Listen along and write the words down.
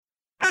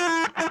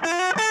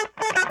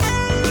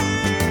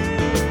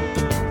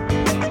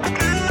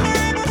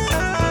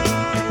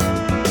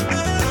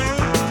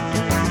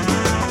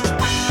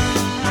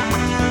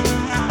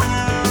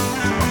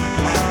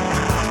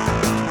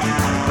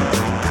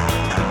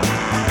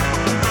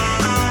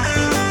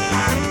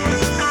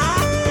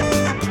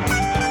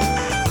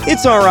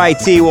It's alright,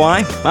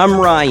 TY. I'm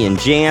Ryan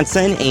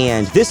Jansen,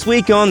 and this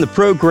week on the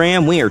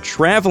program, we are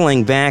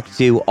traveling back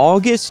to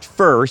August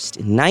 1st,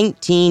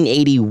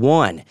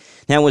 1981.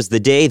 That was the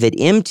day that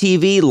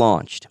MTV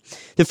launched.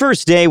 The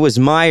first day was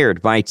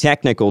mired by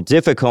technical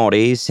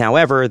difficulties.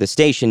 However, the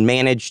station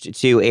managed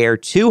to air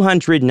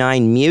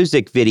 209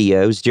 music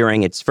videos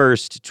during its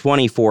first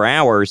 24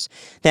 hours.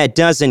 That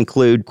does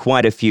include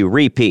quite a few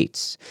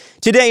repeats.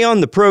 Today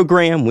on the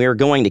program, we're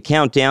going to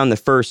count down the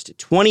first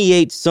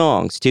 28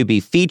 songs to be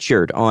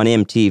featured on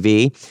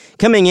MTV.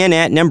 Coming in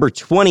at number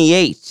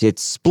 28,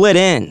 it's Split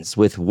Enz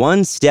with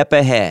One Step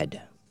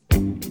Ahead.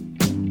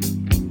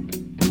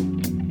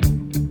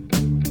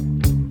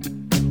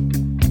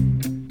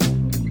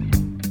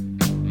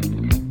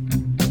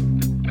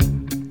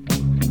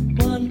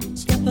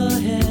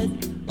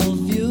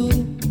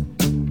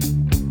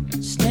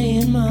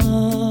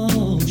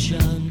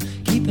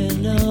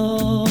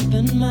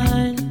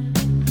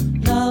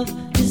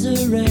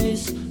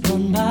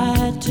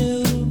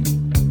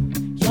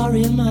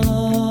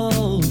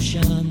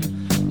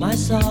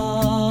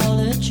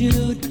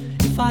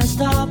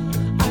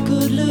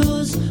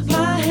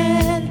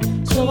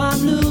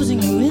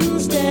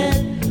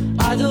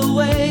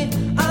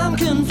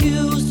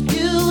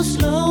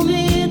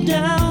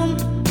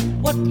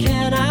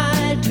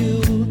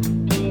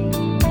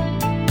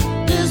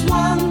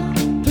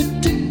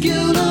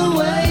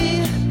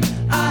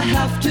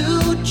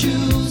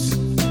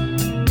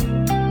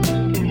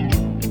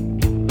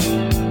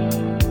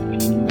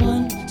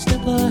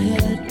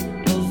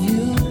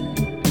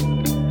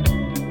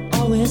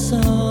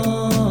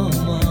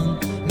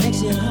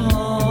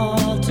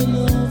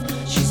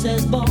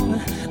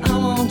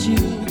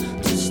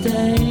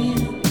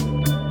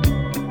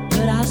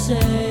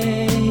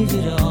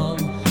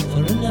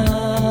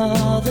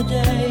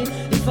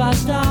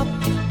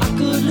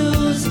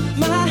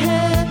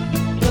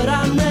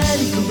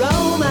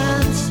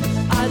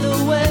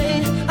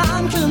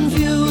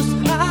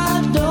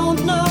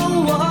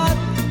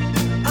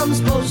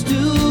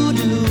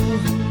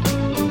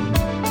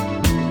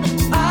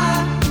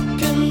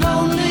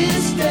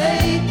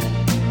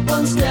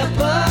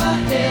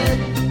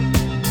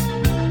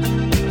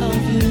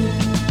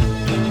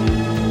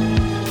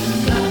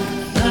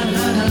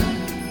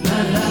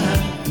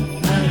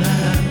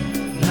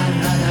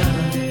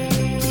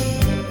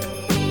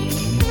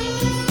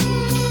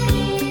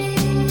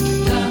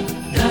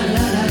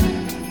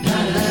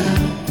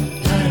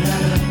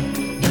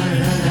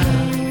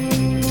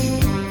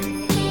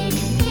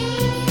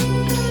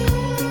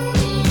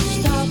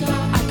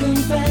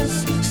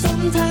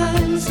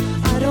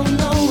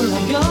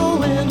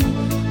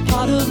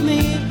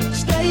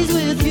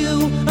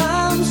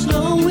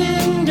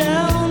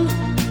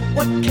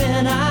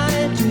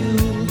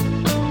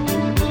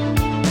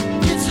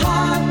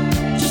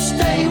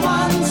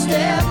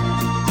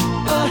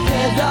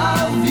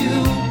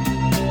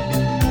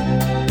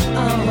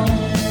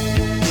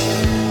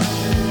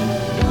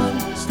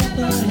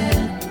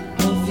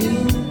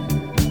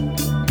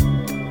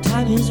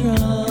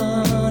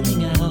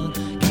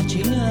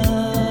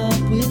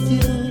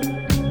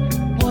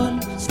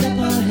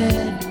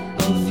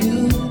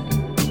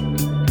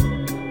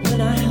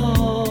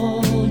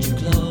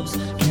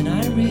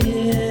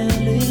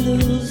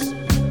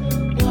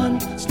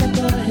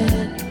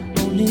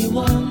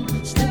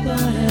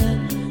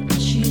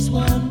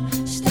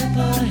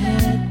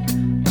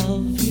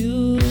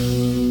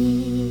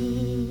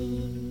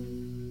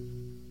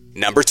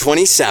 Number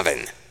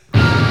 27.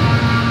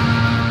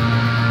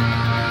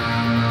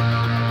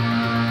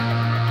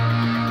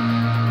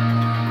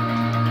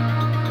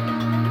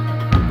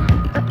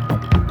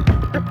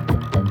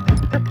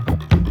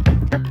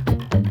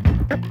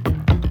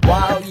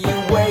 While you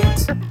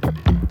wait,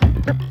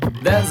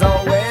 there's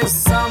always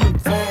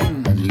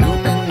something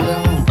looming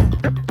low.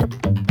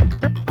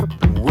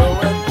 Will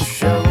it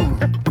show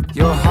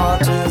your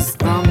heart is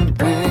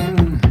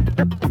thumping?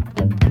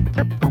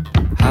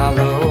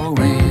 Halloween.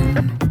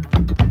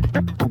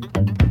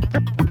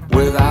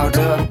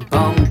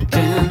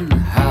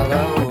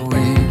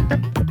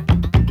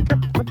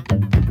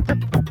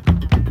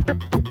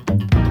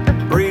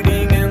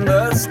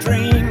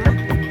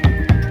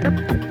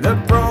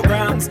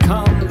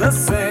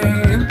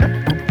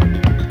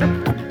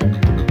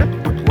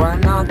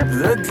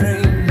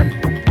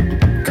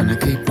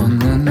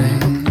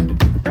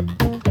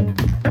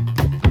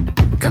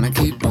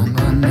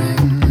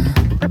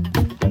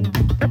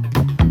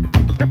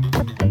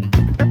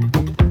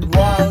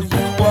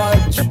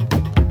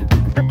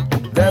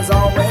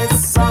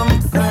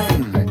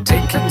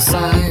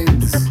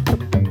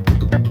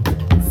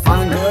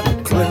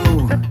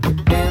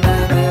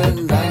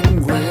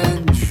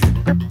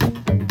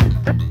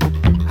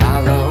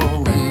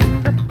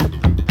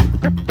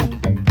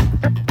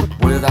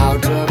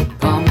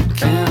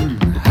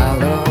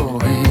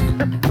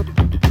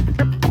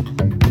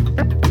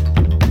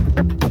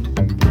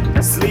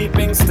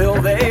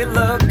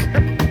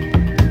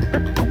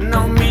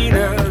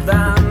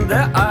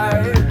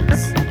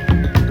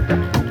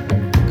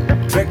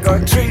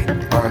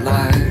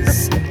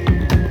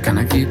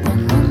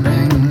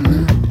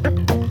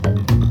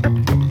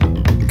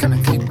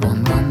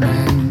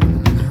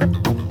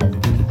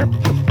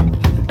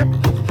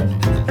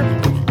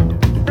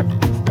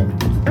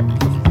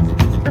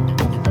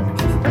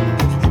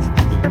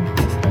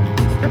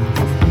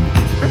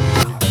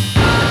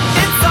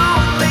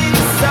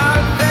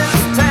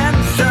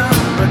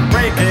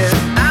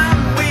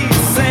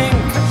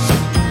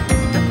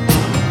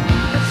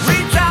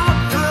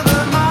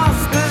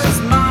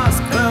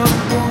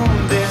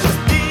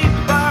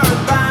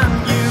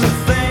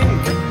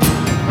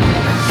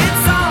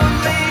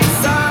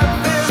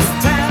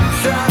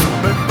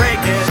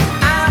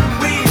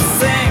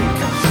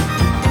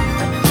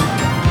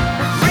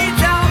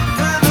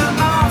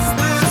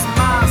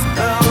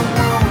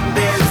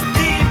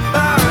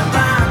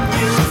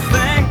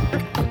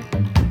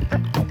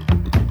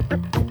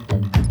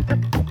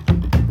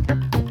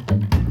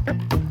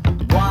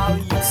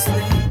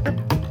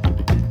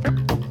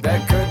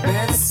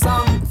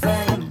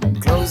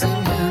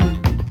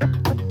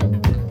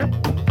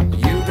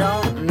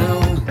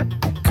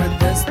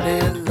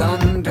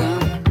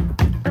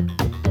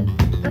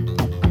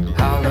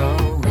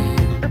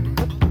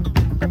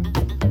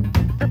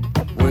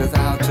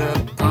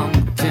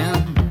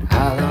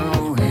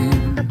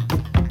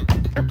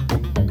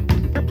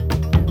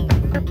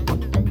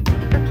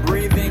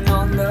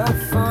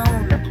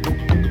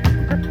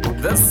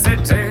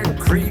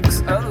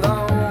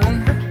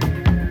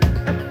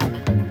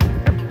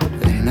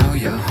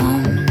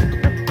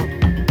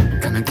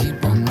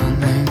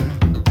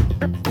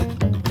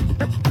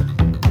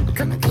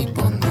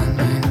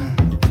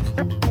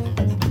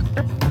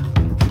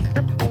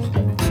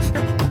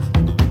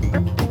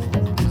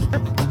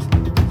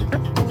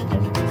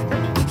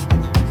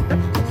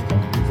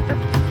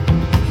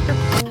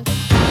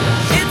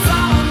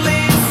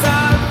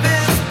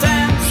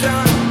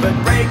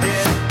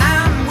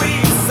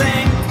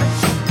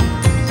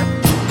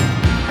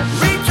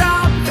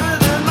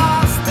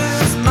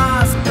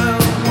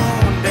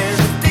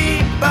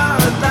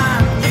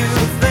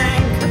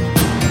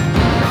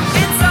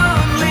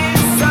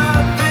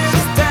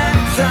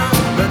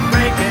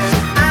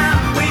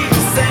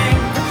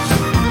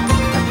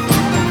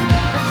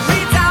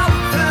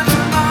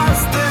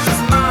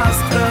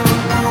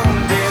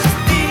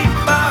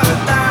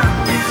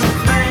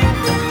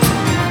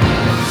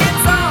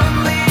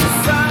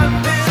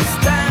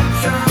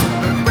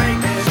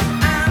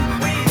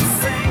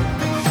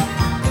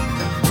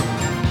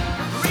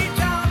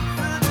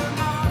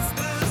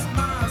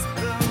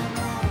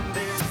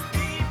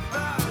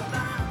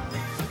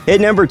 At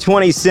number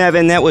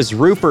 27, that was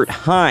Rupert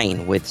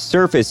Hine with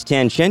Surface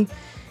Tension.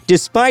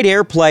 Despite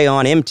airplay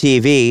on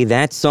MTV,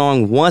 that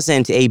song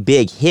wasn't a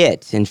big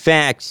hit. In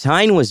fact,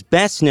 Hine was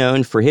best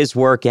known for his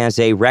work as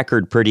a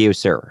record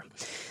producer.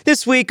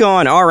 This week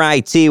on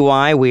RITY,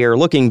 we are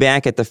looking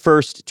back at the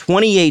first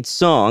 28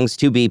 songs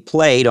to be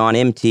played on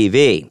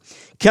MTV.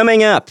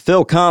 Coming up,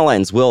 Phil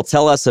Collins will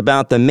tell us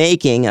about the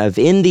making of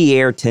In the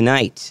Air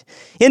Tonight.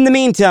 In the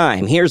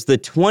meantime, here's the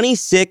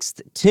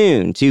 26th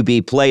tune to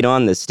be played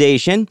on the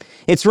station.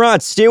 It's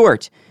Rod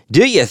Stewart.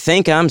 Do You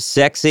Think I'm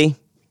Sexy?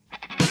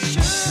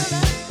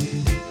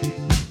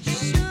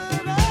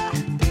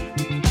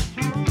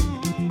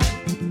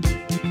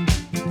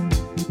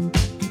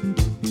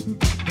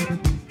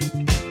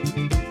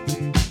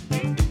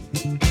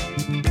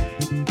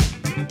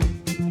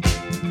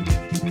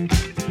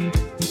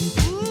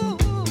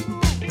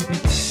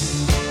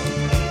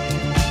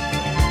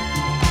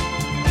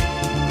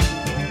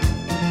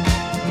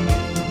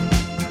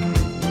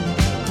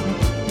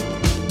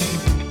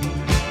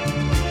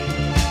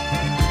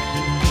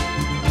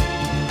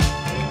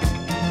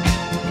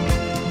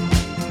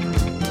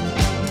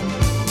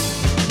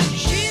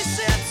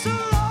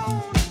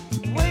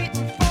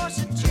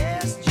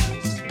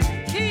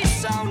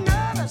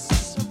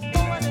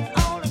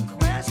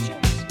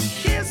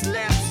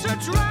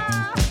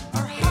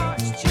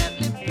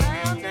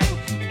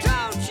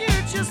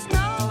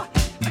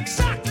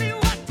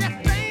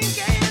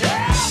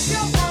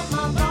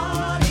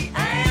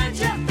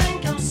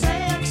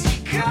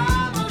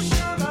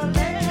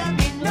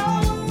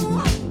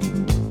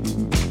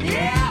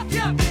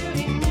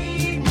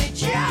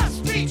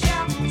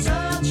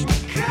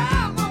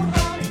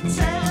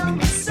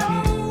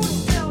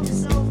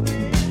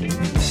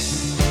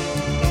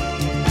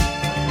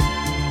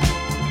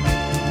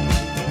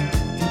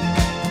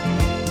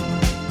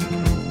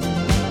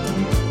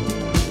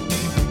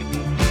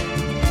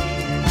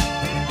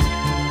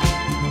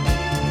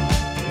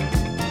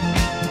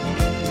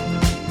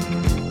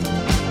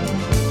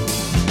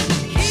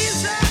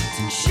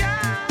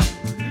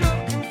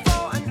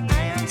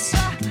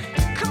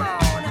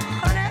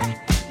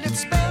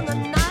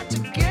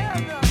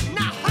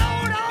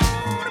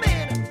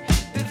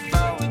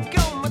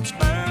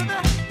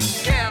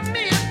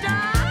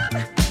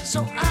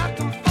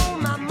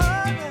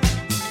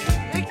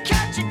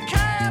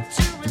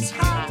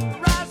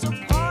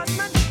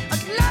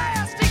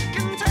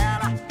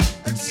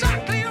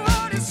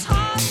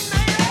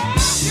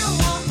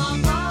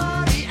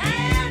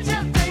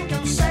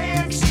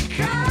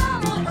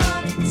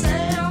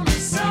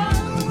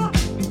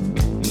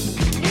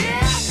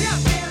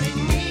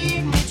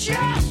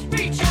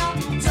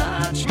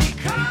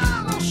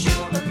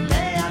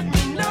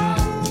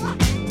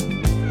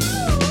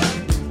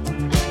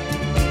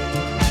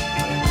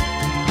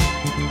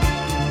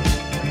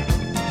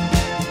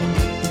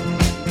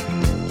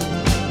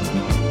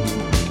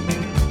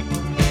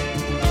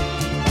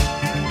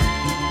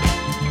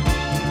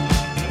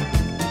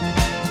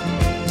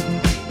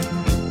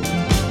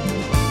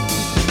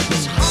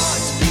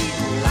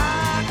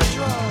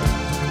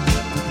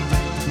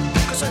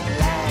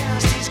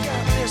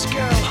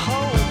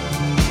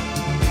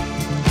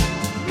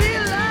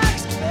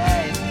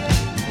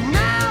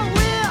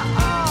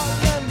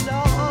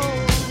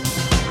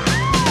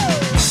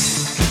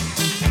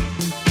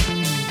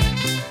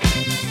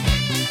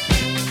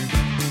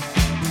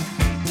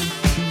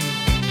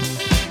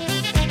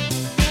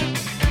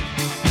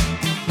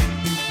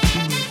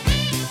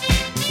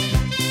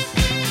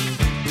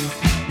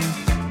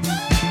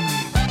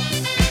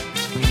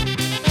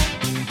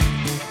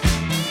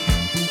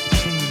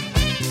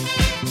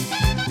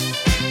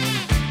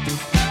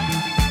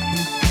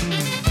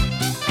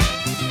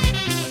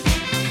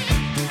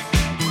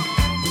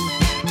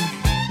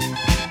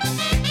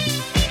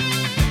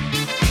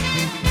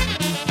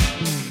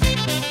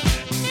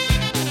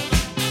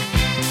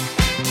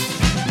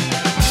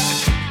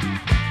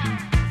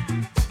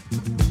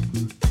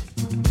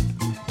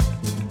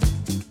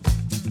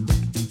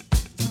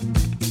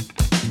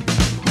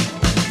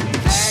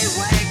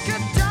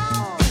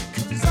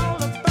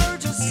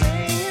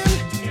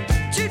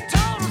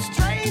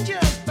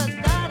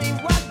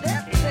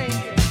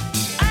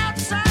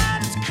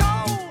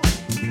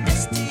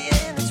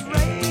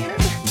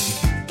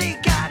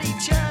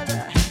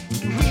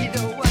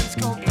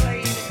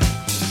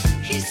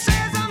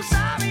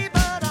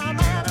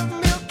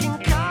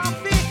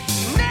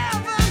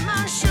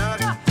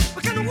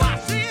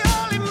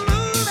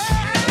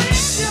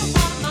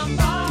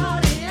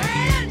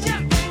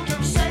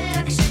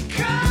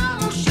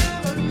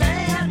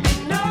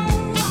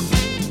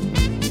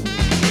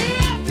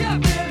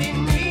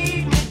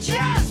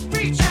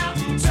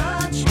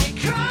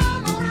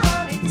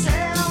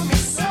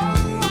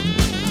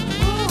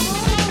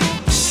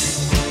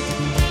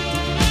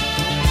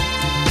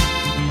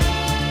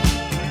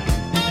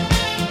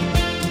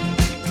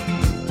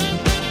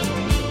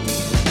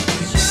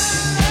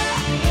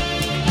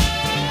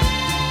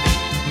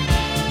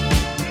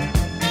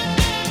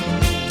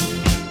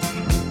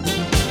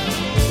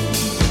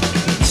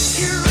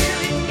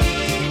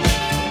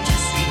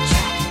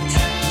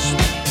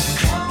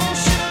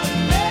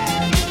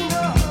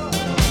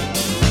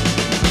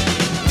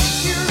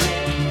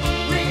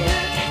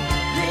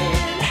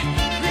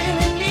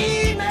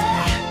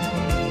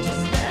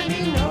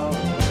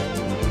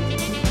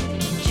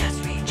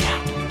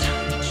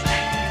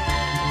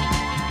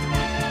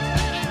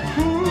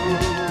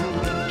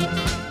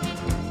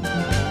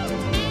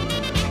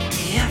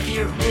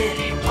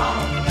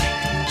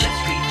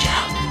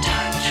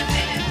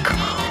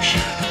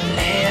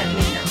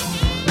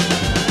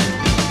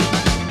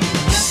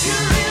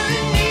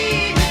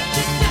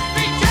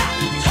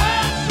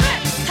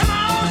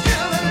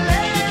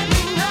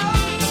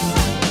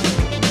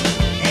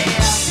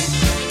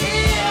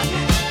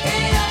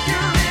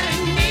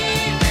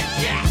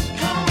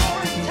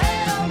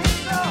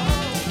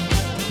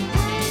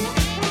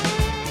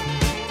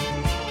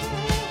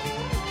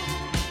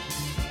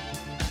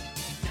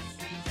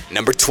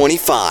 Number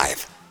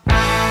 25.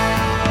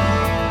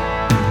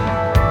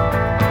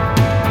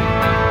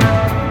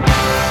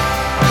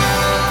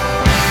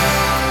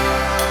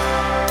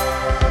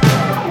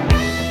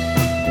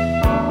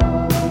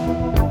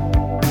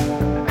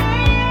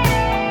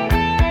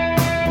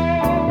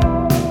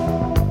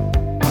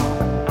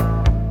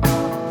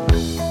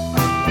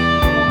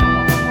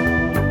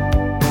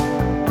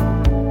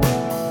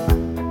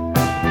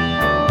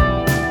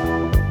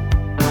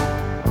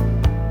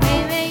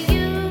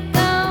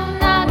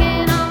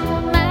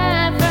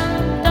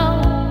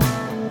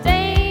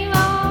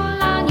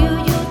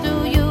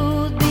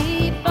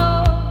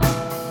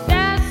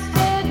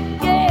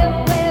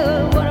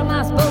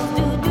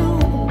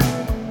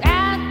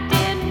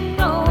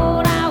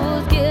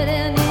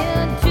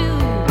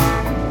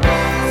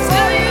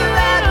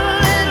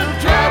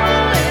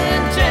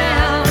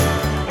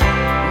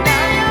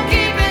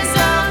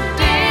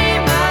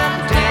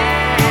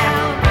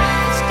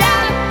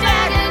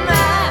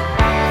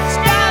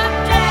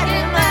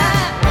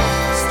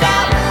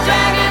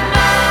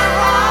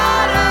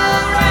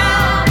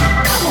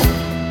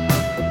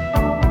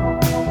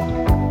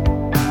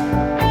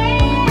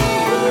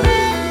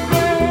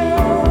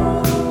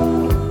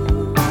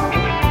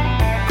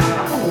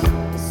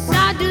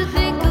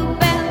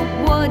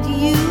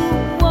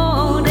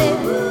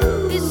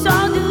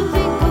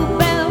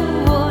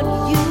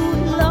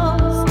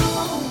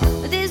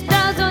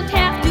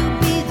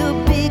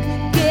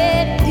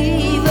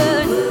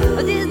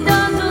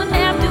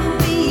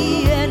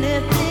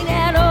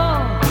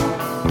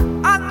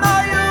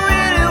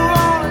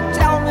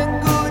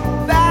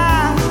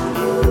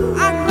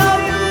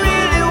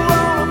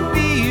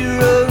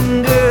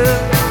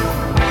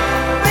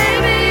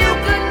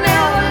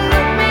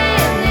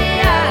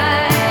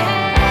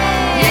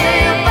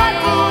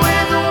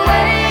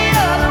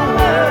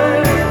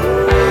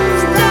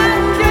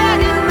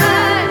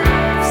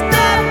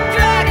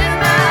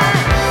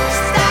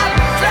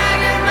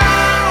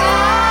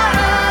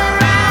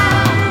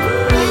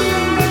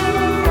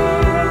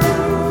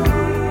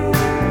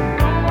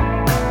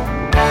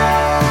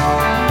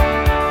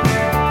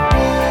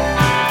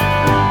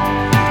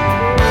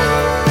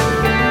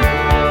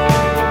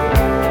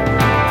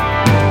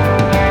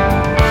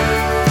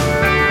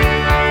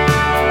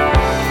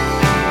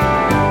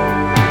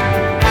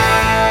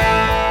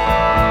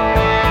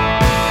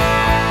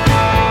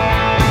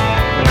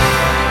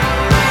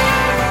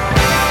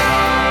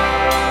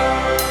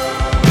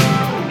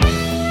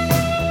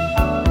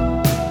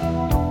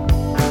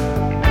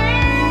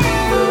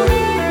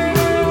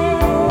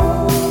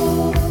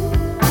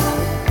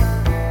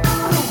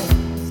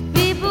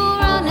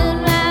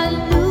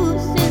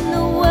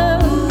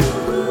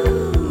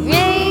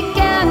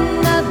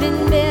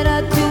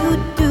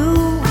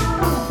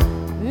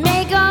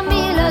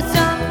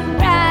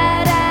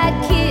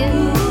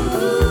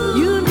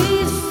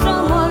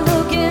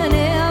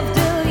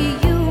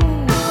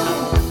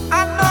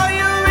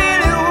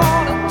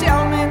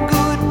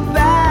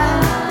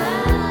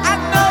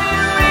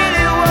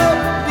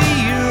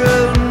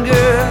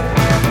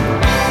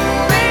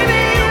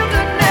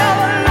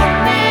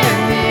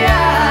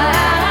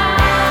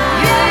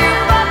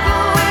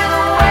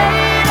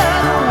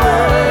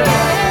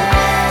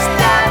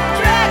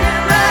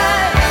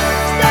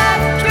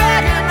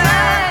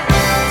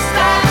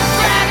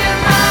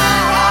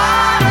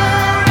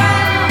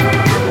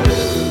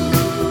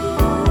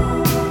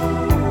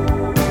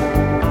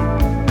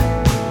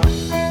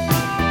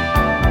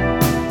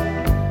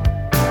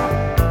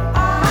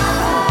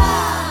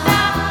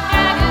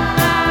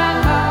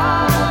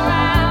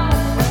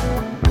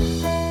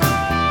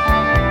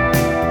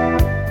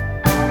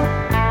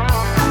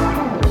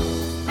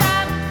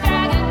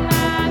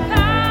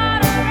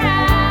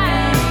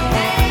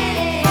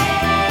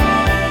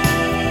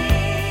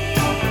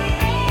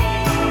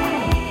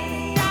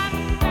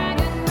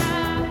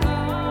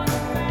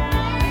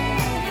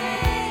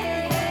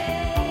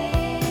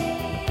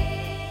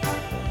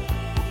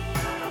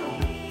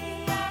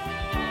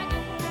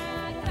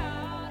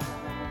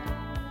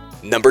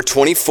 Number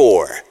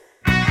 24.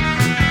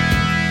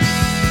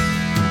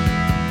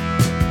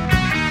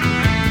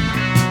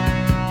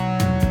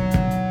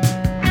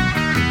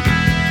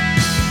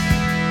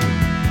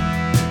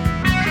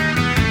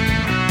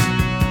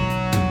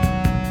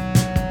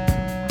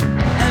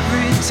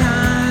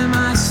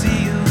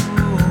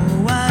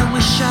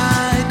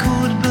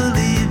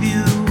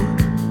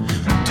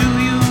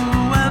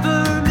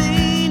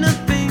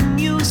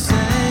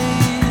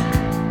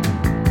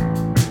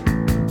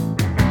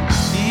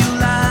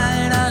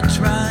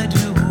 Try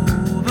to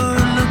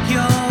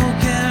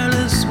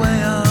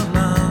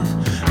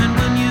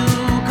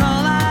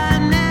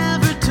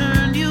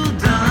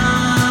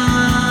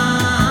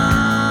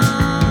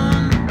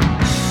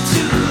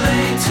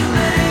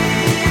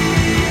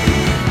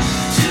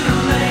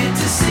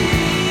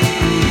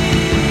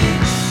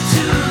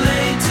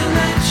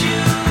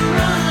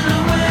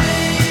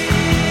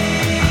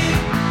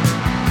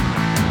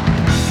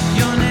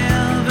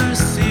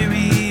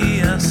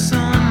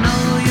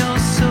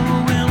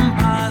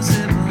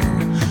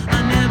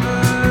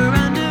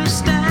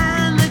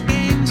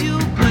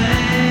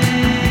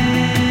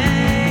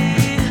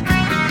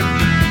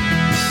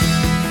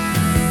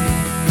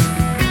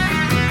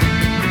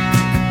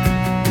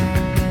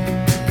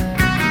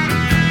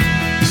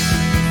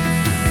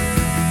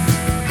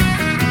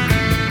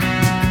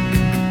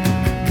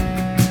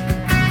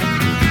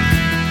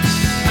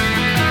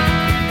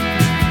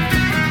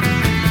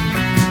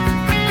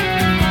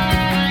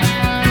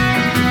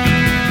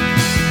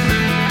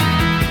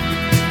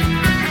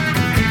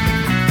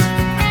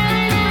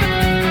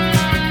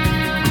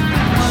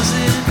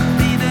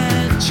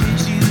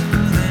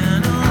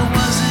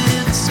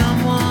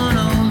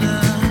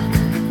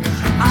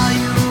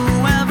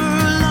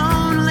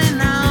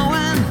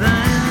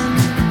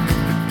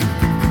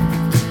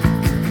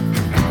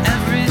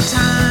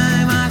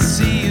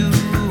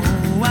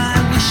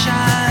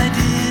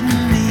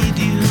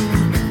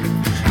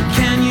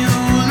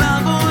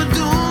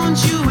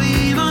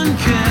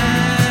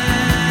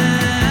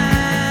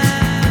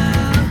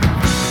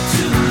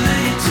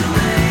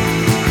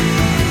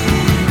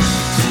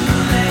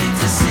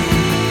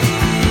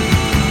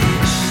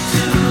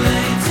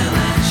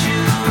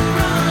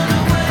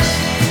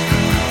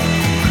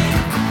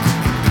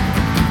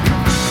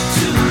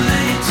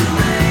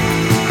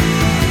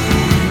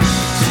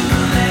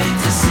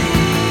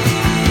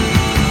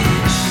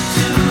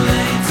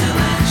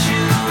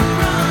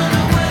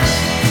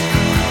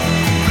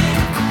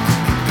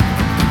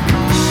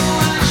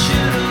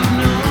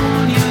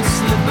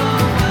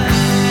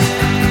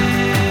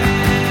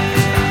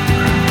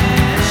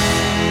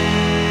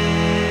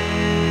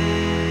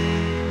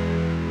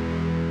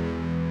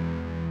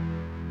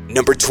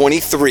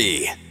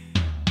 23.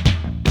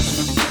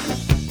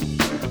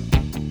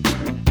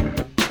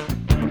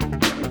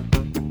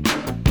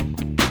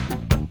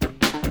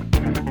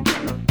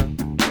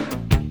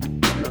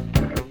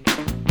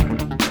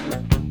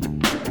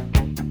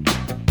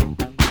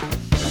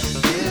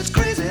 It's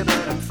crazy,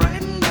 but I'm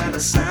frightened by the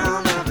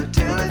sound of the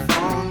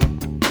telephone.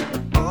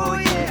 Oh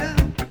yeah,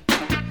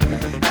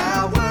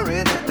 I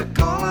worry that the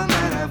caller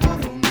might have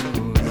awful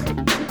news.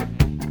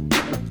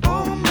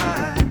 Oh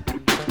my,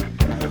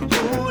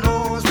 who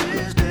knows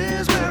these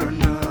days where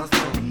enough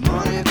of the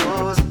money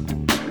goes?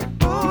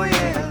 Oh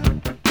yeah,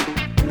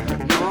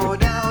 no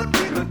doubt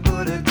we could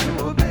put it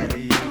to a better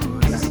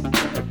use.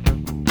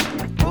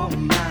 Oh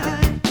my.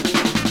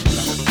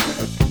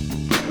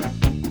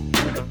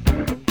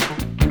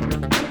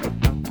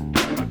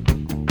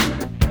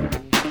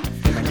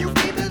 You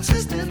keep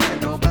insisting that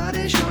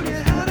nobody showed you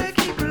how to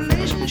keep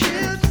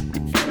relationships.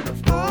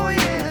 Oh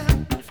yeah,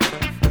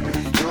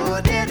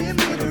 your daddy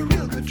made a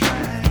real good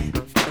try.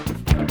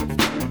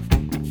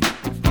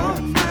 Oh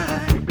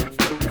my,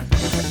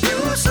 you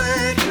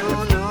said you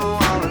knew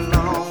all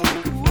along we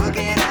could work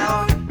it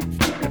out.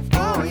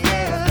 Oh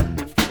yeah,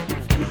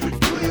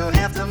 do you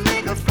have to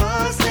make a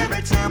fuss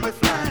every time we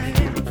fly?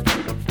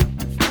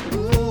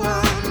 Ooh,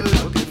 I'm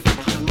looking for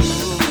clues.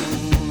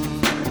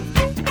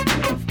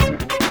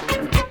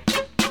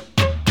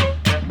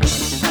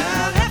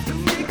 I'll have to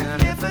make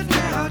an effort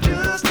now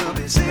just to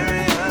be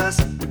serious.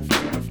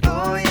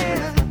 Oh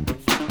yeah,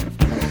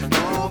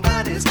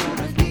 nobody's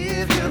gonna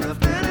give you the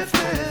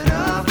benefit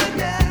of the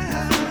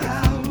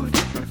doubt.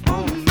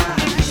 Oh my,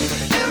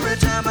 every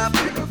time I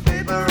pick a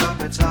paper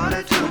up, it's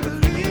harder to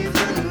believe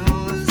the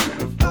news.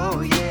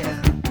 Oh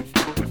yeah,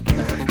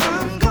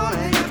 I'm gonna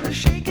have to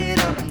shake it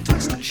up and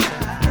twist and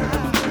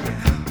shout.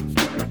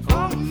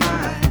 Oh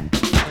my.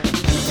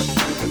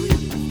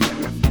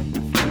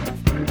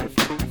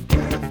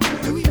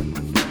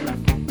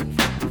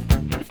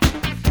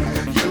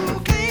 You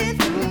can't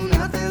do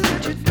nothing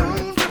that you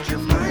don't put your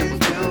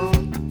mind to.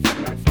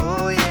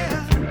 Oh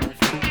yeah,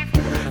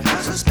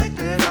 I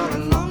suspected all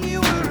along you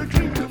were a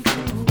dream come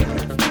true.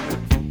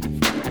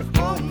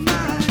 Oh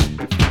my,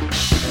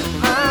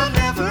 I'm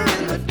never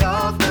in the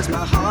dark 'cause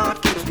my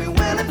heart keeps me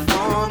well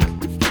informed.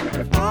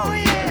 Oh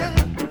yeah,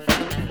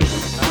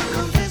 I'm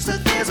convinced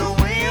that there's a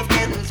way of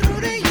getting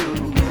through to you.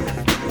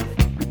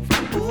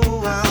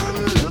 Ooh, I'm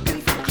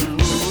looking for clues.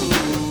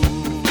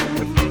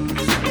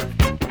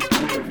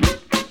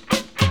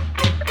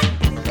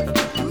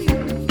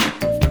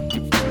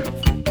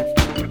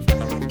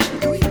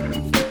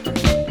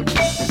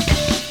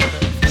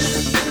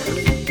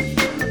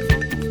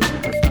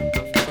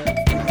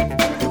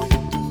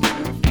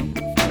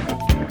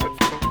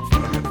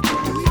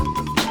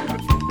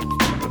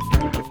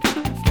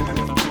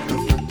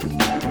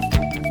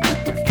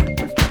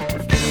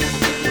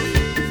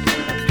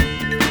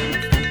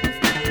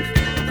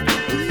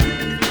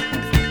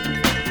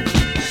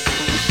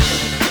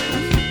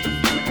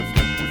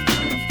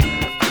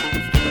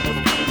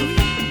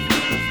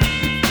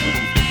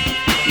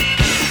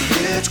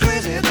 It's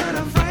crazy, but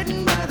I'm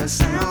frightened by the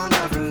sound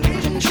of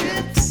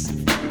relationships.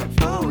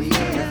 Oh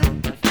yeah,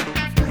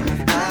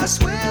 I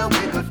swear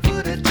we could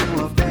put it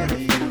to a better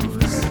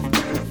use.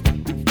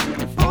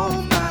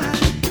 Oh my,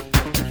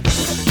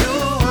 you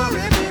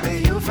worry, baby,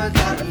 you've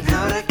forgotten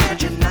how to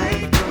catch a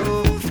night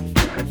groove.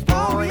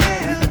 Oh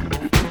yeah,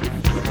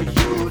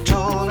 you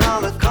told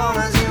all the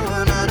callers you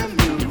were not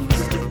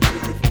amused.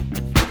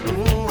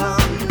 Ooh,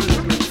 I'm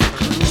looking for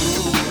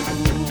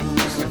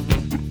clues.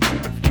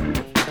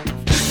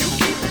 You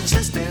keep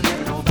insisting that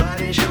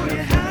nobody show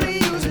you how to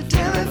use a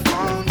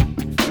telephone.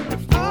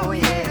 Oh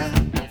yeah,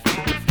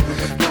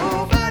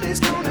 nobody's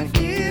gonna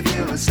give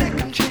you a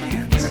second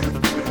chance.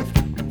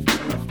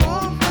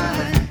 Oh my,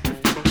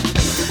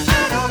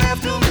 I don't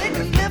have to make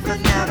an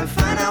effort now to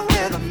find out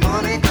where the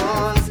money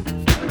goes.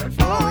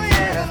 Oh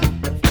yeah,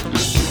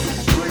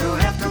 do you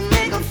have to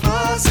make a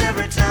fuss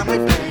every time we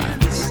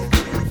dance?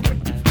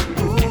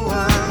 Ooh,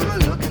 I'm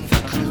looking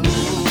for clues.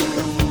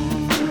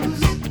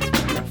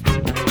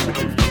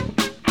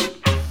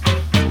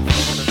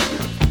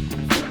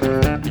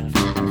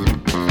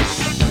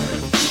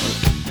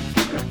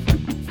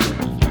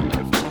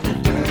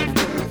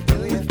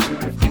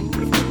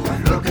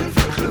 Looking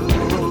for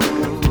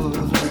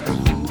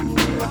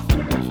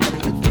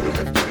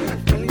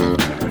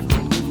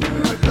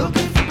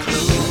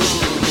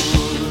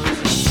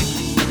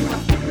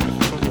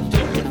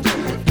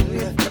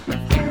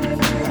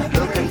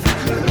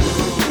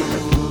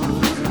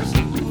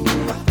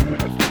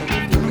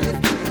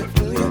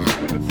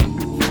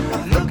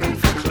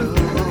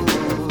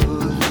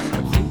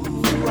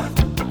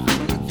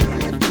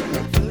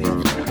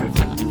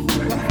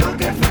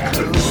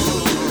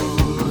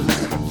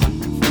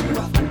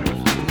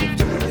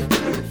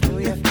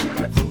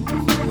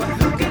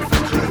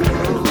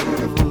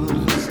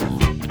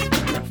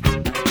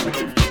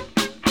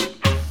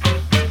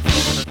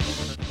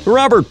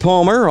Robert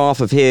Palmer,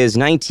 off of his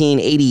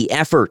 1980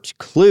 effort,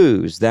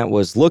 Clues, that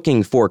was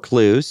Looking for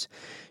Clues.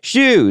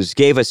 Shoes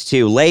gave us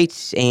Too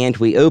Late, and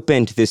we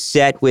opened the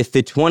set with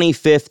the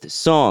 25th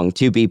song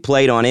to be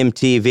played on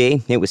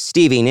MTV. It was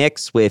Stevie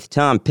Nicks with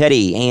Tom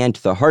Petty and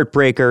the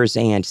Heartbreakers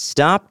and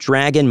Stop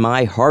Draggin'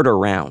 My Heart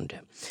Around.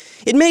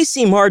 It may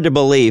seem hard to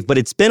believe, but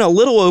it's been a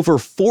little over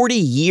 40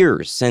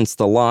 years since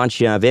the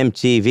launch of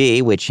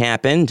MTV, which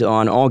happened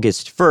on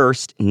August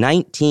 1st,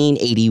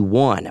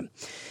 1981.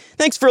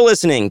 Thanks for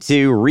listening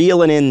to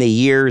Reelin' in the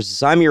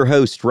Years. I'm your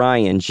host,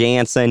 Ryan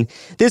Jansen.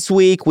 This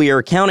week, we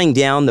are counting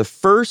down the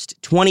first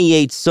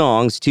 28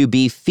 songs to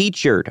be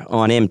featured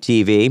on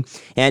MTV.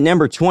 At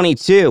number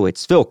 22,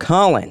 it's Phil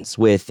Collins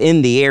with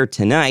In the Air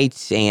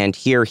Tonight, and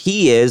here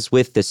he is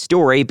with the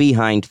story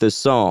behind the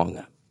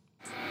song.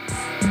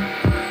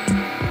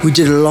 We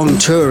did a long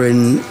tour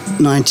in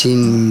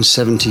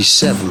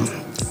 1977,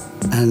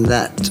 and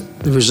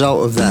the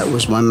result of that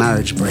was my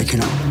marriage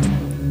breaking up.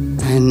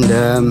 And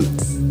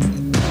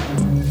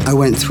I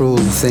went through all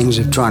the things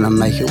of trying to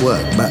make it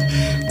work, but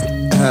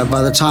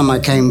by the time I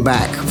came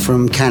back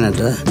from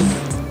Canada,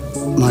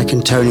 Mike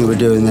and Tony were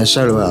doing their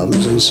solo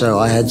albums, and so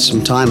I had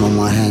some time on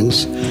my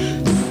hands,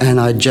 and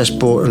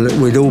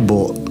we'd all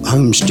bought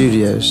home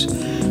studios,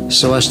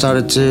 so I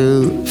started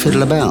to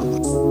fiddle about.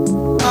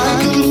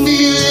 I can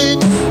feel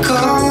it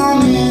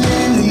coming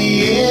in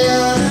the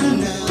air.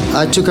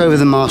 I took over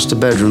the master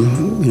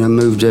bedroom,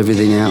 moved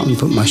everything out and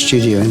put my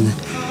studio in there.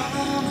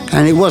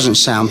 And it wasn't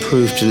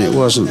soundproofed, and it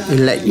wasn't,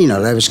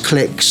 there was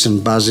clicks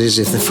and buzzes.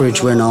 If the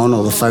fridge went on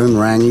or the phone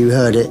rang, you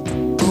heard it.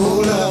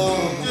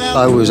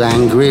 I was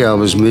angry, I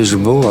was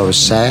miserable, I was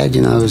sad,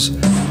 I was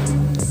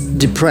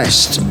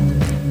depressed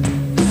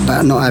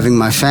about not having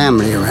my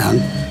family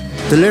around.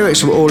 The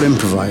lyrics were all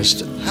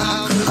improvised.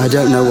 I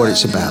don't know what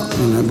it's about,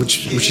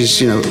 which is,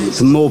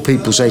 the more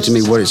people say to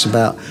me what it's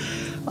about,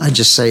 I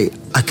just say,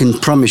 I can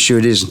promise you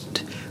it isn't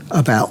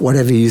about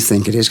whatever you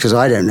think it is, because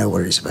I don't know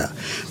what it's about.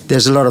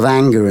 There's a lot of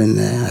anger in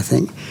there, I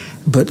think,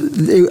 but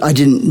I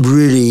didn't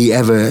really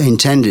ever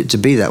intend it to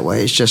be that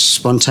way. It's just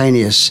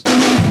spontaneous.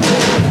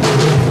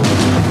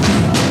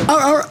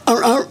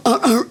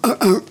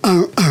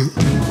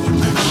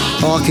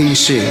 Barking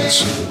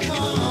seals.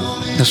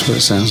 That's what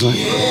it sounds like.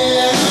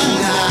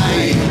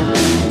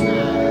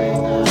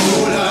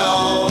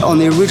 On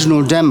the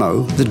original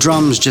demo, the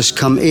drums just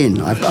come in.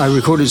 I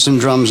recorded some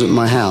drums at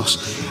my house,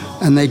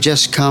 and they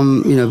just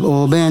come,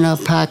 all been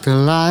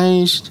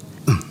apacalized.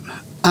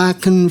 I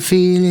can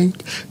feel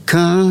it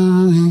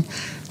coming.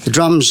 The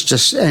drums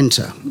just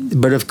enter.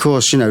 But of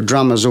course,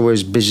 drummers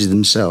always busy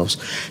themselves.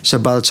 So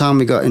by the time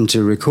we got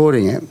into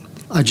recording it,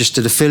 I just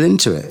did a fill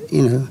into it,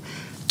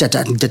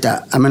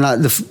 da-da-da-da. I mean,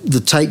 like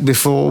the take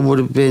before would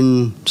have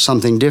been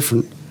something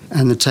different.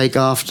 And the take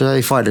after,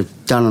 if I'd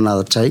have done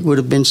another take, would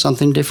have been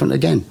something different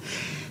again.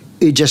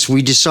 We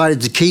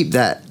decided to keep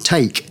that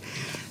take,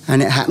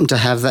 and it happened to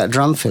have that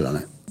drum fill on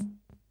it.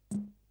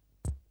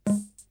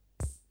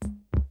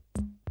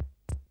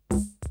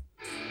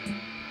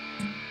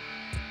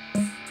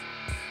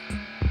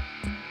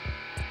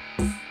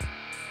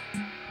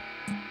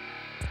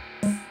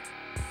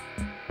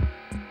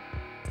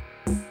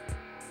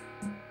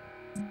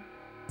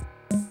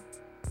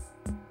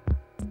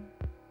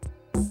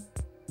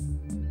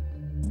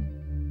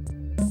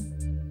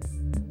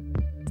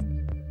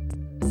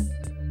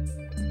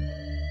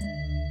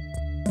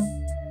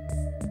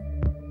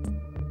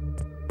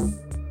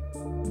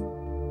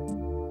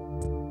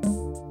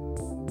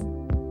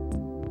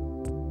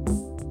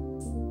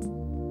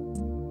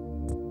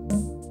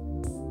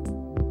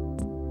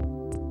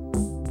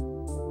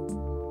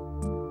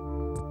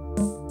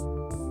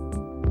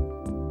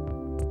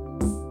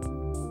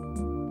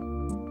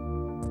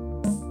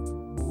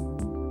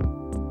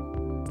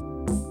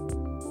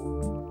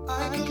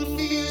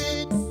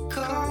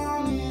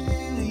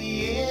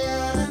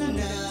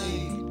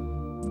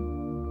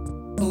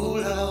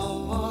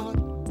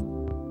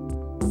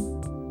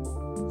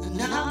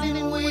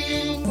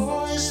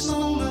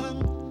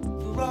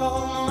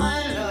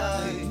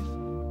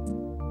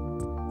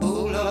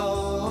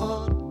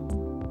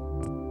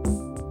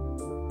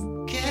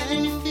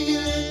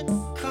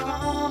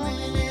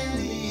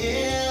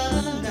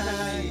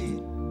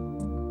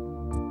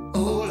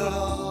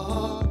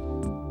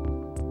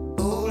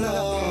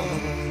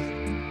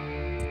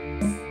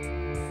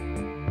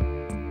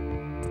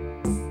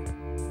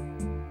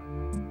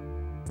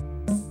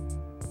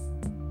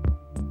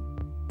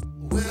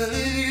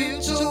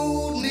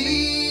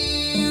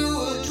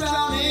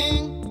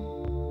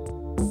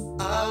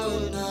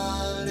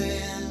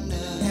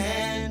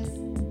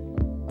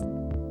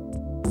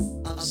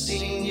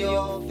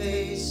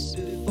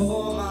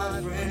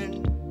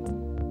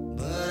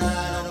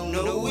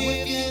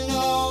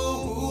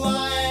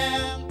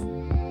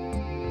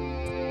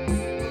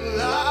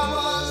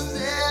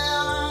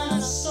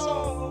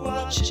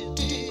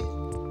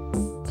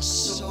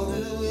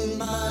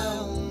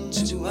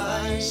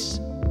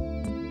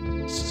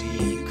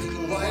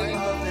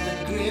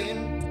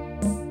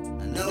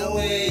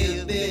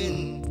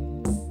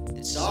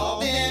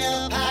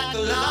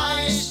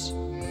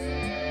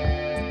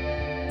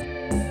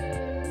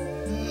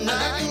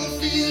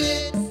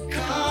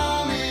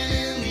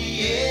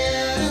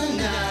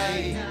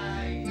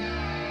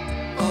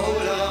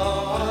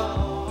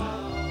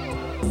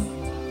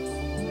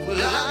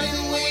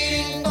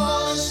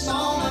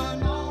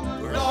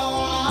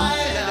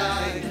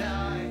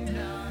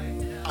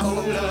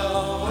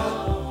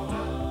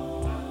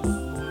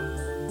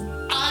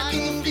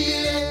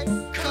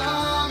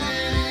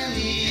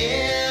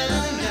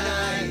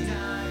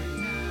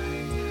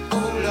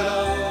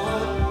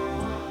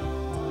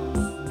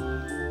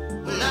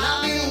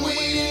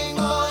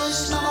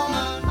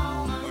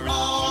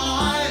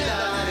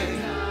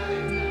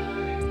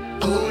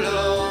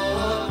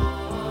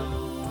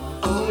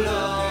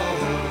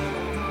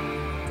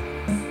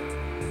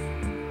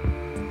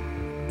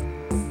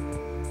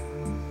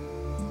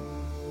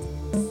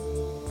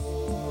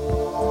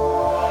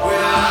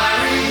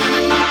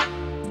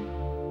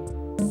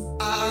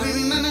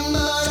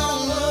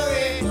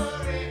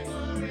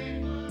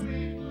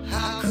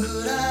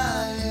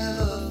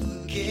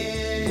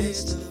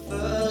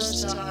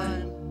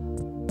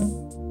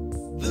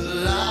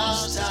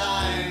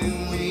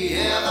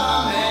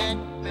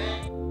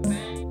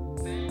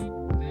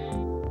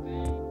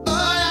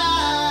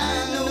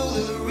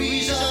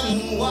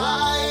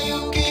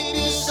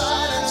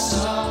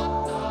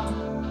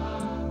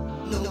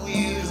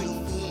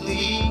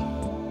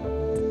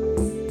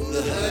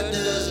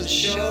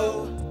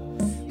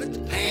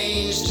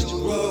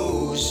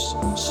 rose,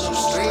 some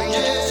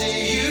stranger to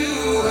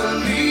you and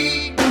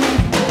me.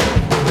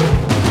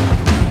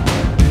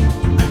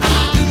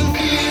 I can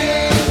feel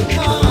it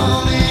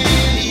coming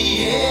in the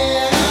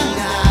air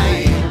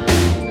tonight.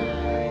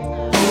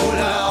 Oh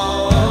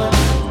Lord,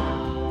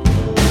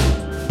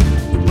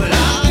 but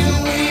I've been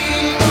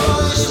waiting for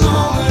this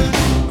moment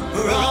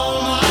for all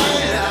my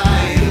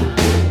life.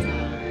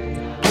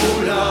 Oh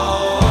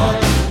Lord,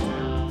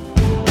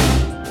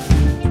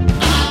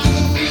 I can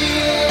feel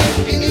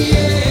it in the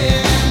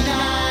air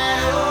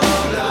tonight.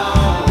 Oh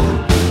Lord,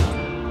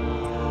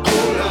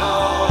 oh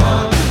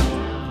Lord,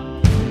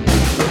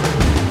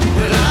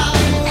 but I've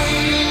been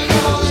waiting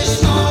for this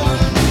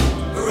moment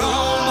for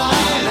all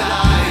my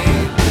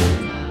life.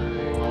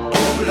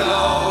 Oh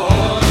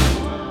Lord,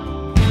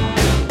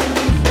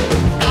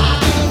 I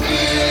can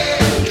feel it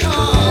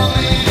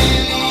coming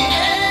in the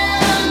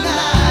air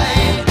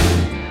tonight.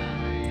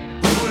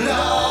 Oh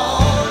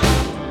Lord,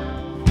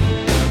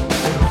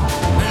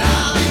 and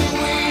I've been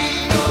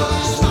waiting for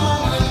this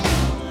moment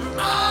for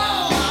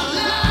all my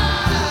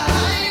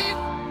life.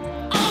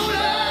 Oh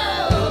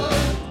Lord,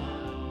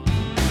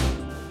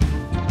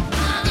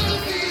 I can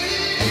feel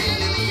it in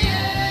the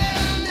air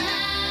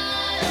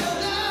tonight. Oh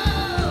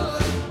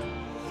Lord,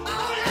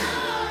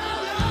 oh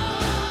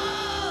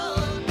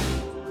Lord,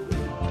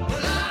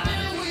 but I've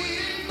been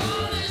waiting for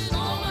this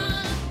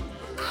moment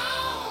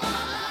all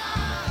my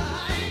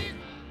life.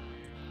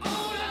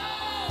 Oh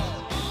Lord,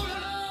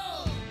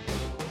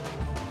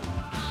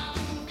 I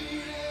can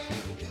feel it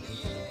in the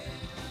air.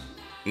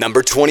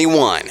 Number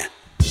 21.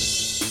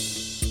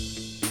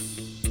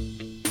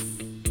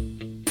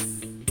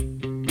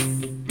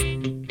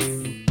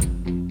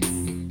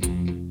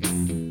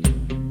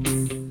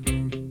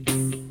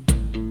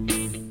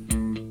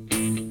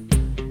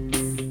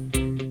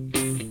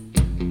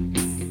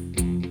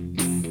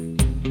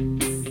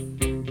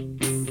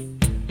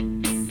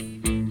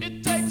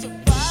 It takes a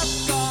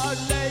fast-car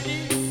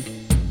lady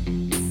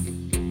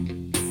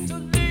to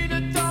lead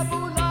a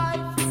double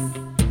life.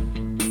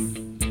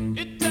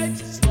 It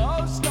takes a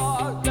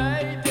slow-start lady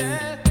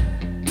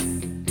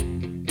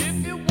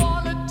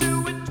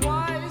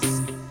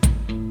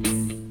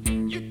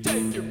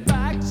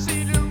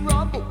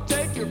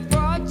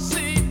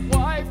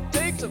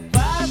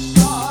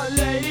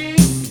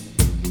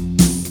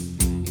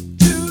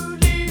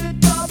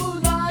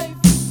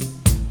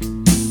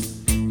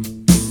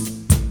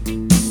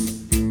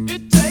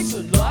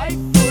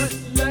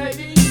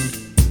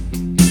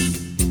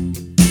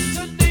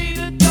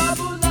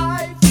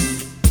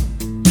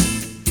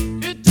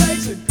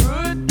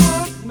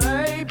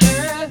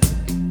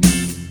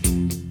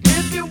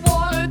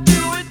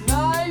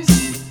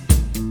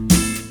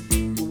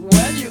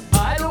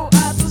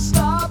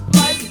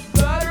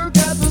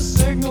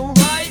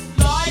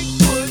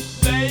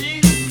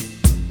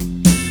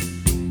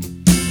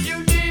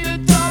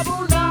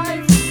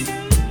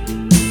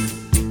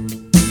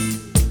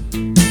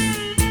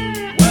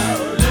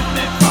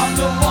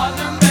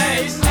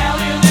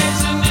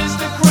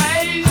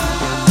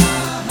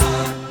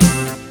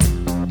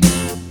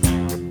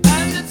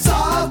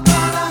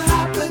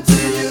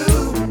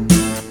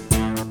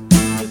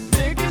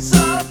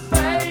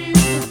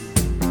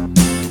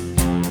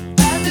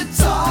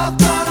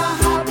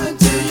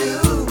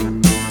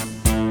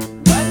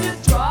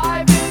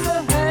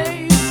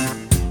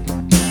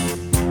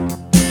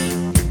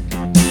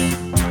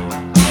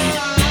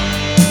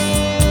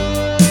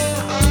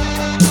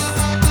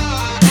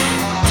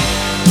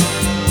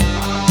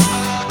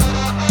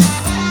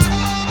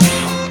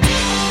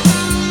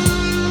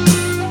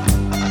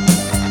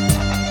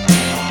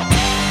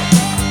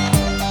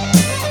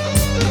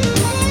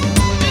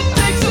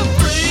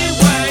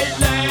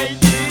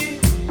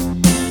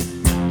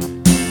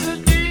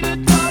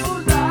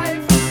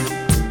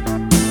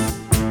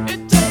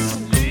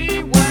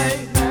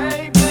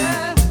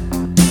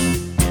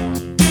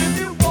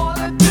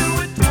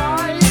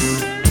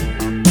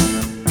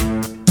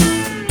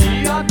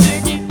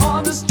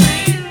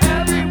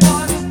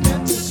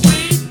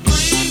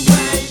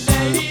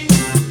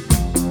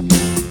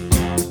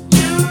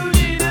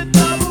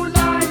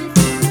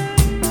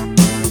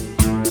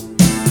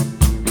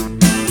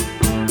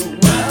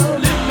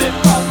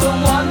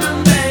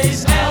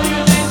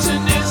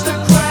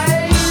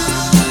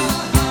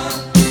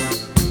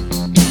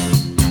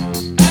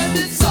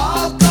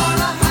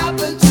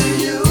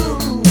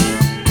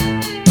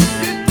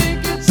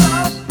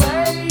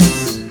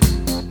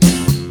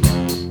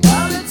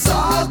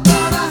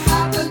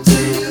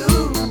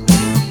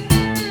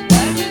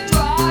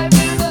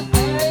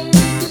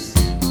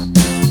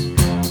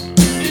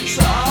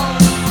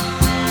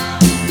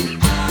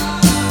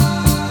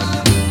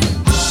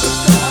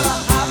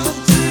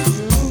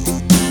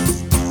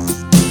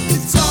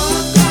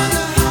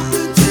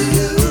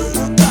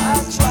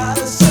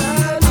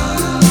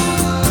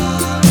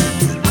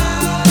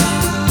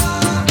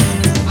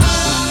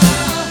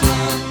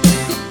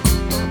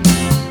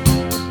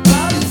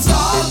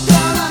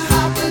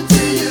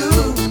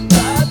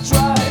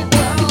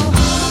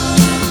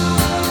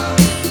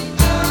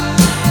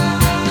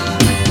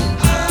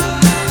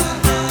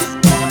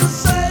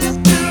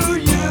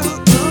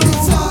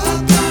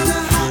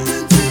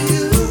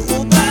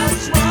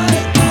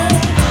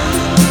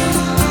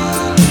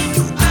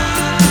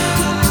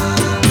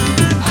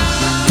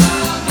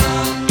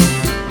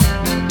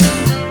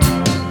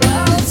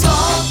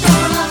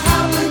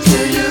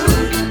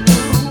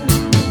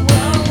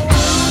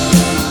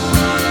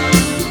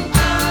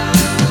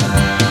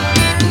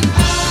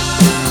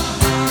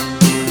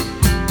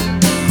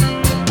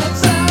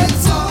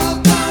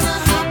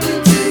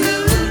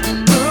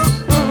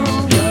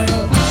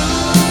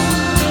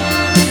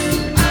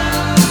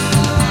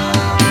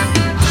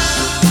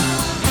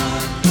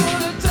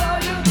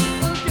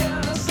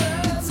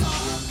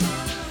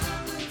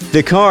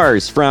The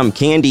Cars from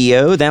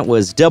Candy-O, that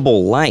was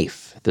Double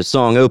Life. The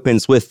song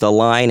opens with the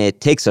line,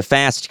 "It takes a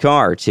fast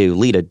car to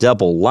lead a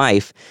double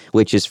life,"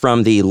 which is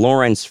from the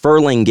Lawrence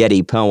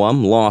Ferlinghetti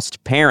poem,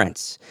 Lost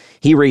Parents.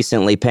 He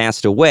recently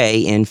passed away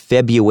in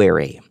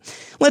February.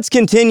 Let's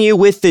continue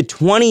with the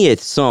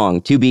 20th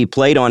song to be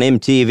played on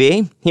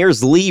MTV.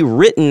 Here's Lee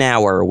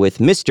Ritenour with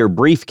Mr.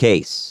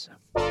 Briefcase.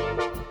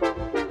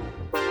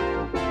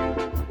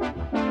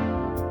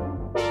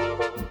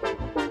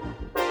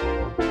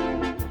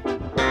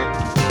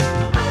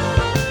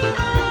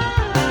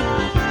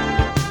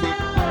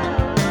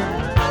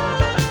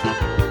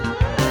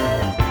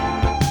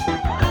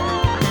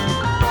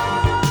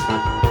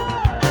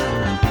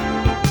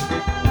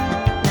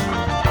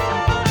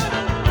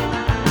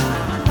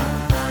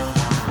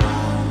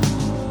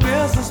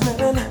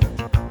 Businessman,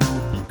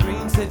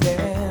 green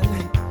sedan,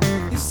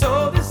 he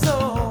sold his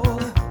soul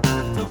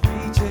to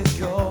reach his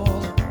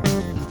goal.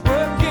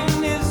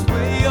 Working his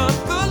way up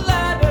the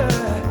ladder,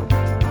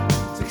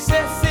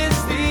 success is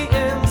the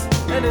ends,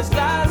 and his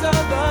lies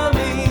are the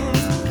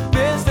means.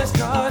 Business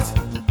cards,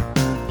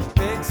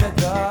 big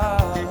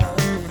cigars,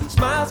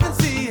 smiles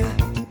conceal,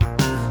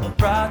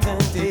 brighten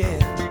dear.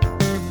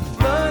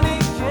 Money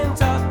can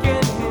talk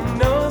and he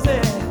knows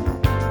it.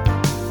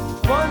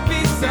 One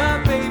piece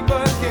of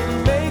paper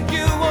can make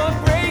you or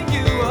break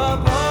you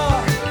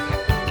apart.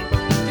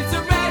 It's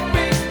a rat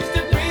race,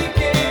 Mr.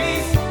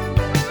 Briefcase.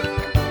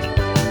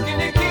 Can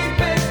you keep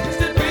it,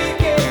 Mr.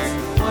 Briefcase?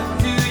 What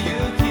do you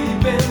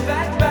keep in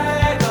that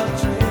bag of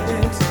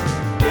tricks?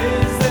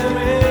 Is there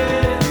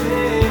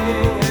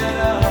anything at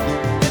all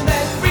in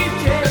that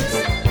briefcase?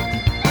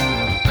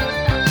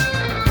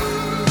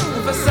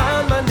 If I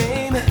sign my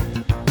name,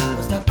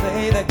 must I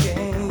play the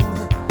game?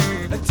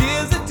 A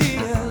deal's a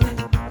deal.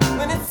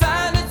 When it's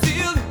signed and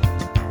sealed,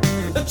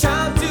 a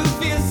child to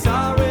feel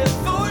sorry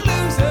for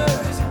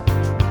losers.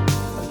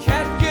 A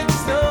cat gets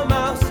the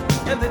mouse,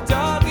 and the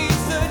dog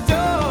eats the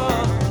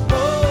dog.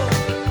 Oh,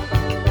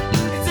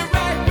 it's a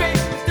rat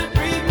race, Mr.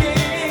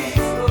 Briefcase.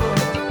 Oh,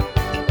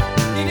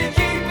 can you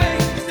keep it,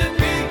 Mr.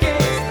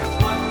 Briefcase?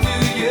 What do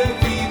you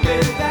keep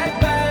in that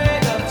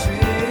bag of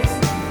tricks?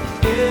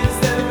 Is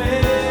there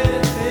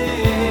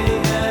anything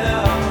at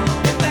all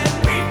in that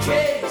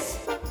briefcase?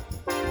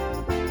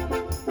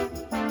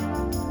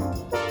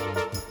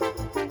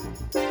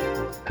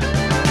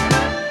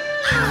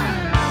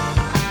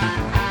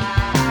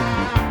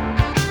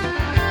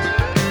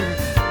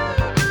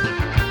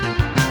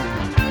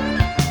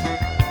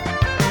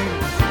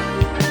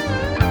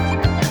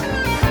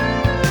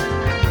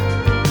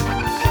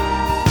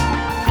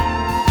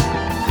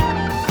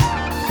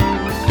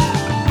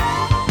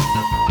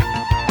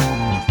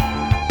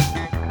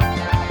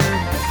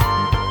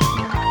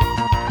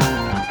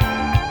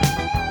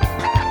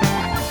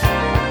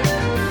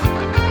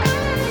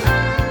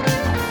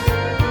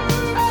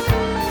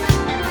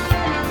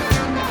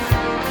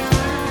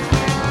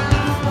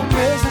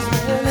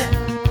 Businessman,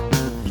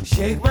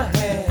 shake my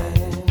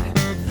hand,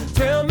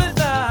 tell me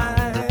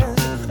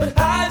lies, but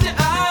hide your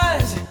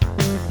eyes.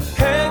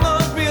 Hang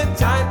on real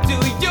tight to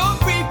your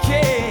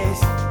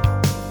briefcase.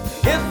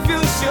 If you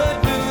should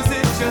lose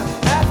it, you'll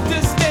have to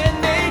stand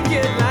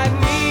naked like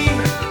me.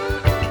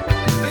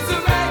 It's a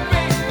rat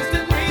race,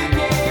 Mr.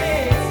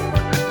 Briefcase.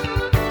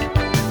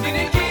 Can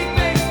you keep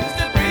it,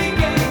 Mr.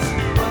 Briefcase?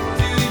 What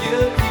do you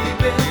keep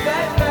in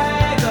that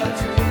bag of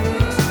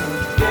tricks?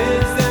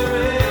 Is there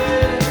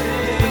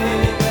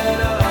anything at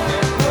all?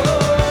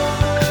 Oh,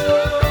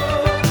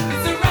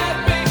 it's a rat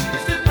race,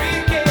 Mr.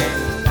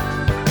 Briefcase.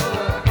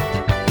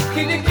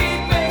 Can you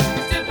keep it,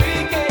 Mr.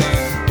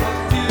 Briefcase? What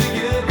do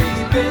you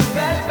keep in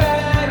that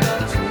bag of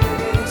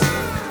tricks?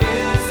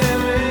 Is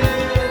there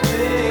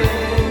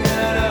anything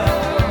at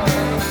all?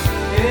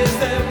 Is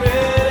there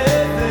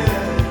anything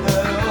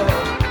at all?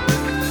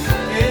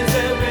 Is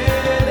there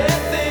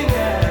anything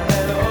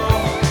at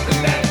all in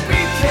that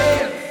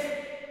briefcase?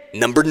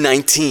 Number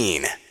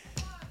 19.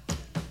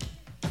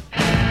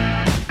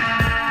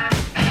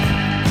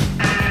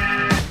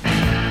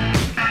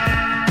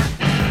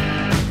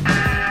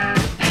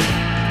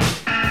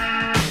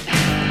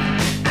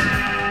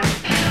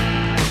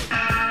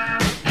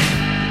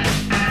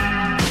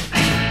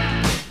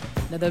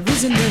 Now the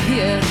reason we're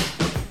here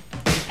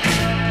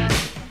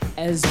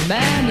as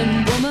man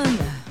and woman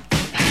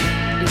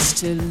is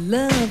to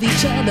love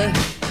each other,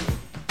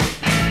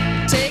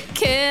 take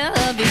care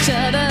of each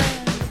other.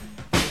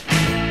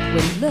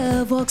 When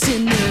love walks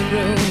in the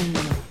room,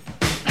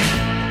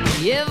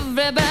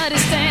 everybody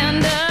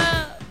stand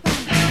up.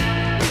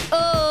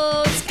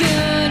 Oh, it's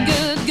good,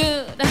 good,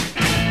 good.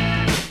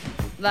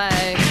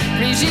 Like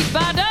Brigitte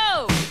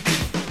Bardot.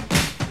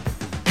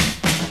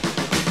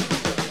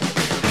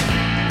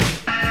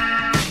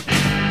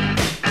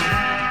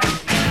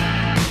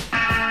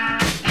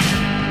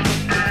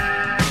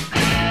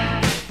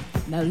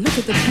 Now look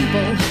at the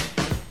people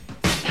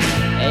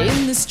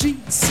in the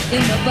streets,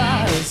 in the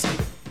bars.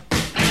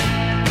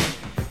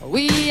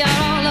 We are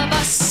all of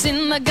us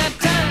in the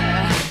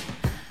gutter.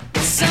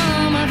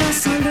 Some of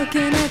us are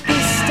looking at the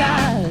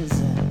stars.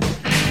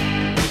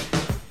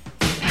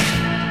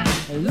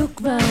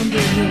 Look round the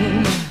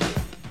room.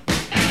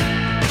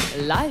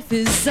 Life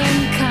is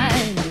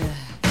unkind.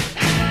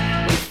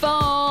 We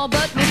fall,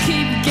 but we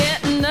keep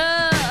getting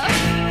up.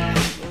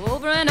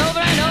 Over and over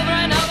and over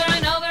and over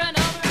and over and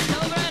over and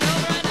over and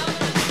over and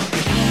over.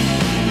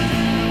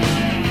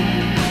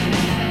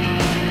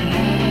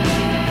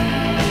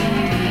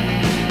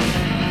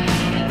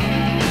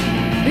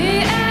 Me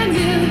and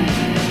you,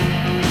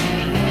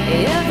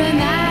 every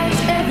night,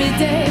 every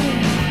day.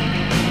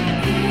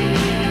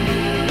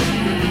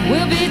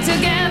 We'll be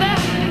together,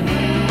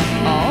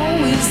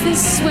 always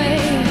this way.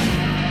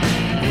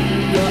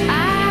 Your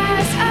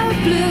eyes are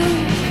blue,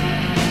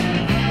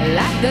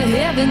 like the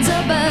heavens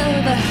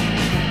above.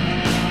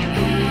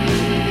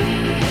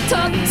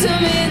 Talk to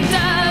me,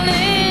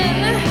 darling,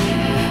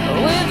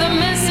 with a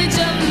message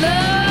of love.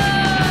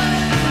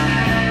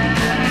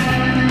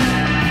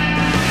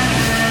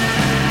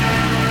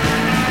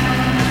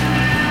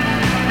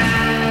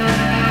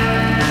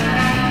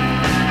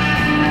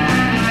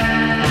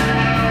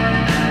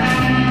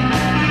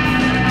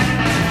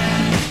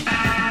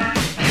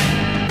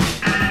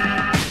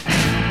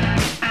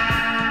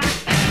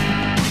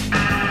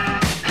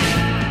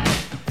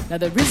 Now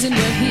the reason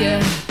we're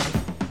here,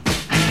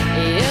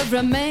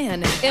 every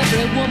man,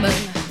 every woman,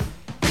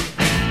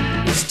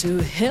 is to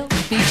help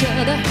each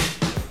other,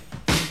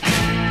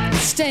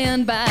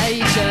 stand by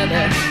each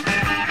other.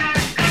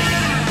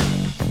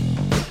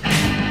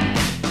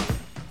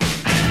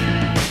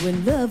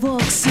 When love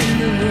walks in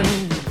the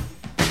room,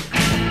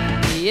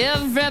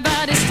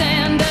 everybody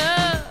stand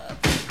up.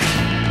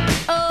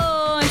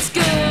 Oh, it's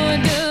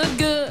good, good,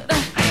 good.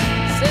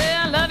 Say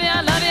I love you,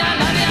 I love you, I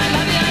love you, I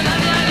love you, I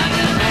love you, I love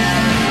you.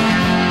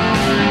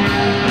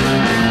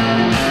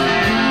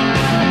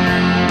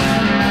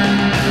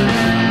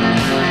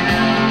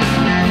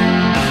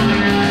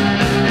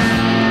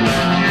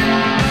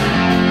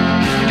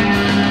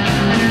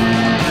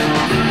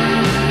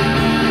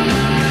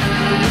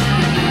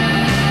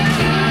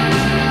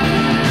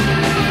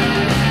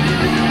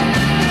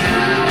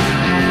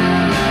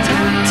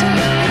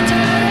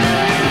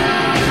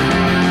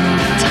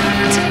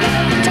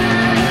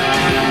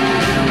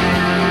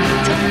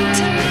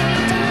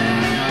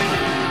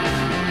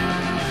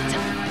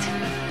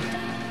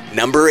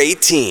 Number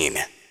 18.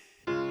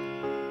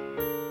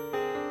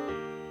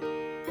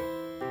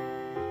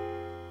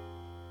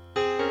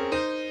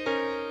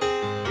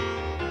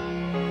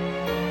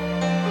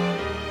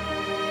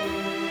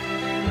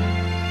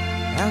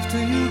 After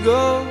you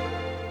go,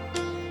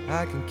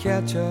 I can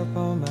catch up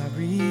on my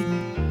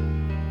reading.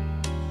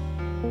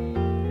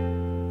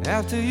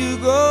 After you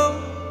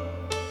go,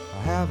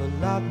 I have a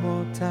lot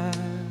more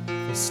time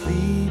for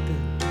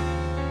sleeping.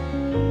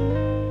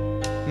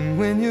 And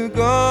when you're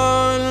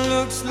gone,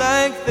 looks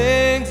like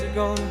things are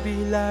gonna be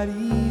a lot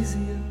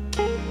easier.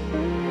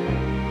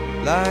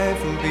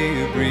 Life will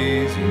be a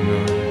breeze, you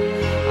know.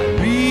 I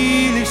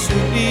really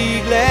should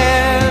be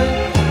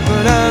glad,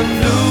 but I'm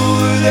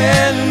bluer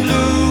than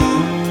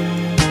blue,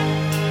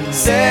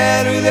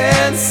 sadder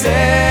than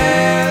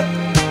sad.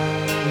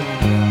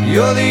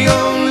 You're the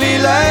only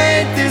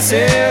light this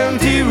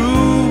empty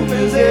room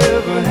has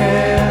ever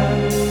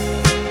had.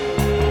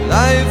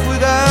 Life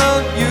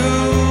without you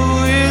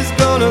is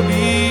gonna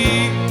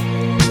be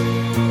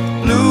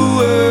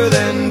bluer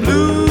than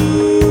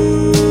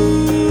blue.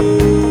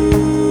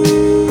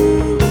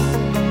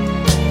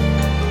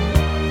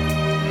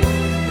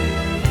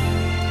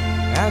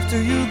 After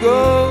you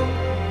go,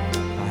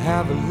 I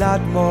have a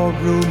lot more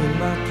room in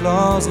my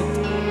closet.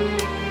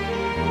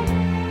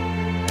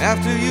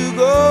 After you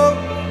go,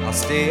 I'll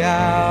stay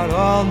out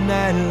all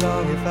night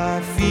long if I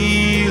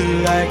feel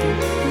like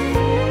it.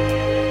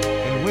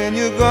 And when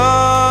you're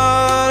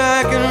gone,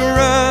 I can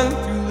run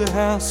through the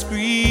house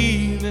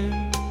screaming,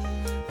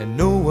 and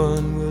no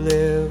one will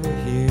ever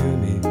hear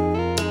me.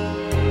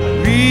 I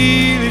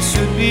really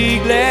should be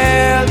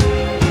glad,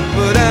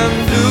 but I'm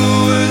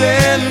bluer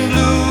than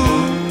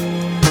blue,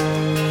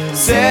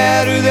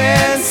 sadder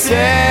than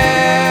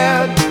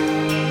sad.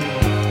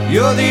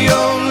 You're the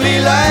only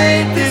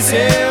light this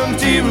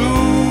empty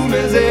room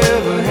has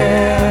ever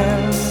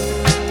had.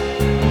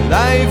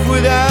 Life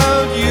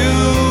without you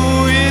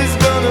is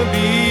gonna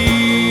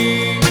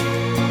be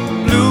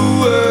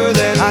bluer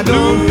than blue. I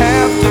don't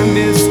have to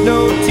miss no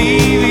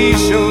TV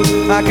shows.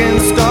 I can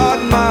start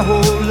my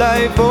whole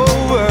life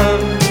over,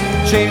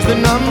 change the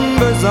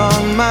numbers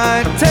on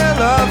my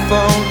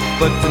telephone,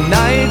 but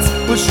tonight's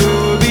will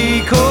sure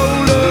be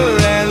colder.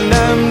 And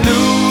I'm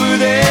bluer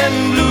than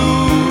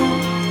blue,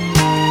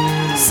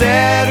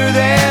 sadder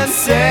than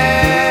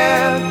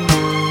sad.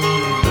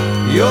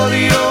 You're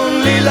the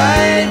only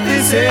light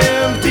this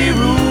empty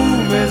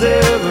room has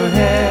ever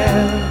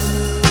had.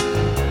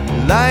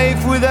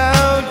 Life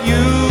without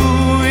you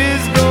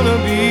is gonna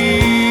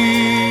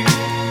be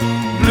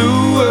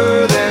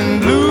bluer than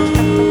blue.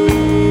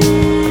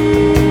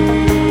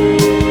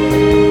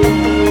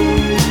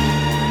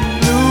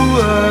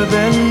 Bluer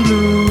than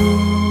blue.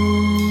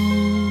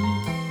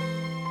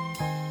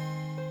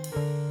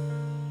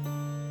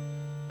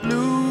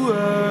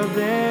 Bluer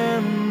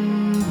than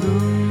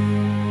blue.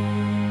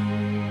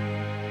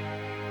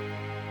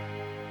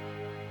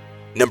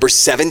 Number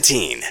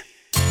 17.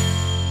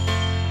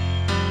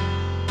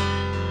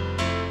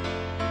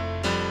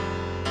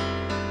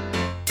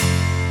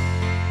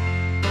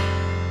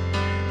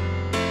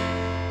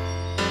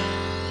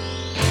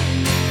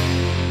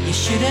 You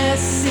should have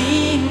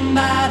seen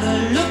by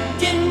the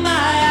look in my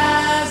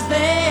eyes,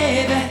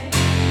 baby,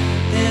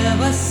 there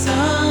was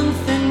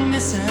something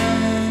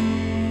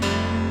missing.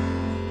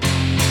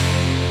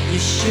 You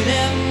should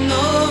have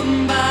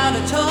known by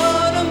the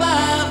tone of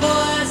my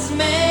voice,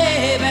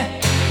 maybe,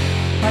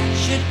 but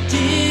you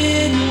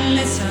didn't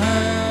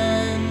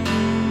listen.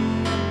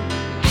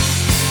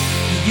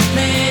 You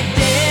played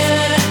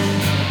dead,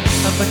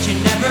 but you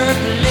never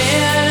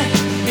played.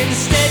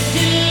 Instead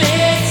you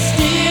laid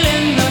still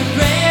in the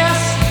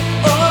grass,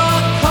 or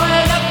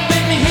coiled up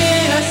in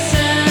his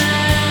sand.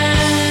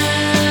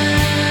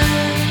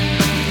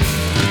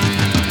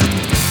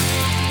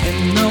 And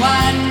though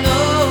I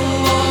know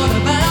all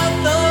about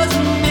those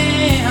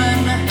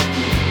men,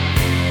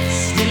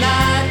 still I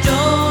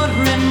don't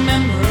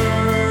remember.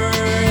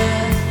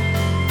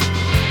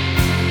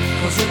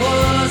 'Cause it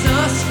was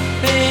us,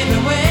 baby,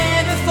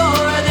 way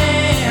before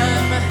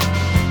them,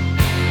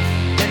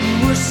 and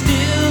we're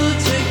still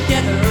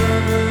together.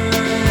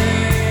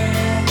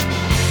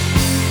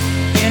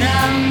 And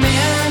I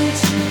meant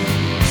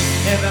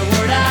every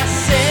word I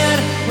said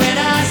when I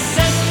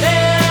said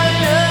that I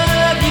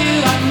love you.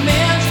 I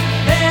meant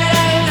that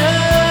I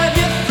love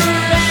you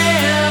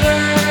forever.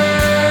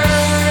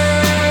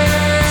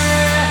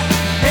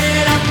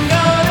 And I'm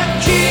gonna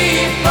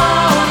keep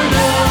on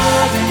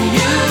loving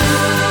you,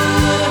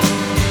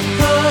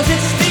 'cause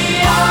it's the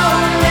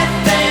only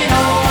thing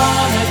I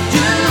wanna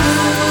do.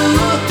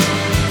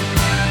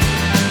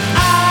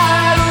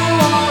 I don't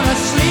wanna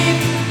sleep,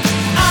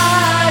 I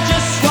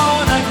just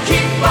wanna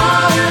keep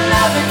on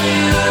loving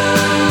you.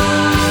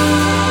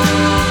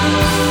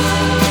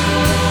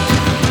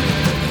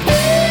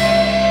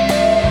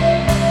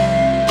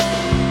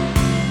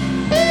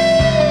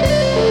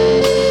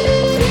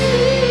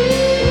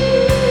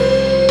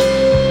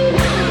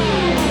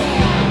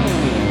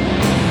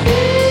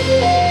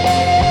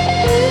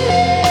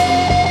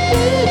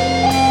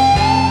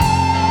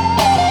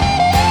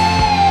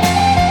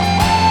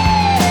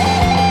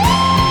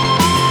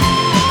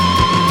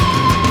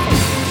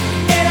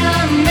 And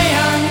I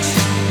meant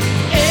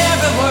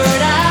every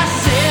word I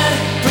said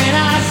when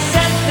I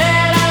said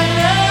that I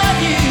love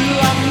you.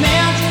 I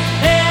meant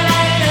that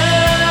I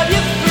love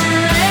you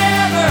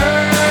forever.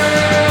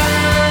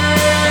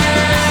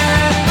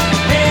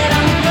 And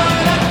I'm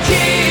gonna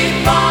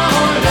keep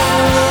on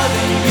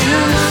loving you,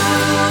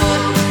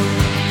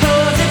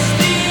 'cause it's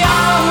the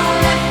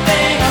only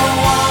thing I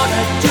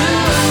wanna do.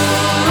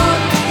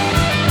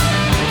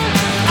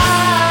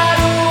 I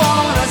don't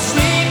wanna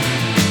sleep,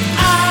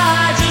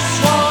 I just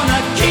wanna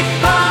keep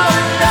on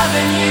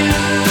loving you.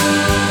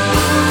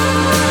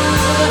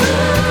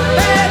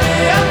 Baby,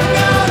 I'm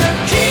gonna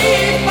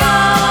keep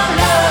on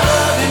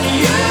loving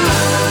you,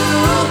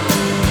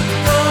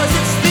 'cause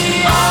it's the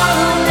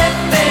only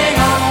thing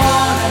I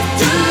wanna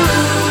do.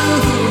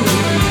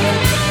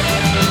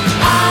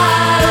 I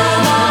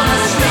don't wanna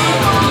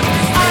sleep,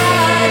 I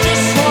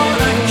just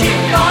wanna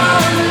keep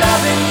on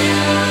loving you.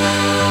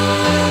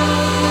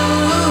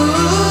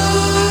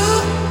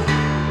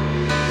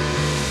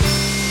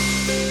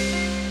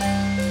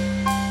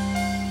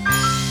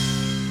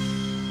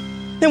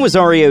 That was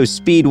REO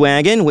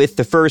Speedwagon with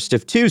the first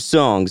of two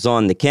songs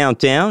on the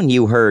countdown.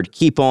 You heard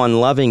Keep On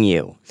Loving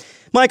You.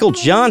 Michael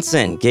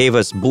Johnson gave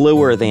us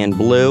Bluer Than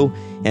Blue,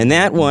 and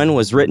that one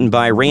was written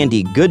by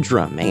Randy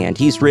Goodrum, and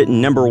he's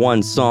written number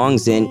one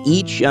songs in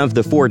each of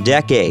the 4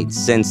 decades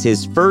since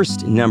his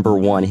first number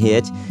one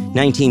hit,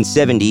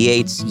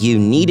 1978's You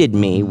Needed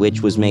Me,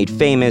 which was made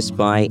famous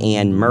by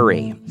Anne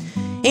Murray.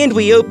 And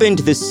we opened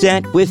the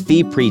set with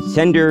The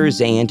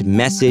Pretenders and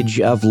Message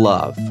of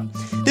Love.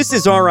 This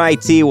is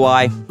RITY.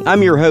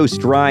 I'm your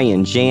host,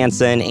 Ryan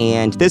Jansen,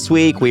 and this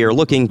week we are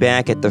looking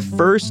back at the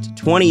first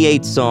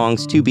 28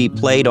 songs to be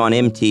played on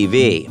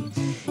MTV.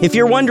 If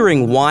you're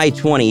wondering why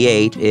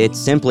 28, it's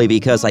simply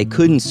because I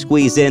couldn't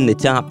squeeze in the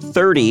top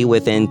 30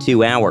 within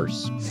 2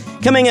 hours.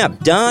 Coming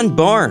up, Don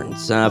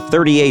Barnes of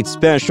 38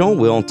 Special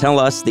will tell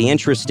us the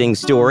interesting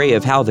story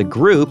of how the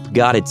group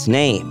got its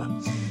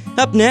name.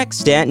 Up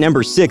next at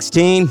number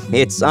 16,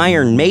 it's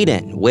Iron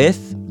Maiden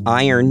with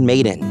Iron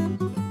Maiden.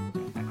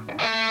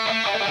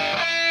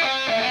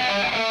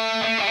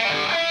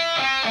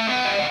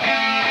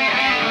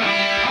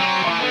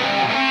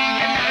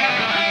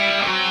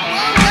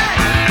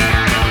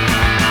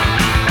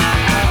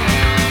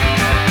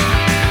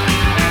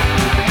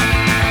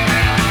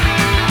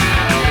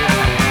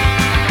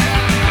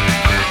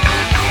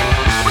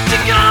 Would you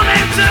come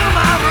into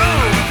my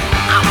room?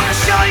 I wanna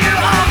show you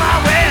all my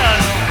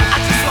wares. I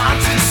just want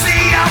to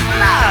see your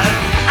blood.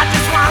 I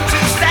just want to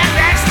stand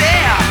and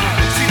stare.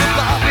 See the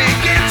Barbie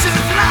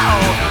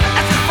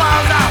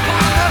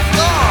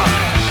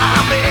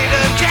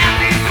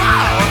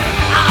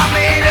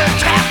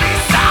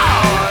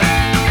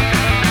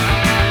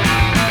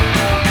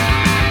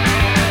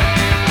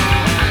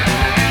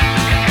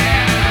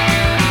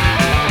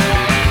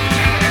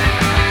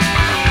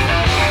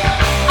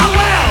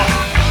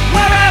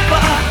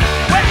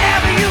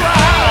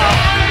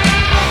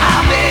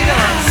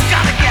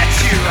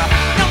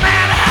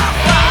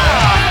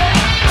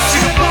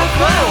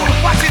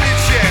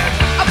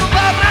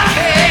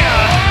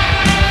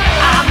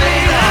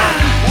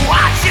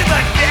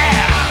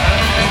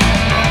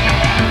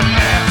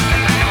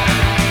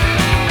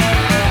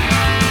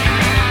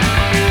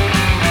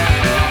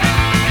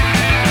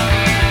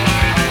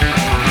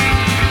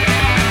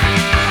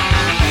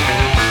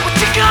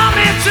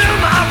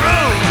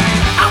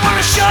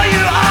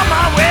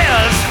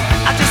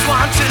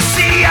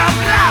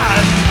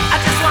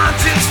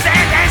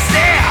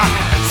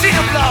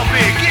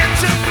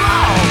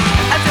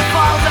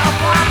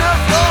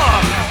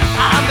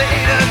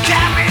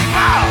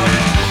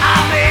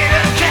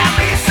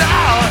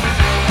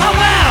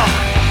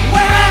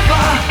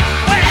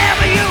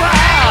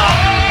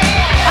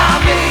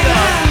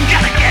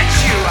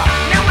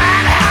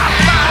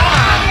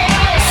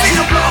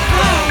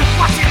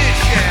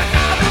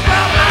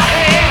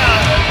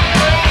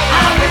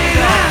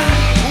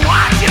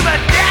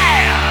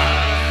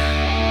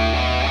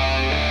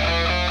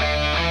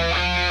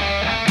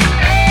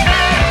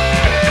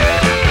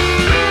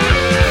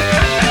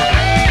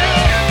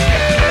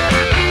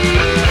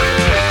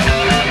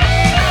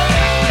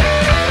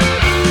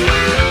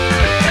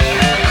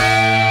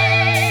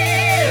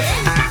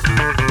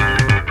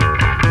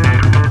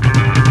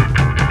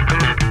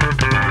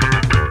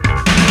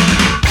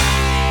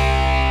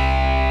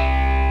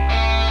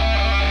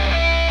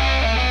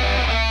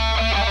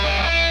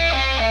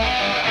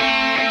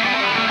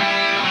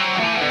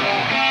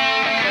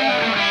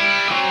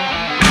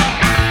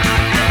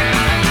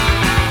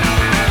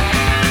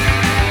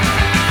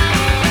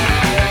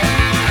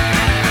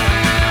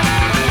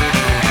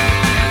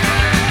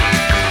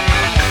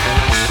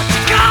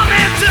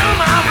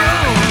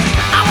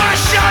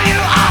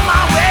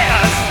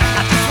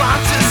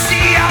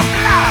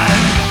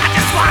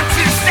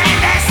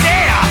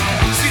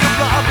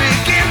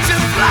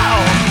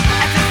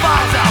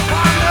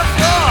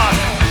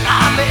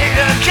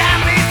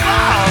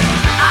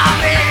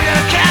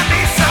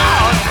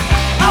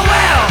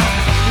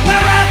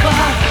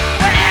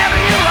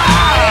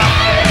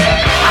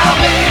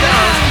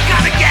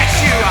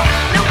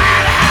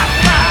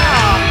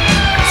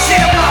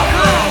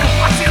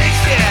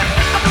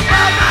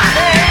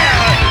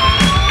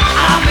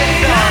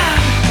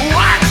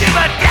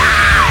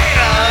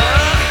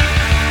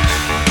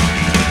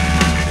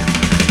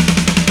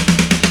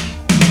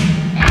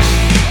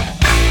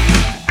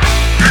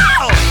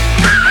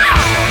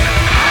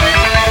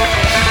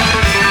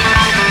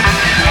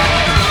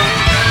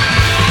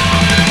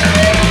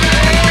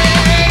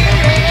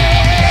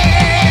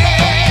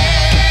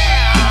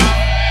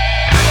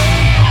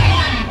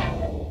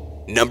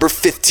Number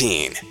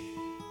 15.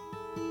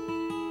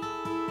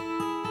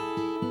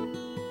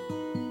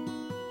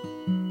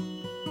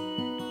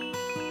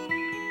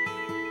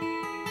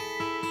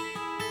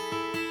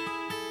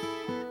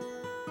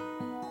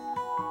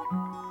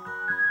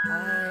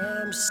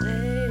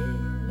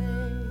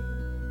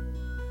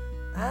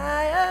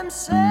 I am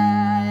sailing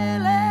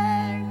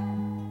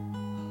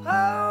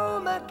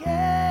home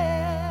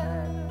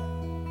again,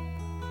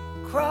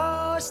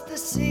 across the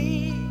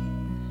sea.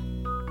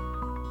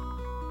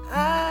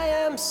 I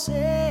am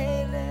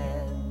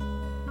sailing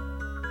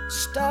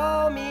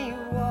stormy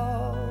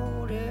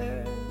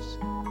waters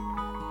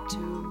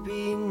to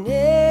be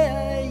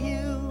near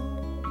you,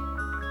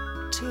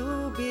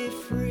 to be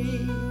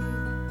free.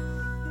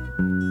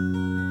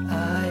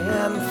 I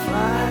am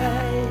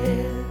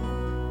flying,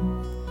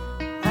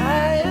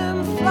 I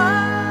am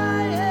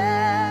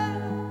flying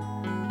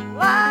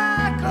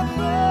like a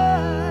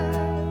bird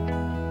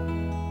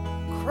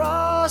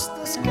across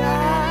the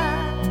sky.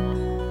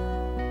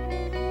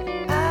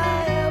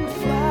 I am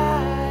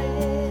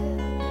flying,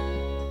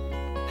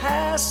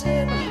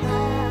 passing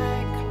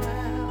high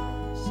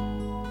clouds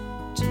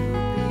to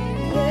be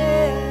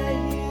near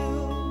you,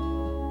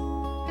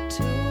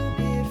 to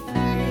be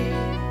free.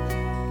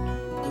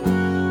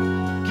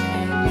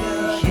 Can you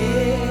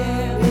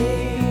hear me?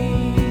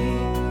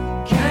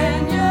 Can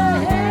you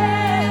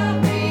hear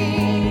me?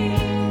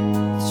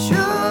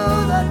 Through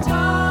the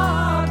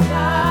dark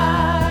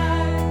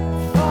night,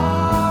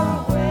 far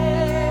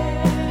away.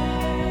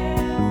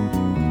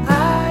 I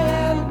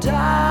am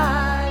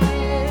dying,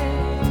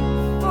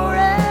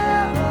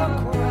 forever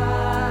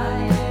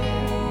crying,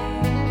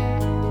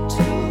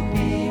 to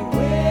be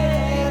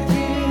with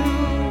you.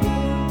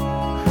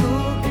 Who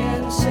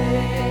can say?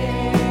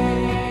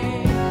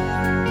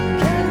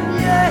 Can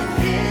you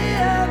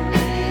hear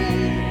me?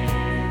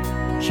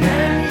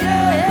 Can you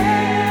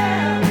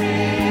hear me?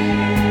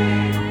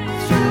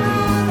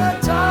 Through the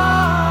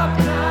dark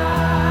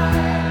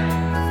night,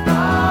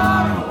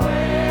 far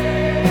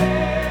away.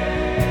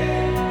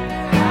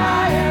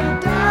 I am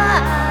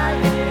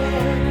dying,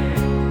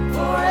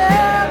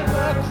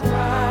 forever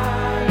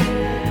crying,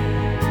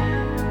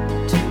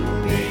 to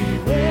be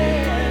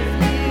with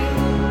you.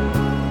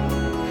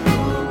 Who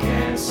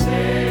can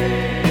say?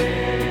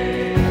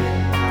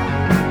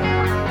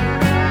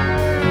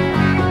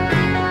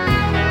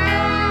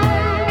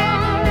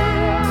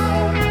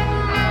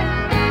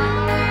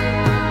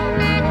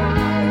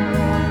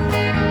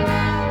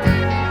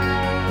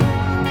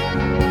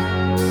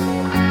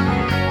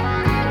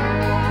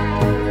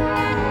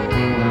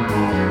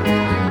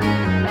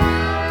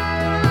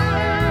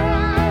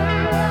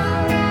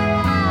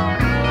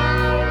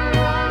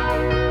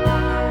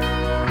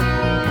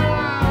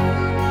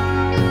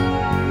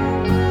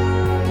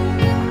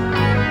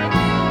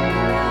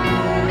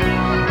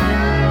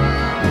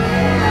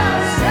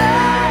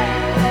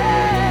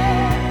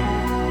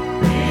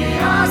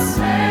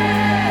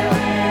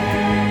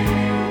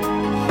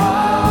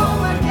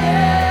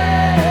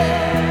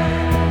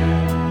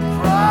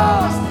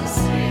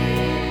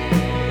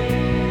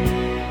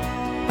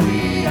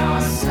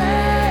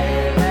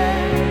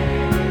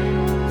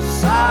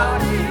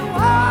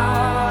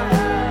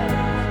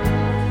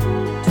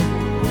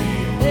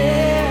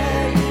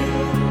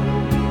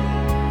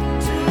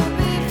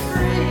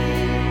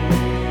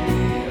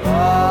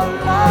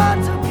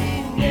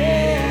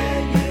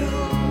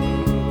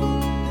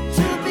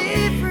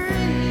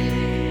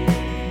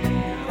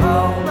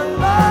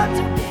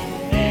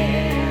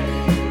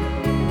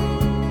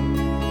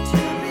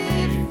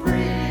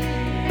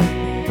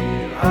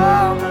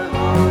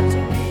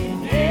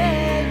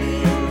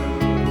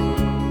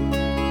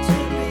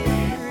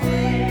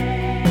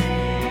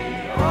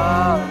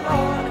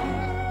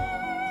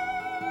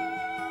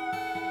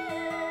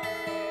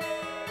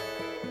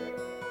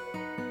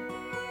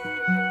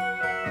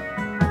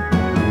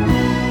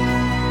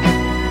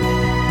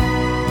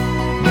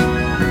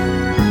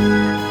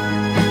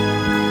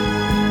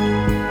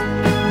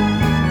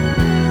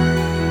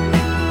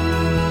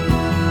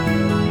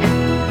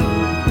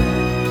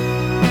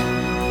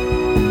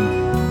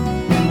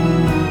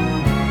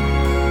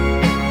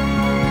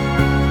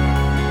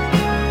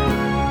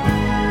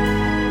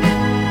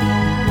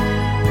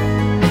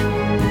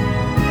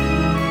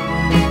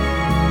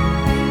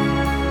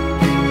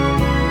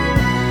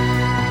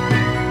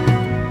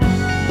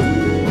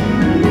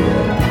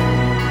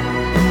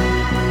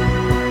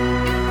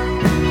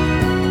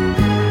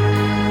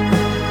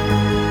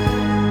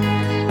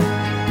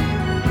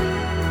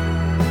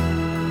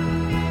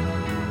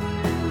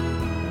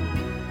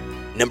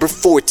 Number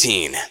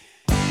 14.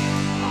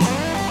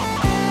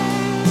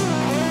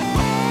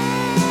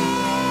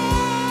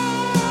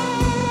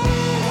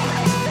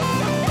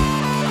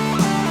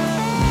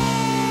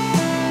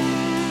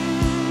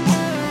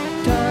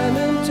 Time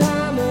and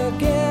time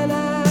again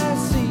I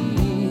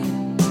see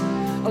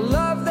a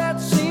love that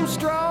seems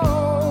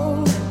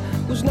strong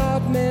was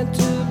not meant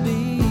to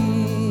be.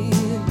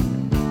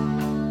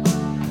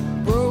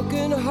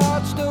 Broken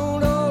hearts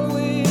don't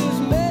always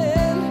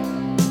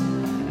mend,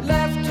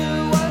 left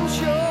to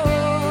unsure.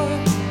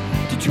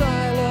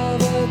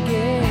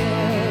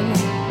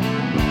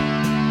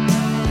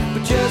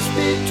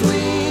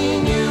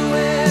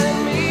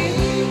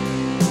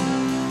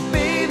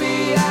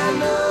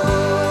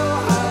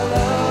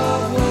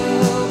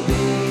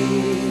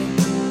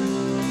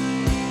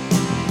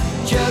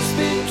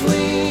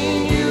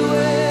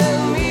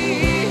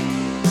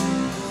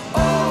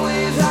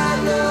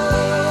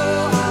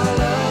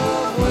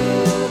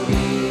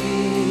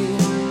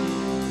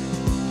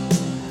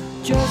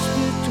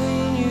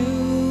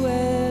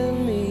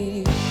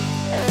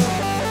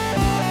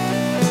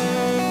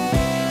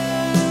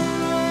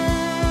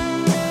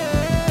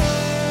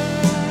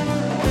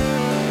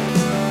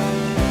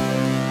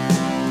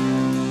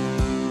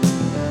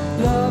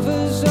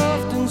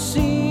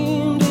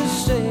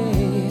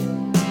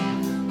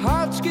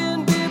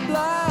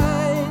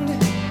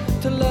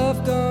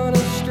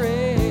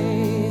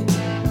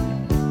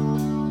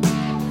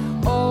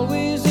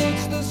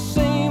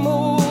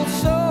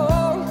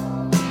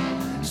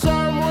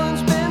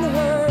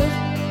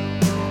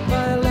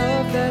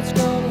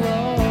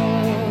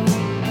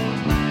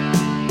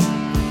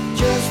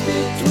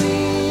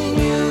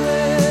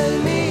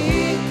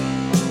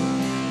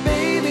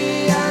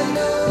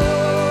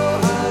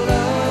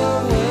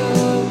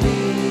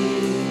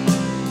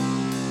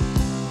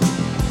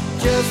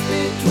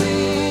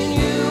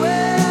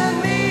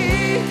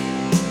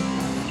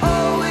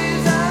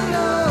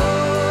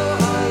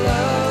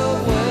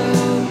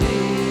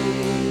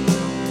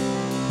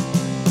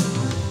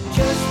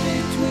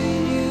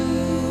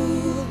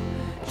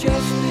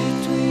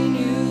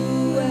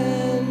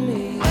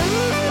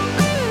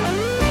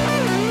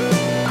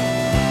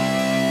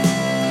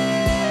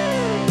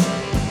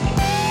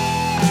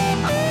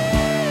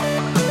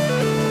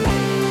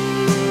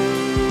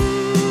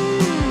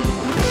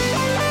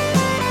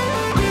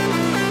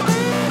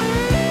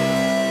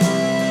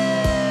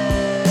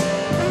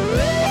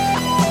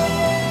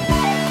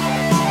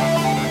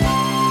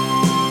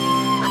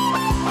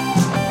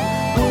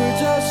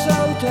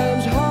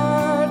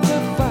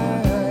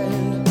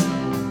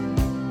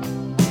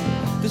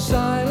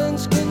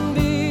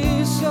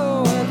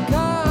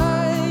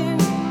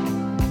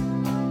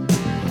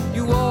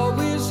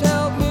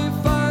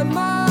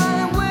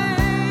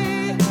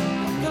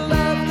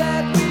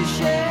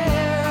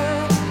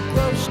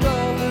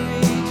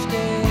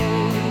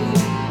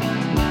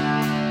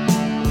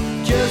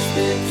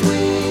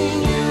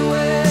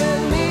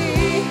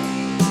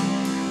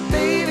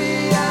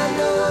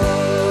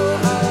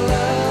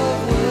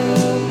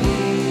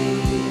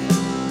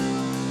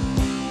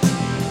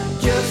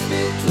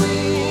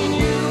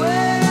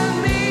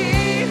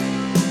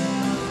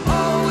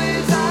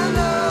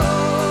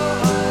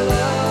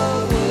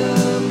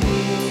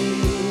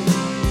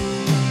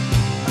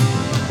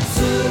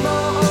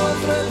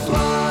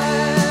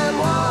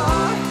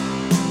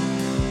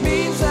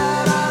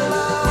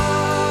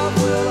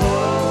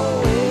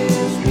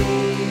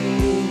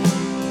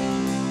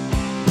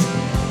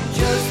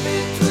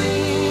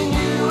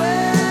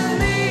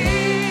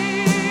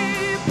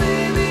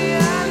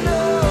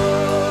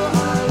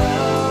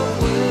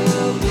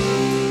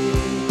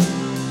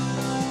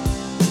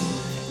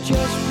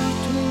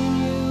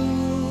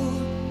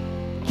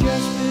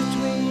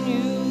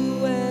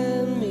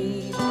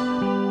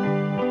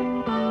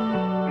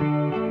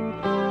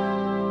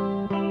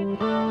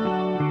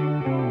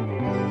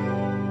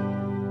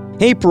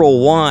 April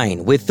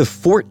Wine with the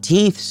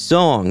 14th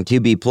song to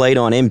be played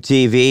on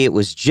MTV. It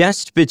was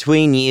Just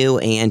Between You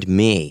and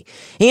Me.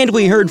 And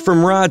we heard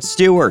from Rod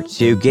Stewart,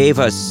 who gave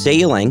us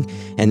Sailing,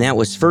 and that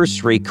was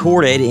first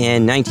recorded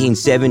in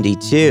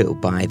 1972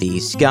 by the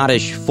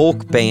Scottish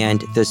folk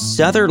band the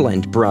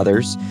Sutherland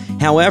Brothers.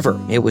 However,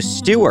 it was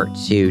Stewart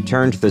who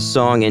turned the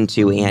song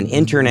into an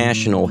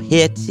international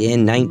hit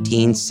in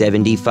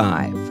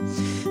 1975.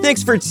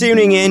 Thanks for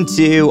tuning in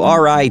to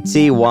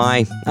RITY.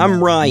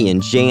 I'm Ryan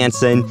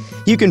Jansen.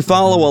 You can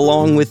follow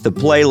along with the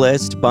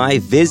playlist by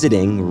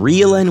visiting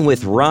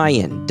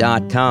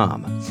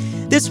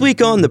reelinwithryan.com. This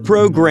week on the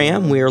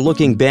program, we are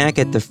looking back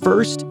at the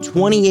first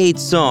 28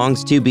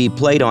 songs to be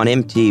played on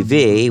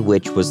MTV,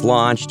 which was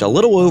launched a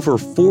little over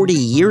 40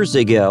 years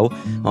ago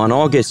on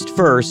August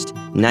 1st,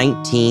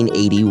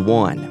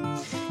 1981.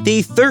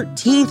 The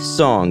 13th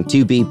song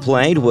to be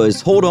played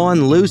was Hold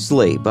On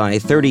Loosely by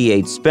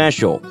 38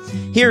 Special.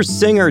 Here's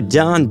singer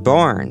Don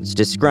Barnes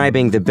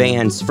describing the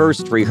band's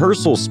first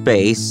rehearsal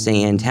space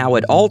and how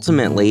it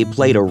ultimately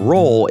played a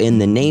role in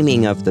the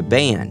naming of the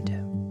band.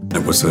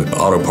 It was an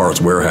auto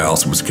parts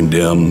warehouse. It was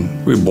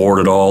condemned. We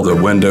boarded all the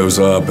windows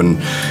up, and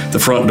the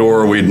front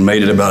door, we'd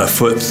made it about a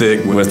foot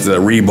thick with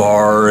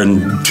rebar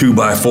and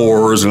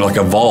 2x4s and like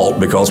a vault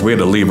because we had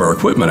to leave our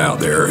equipment out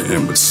there, and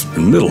it was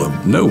in the middle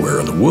of nowhere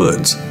in the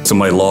woods.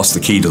 Somebody lost the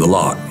key to the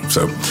lock,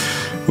 so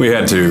we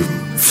had to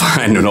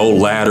find an old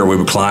ladder. We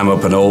would climb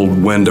up an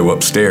old window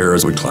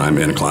upstairs. We'd climb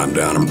in and climb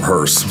down and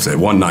rehearse. So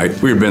one night,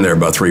 we had been there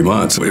about 3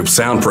 months.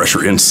 Sound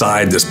pressure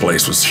inside this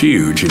place was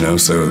huge,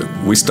 so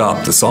we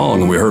stopped the song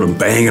and we heard them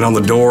banging on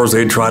the doors.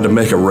 They tried to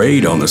make a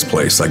raid on this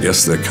place. I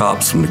guess the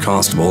cops from the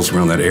constables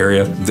around that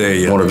area,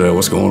 they wanted to know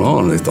what's going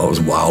on. They thought it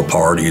was wild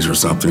parties or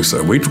something.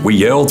 So we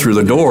yelled through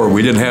the door.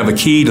 We didn't have a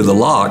key to the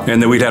lock,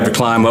 and then we'd have to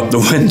climb up the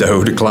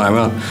window to climb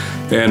out.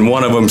 And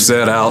one of them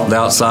said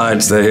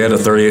outside, they had a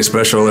 38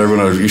 Special, they were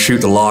going to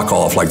shoot the lock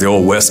off like the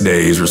old West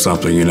days or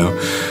something,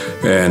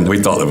 And we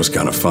thought that was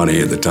kind of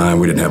funny at the time.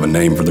 We didn't have a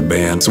name for the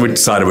band. So we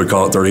decided we'd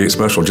call it 38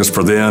 Special just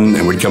for then,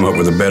 and we'd come up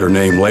with a better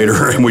name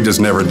later, and we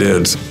just never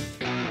did.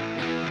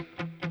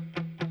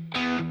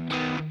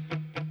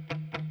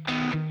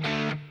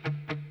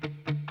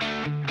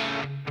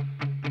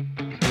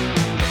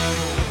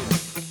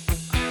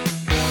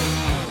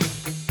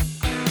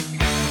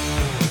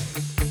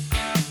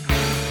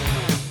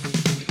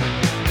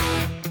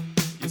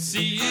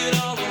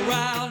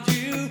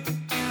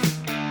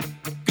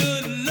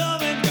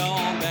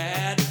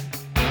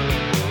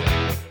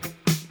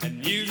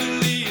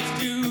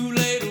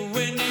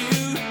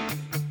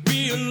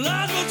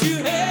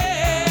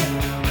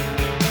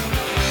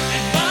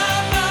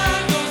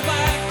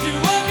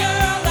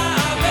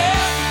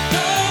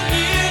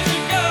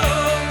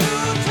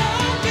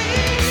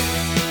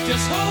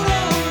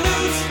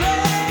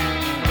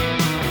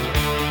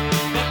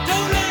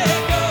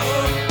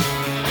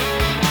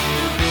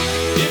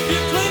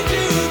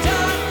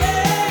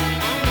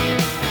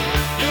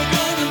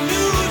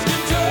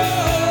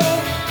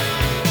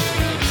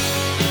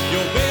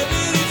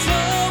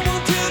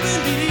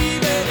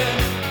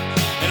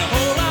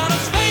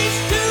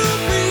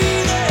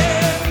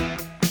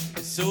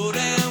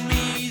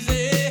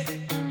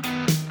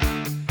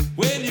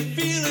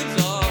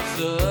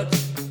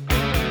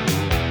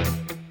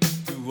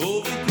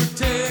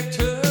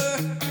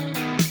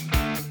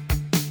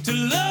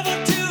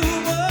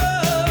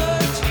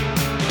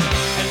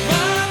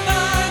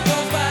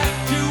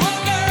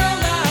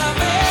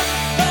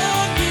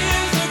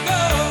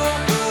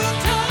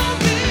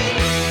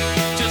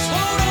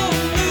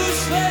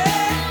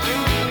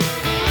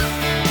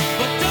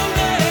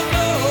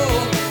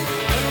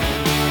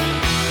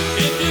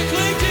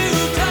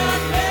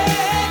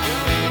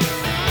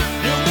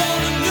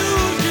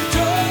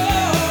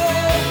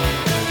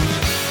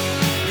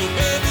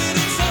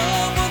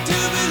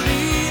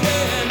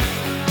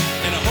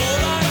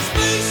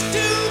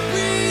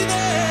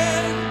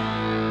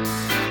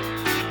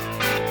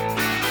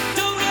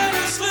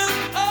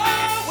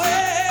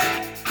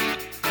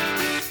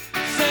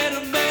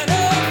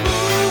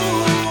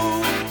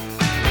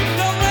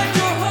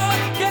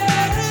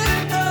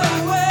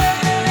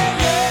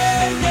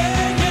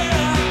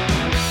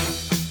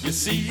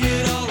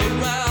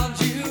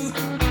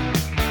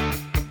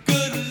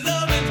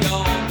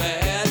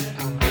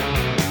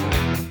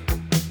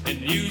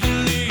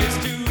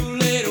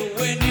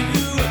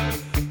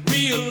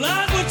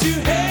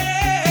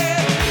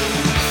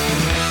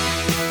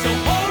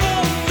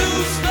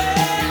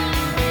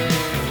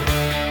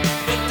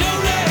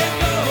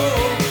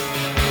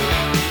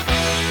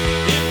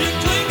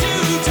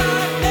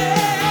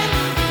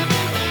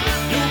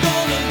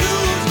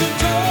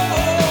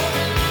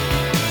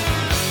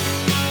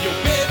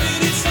 Baby,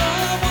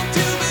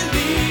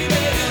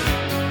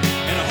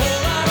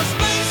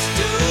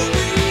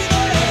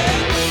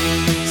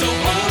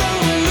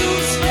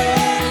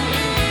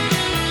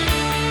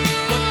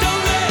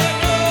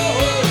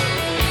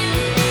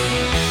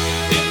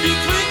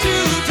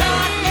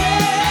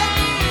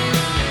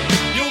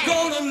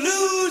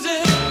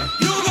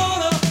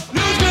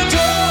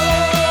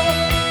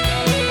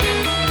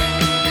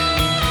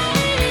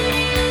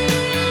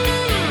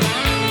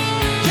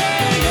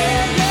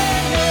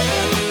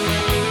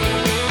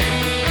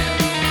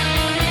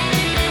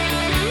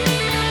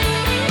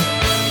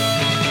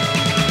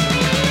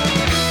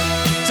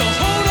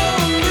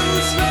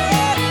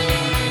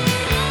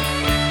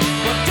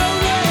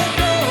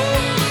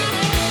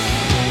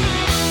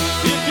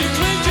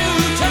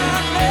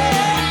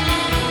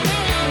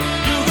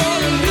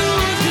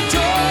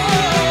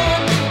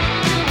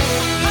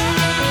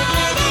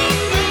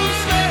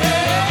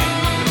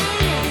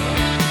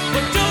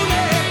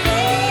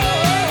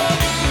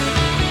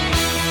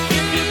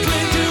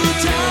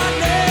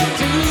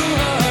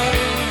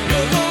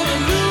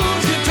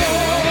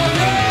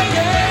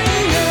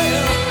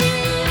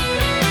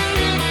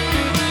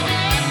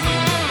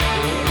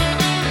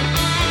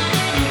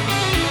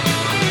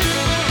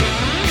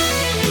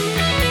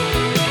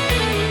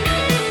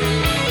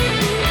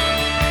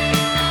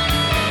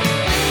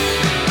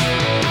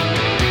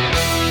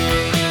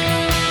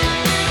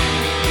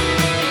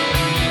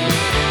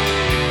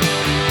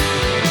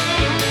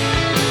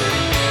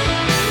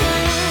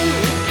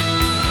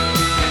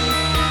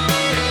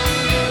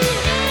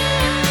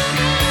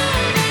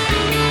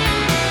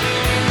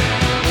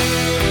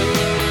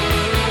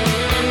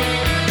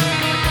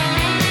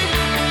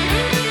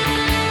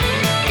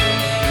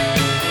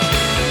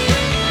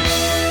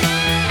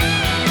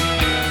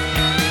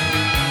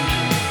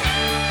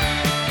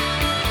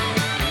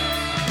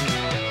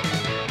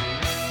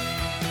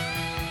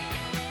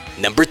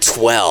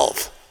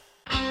 12.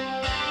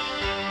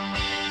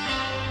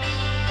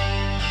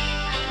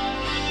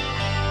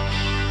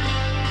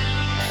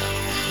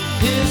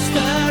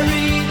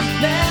 History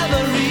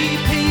never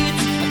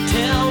repeats. I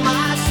tell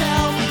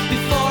myself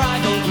before I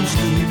go to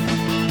sleep.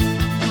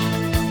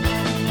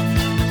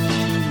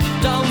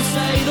 Don't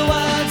say the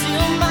words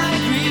you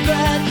might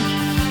regret.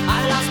 I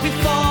lost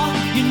before,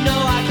 you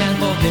know I can't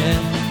forget.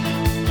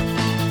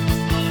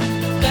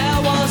 There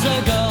was a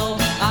girl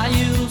I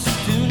used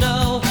to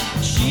know.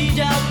 She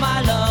dealt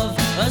my love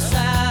a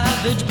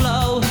savage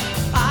blow.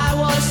 I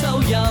was so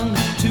young,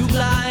 too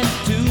blind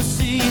to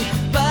see.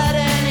 But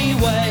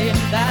anyway,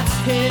 that's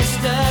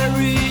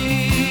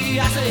history.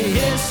 I say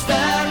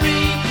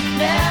history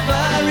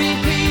never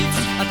repeats.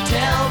 I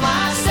tell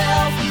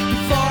myself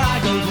before I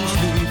go to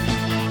sleep.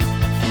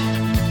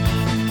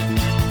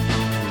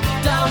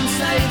 Don't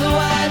say the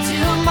words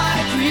you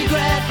might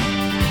regret.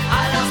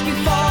 I lost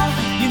before,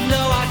 you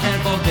know I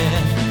can't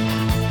forget.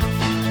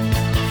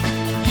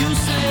 You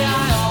say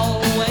I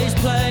always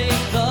play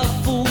the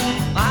fool.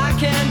 I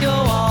can't go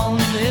on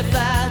if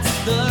that's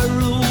the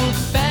rule.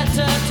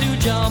 Better to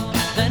jump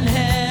than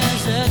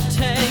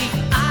hesitate.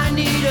 I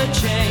need a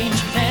change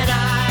and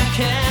I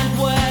can't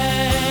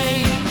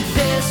wait.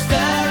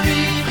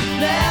 History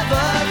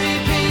never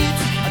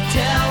repeats. I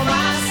tell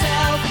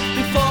myself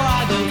before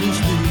I go to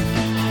sleep.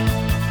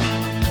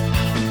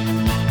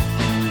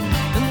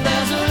 And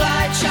there's a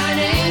light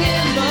shining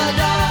in the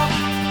dark,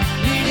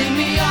 leading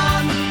me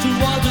on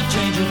towards a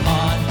change of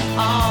heart.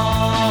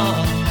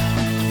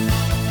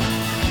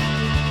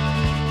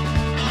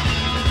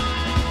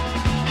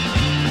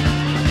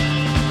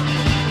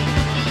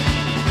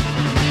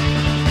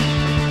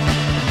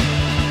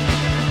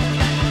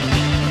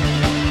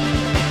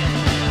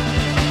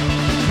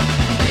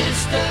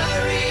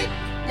 History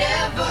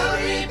never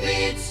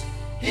repeats.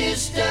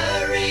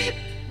 History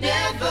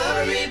never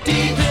repeats.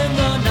 Deep in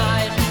the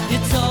night,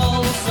 it's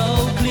all so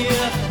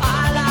clear.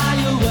 I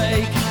lie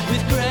awake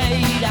with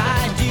great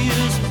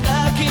ideas,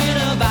 lurking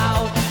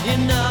about in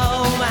no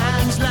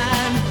man's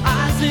land.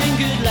 I think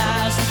at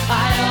last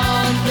I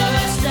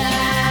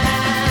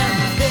understand.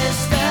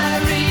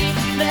 History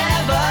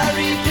never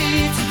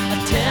repeats. I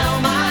tell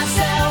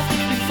myself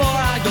before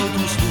I go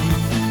to sleep.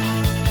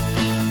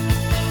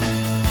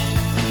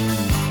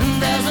 And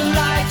there's a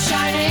light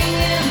shining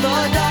in the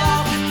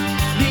dark,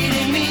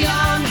 leading me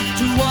on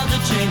towards a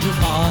change of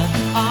heart.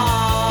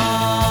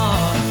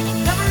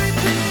 Never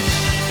repeat.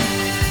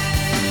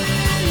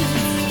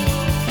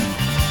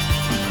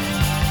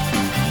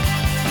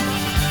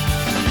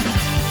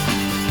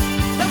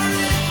 Never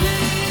repeat.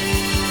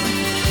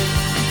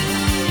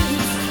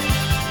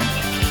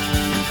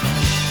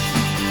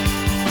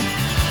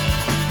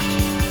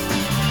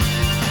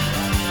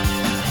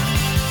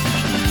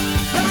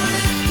 Never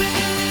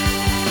repeat.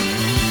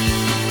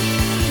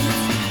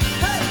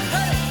 Hey,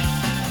 hey.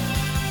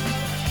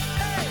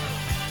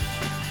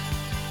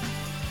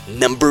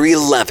 Number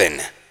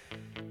 11.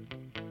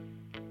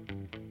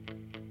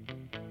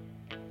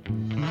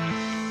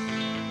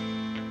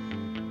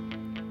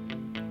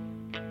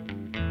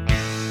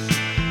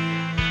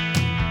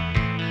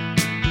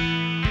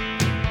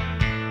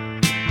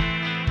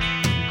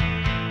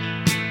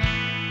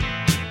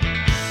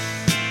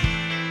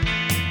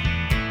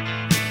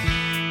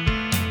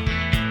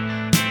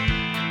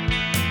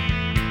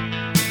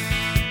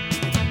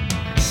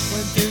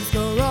 When things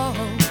go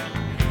wrong,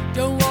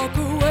 don't walk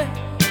away.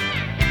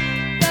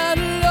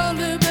 That'll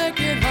only make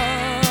it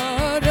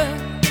harder.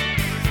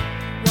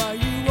 Why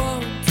you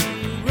want to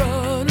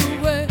run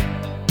away?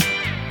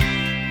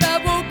 That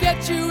won't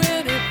get you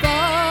any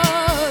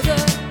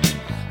farther.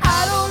 I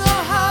don't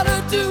know how to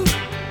do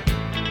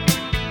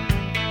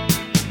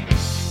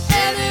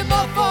any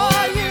more for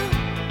you.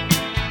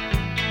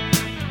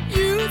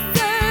 You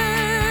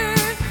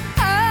say I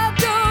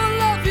don't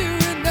love you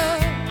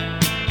enough.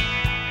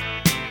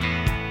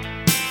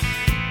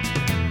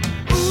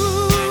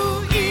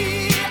 Ooh,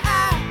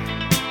 I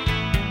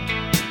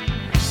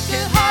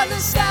can hardly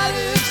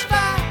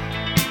satisfy,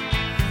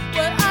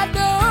 but I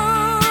know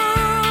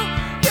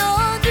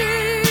you're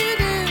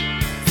needing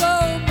so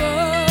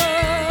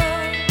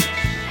much.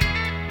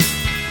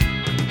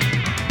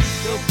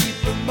 You'll keep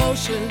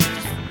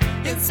emotions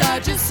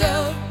inside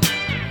yourself.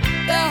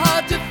 They're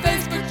hard to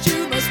face, but you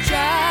must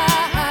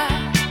try.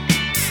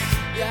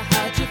 You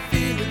hide your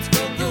feelings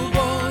from the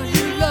one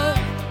you love.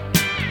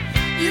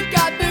 You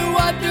got me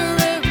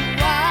wondering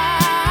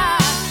why.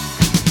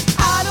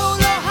 I don't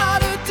know how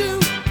to do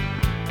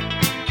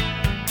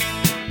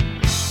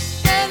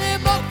any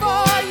more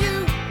for you.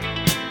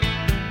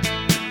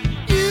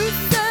 You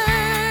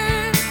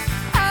say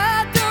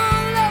I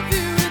don't love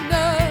you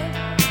enough.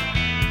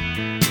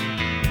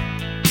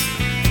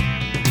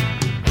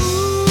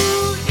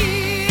 Ooh,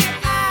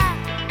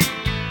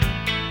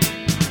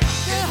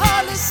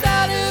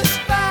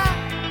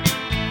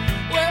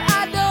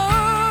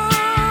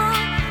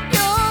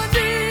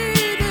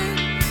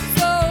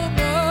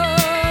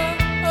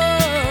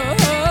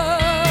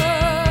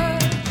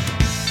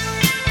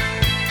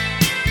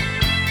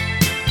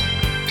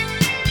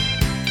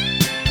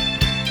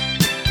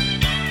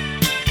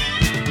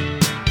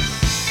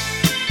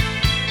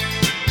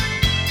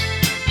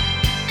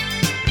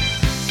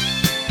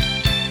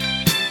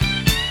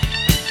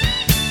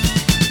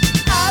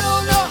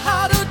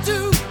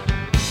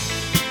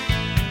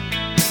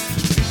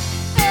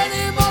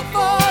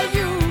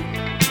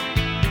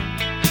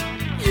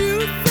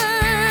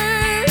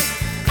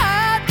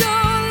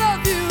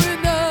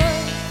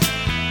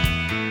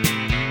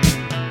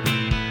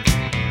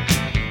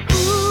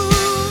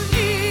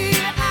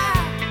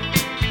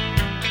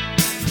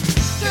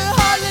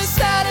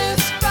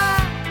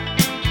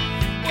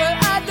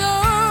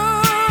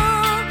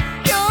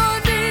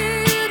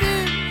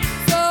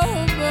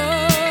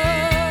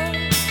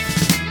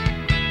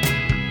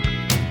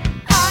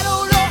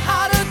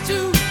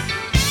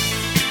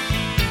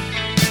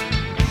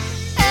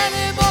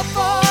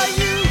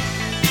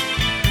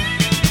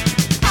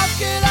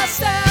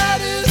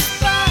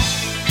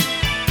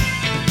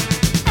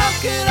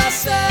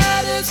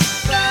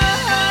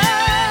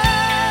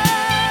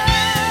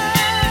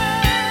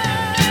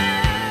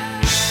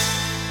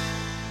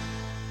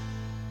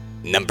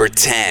 Number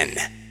 10.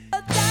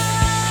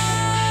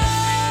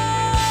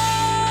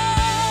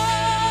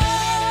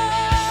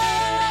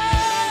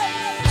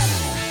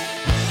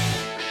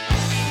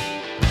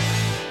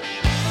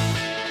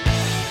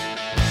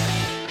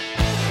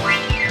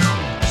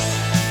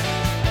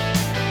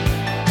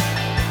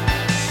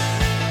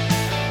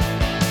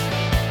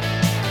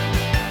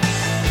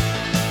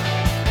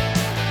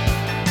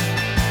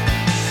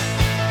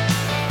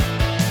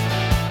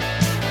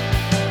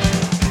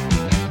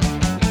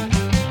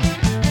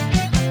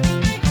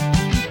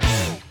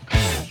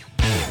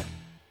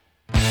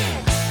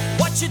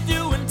 What you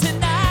doing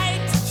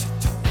tonight?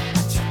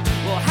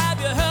 Well, have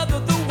you heard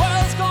that the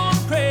world's gone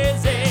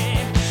crazy?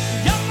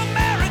 Young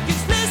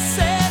Americans,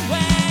 listen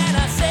when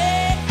I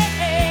say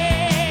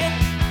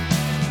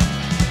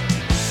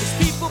there's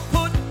people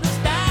putting us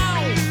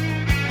down.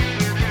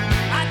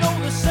 I know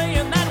they're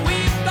saying that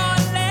we've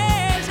gone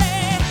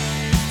lazy.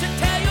 To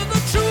tell you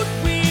the truth,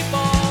 we've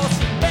all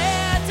seen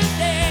better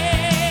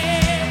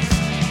days.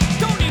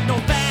 Don't need no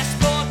fast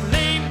book,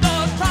 blame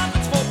the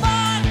profits for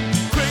fun.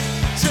 Quick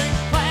trick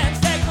plans,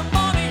 take the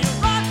money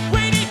and run.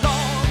 We need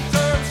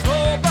long-term,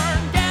 slow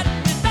burn,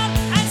 getting it done.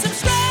 And some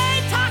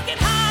straight talking,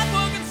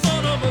 hard-working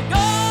son of a gun.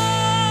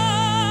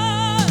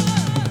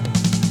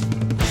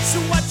 So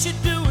what you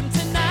doing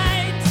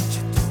tonight?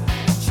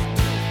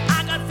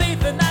 I got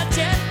faith in that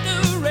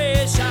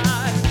generation.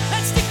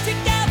 Let's stick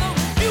together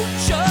and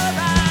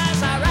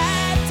futurize our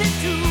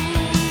attitude.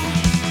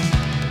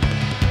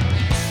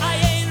 I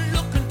ain't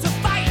looking to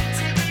fight,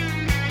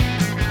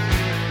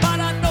 but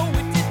I know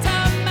with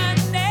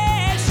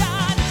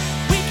determination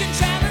we can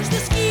challenge the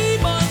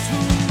schemers who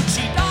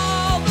cheat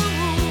all the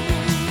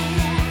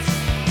rules.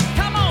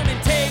 Come on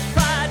and take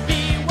pride,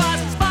 be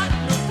wise and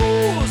spotting the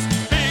fools.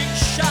 Big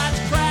shots,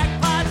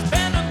 crackpots,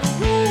 bending the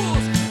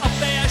rules. A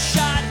fair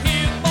shot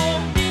here for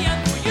me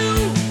and for you,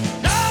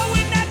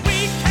 knowing that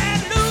we can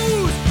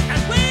lose and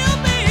we'll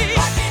be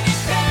rocking in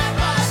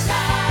paradise,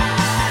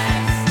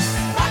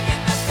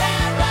 rocking the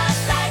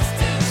paradise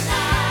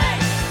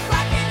tonight,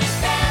 rocking in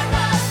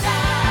paradise,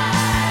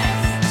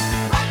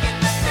 rocking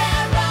the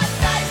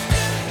paradise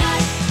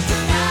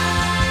tonight,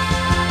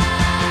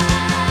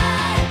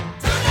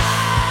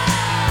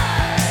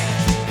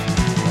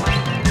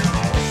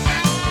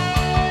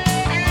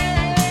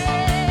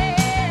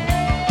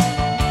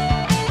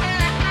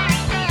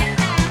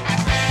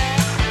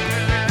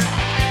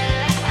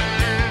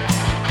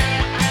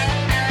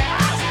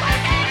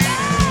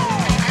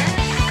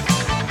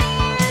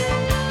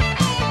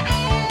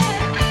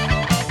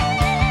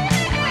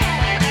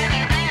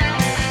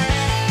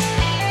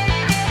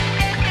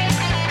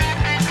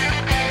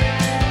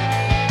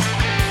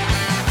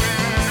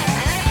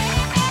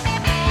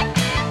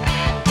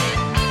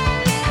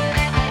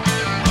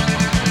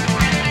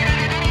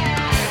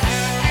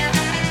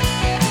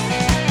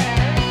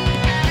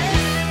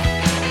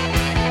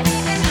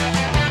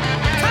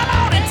 come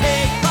on and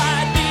take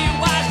pride, be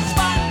wise and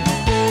spotting the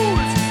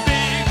fools.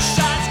 Big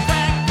shots,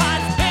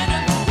 crackpots,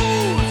 bending the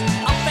rules.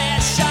 A fair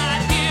shot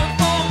here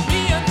for me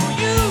and for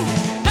you,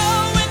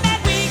 knowing that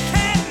we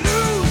can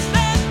lose,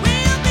 then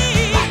we'll be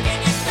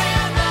rocking in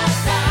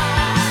paradise,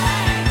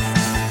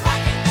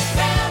 rocking the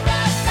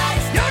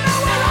paradise. You know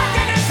we're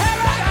rocking in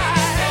paradise.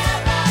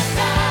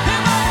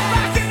 Come on,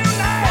 rocking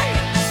tonight.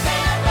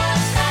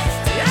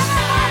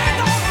 Everybody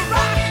gonna rock and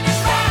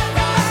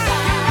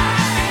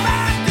rock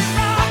and rock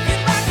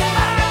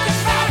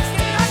and rock and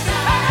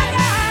rock and rock and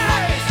rock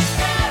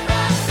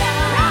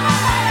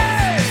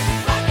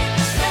and rock and rock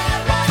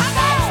and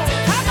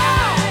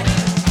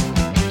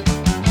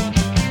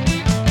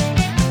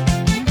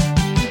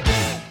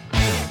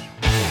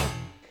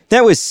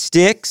That was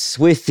Styx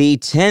with the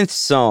 10th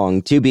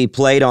song to be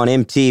played on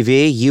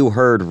MTV. You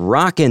heard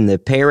Rockin' the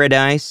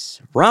Paradise.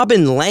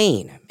 Robin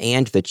Lane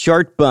and the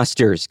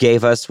Chartbusters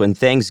gave us When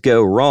Things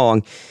Go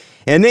Wrong,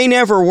 and they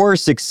never were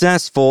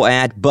successful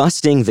at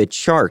busting the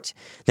chart.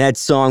 That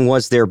song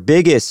was their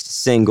biggest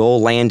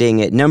single,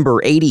 landing at number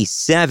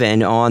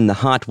 87 on the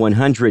Hot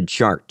 100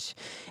 chart.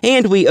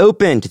 And we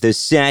opened the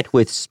set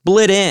with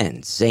Split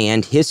Enz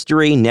and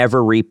History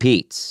Never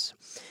Repeats.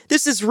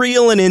 This is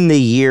Reelin' in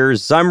the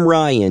Years. I'm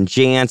Ryan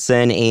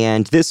Jansen,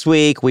 and this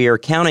week we are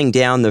counting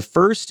down the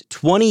first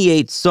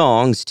 28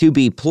 songs to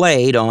be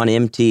played on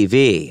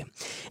MTV.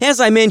 As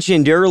I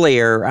mentioned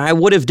earlier, I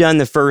would have done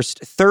the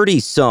first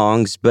 30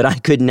 songs, but I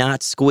could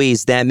not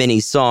squeeze that many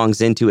songs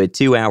into a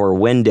 2-hour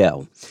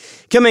window.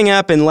 Coming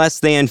up in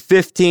less than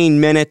 15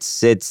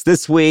 minutes, it's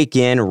This Week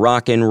in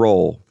Rock and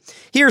Roll.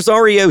 Here's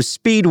REO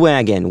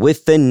Speedwagon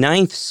with the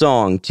 9th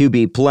song to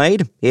be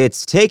played.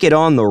 It's Take It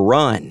on the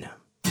Run.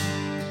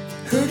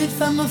 Heard it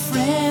from a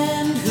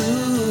friend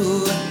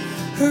who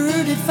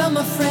heard it from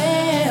a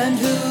friend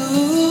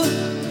who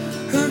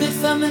heard it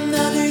from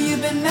another.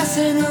 You've been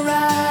messing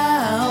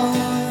around.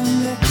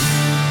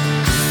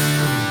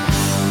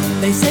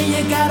 They say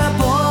you got a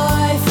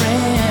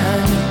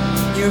boyfriend.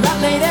 You're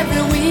out late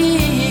every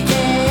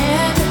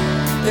weekend.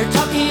 They're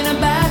talking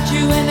about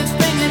you and it's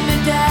bringing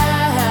me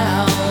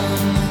down.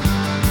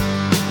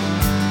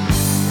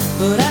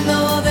 But I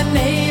know the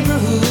neighborhood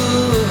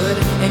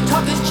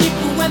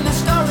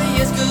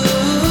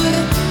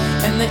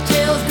the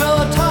tales grow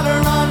taller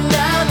on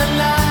down the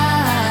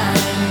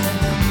line.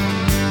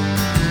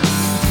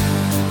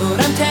 But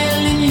I'm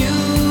telling you,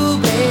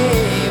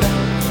 babe,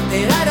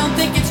 that I don't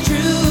think it's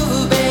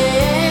true,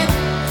 babe.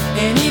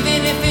 And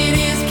even if it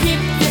is, keep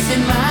this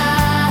in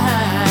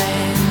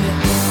mind.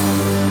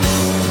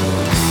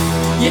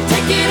 You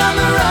take it on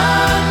the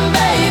run,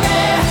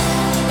 baby,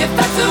 if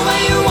that's the way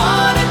you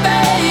want it,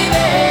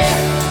 baby.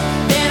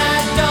 Then I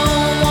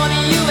don't want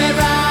you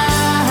around.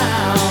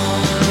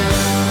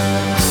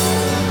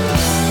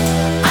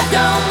 I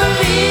don't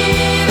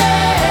believe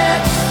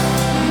it,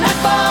 not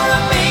for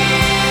a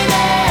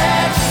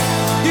minute.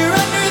 You're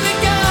under the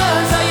gun,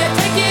 so you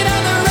take it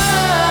on the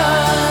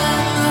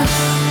run.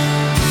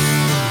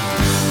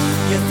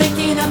 You're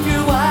thinking of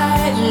your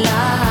white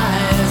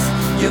lies,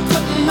 you're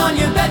putting on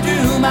your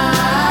bedroom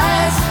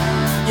eyes.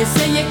 You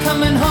say you're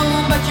coming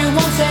home, but you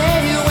won't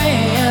say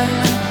when.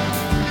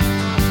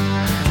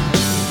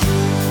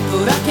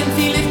 But I can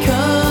feel it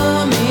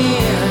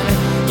coming.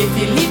 If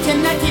you leave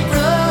tonight, keep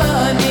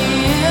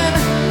running,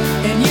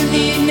 and you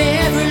need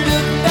never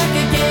look back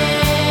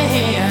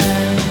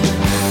again.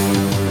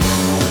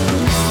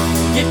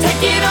 You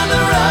take it on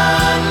the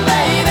run,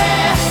 baby,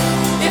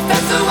 if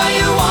that's the way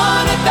you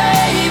want it,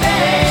 baby.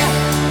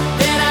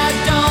 Then I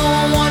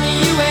don't want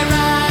you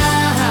around.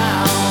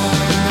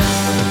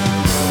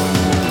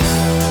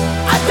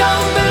 I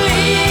don't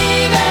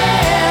believe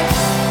it,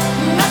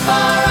 not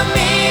for a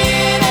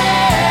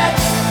minute.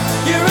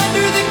 You're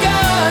under the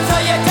gun, so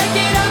you take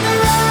it on the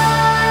run.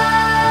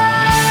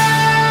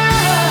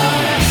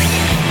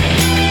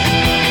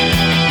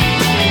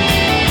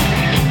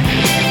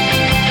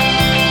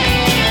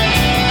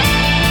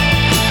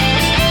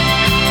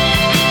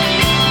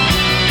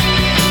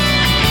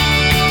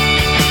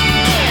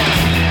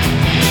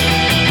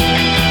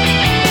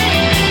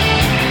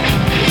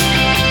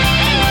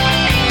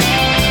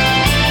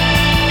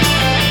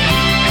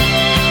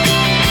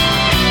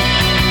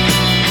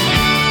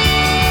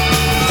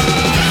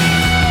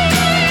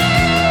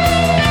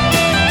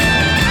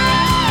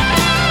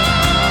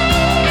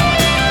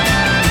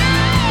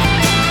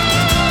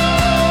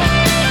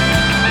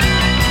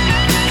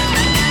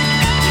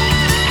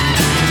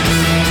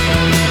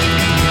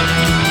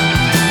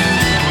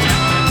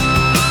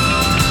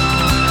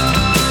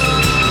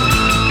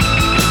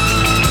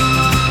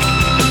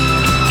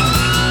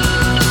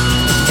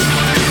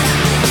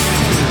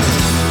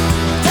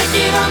 Take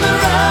it on the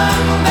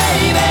run,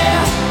 baby,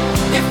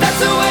 if that's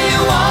the way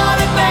you want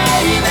it,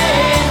 baby.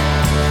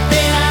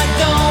 Then I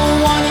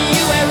don't want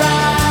you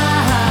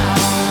around.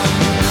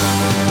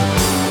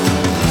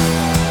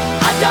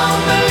 I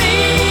don't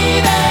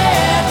believe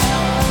it,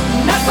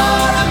 not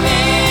for a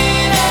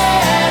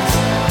minute.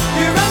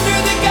 You're under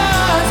the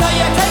gun, so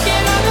you take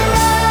it on the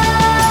run.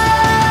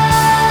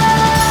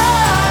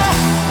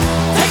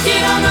 Take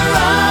it on the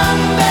run,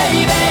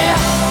 baby,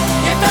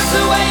 if that's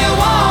the way you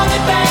want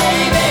it,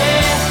 baby.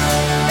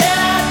 Then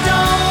I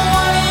don't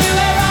want you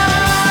around.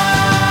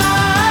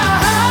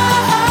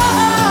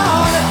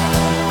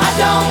 I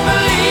don't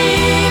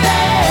believe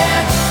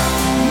it,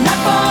 not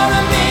for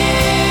a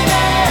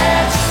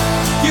minute.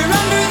 You're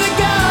under the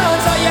gun,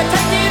 so you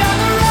take it on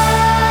the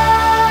run.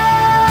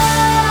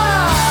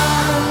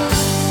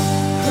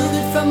 Heard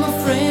it from a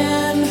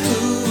friend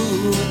who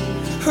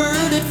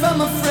heard it from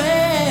a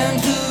friend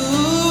who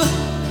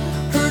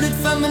heard it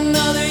from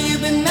another.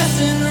 You've been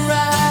messing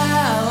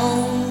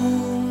around.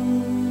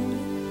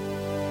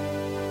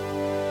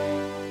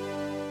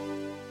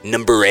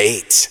 Number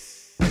 8.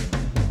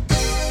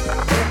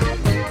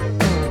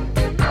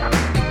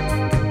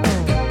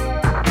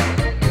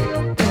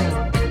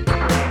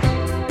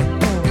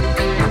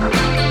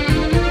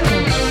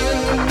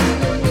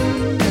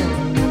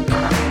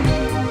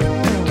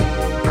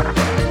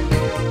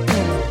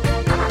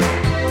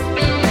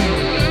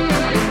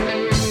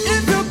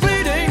 If you're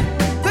bleeding,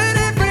 then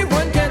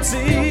everyone can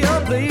see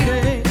you're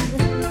bleeding.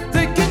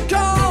 They can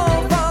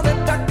call for the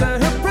doctor,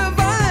 he'll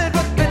provide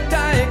what the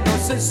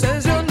diagnosis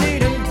says you're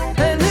needing,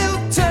 and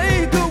he'll take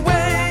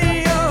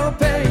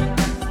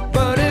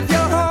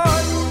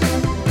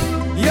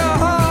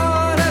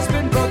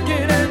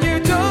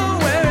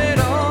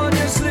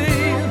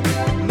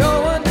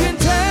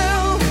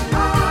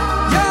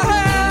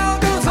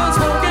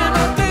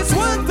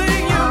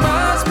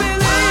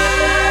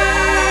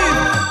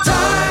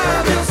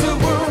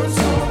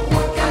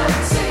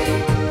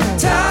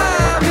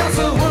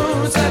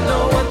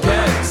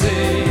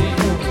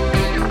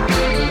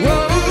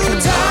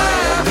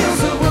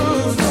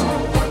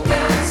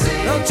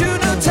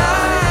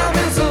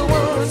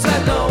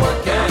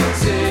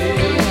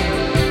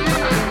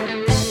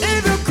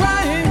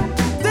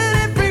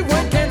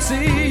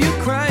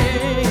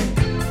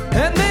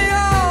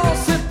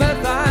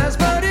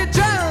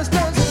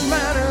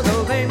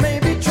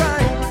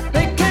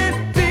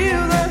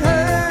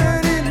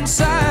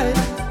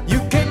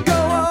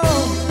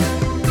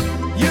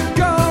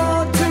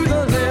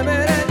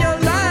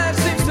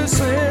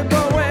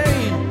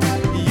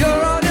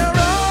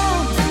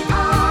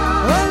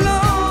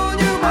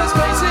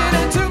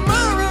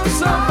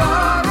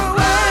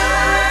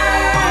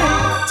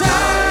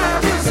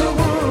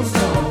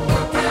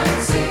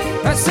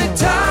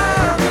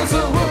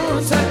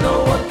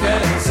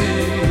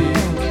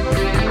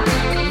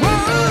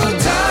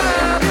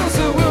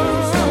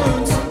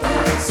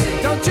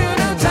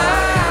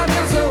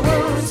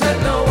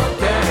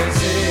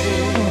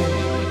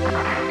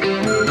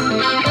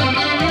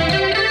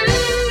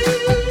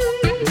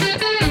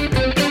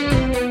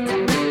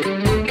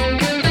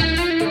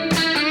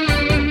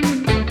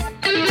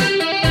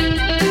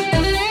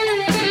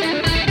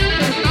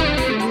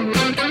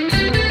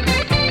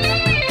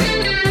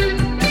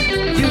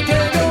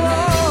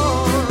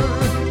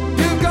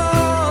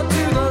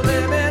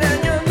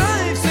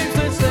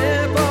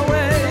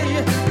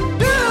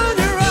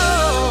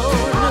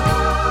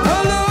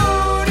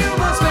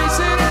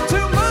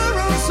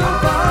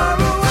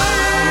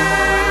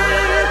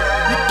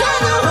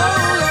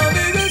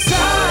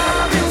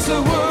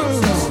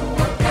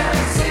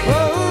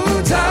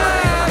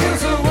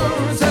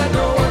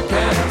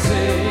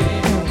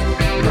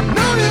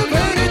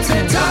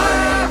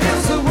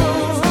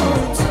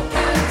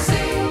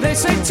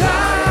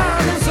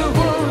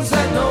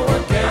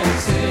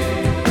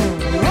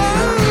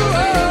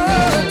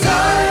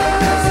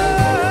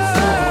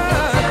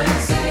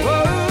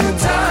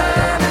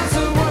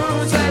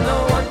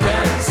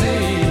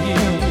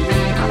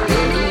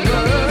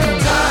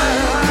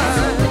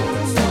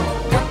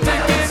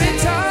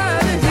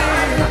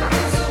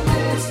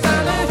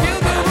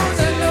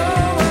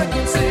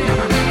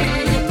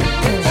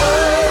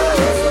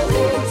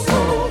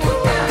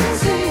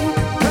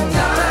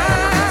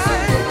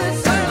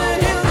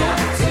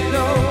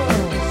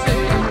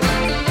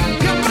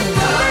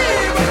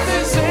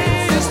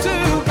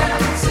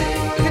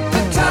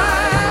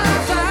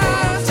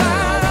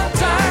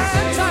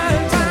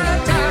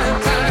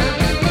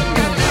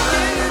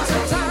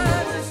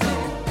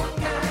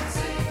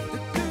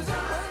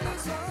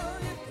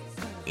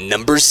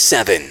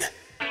 7.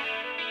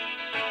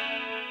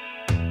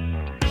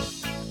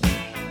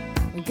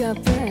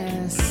 Got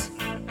this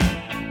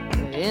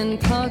in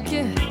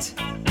pocket.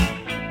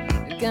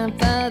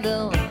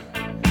 Gunpowder,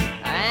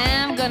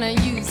 I'm gonna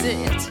use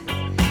it.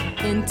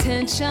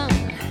 Intention,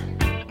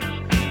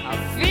 I'm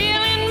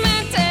feeling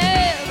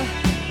mental.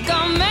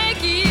 Gonna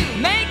make you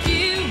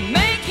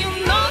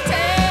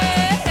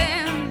notice.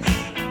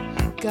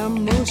 Got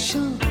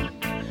motion,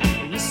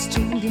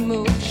 restrained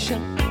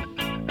emotion.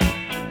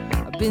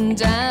 I've been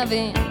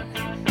diving,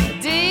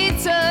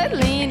 detour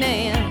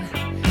leaning.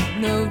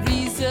 No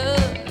reason,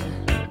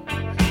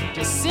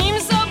 just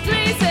seems so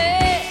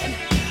pleasing.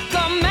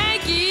 Gonna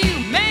make you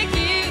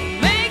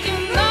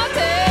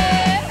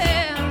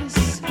notice.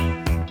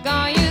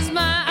 Gonna use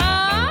my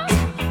arms,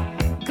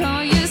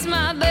 gonna use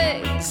my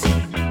legs,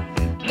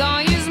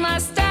 gonna use my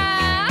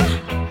style,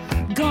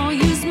 gonna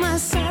use my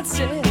side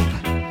step,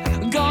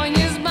 gonna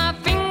use my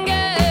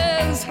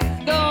fingers,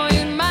 gonna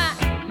use my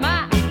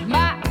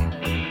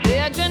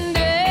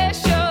imagination.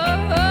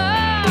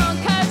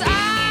 'Cause I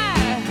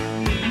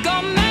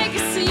gonna make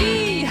you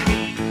see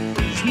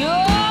there's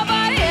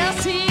nobody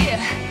else here,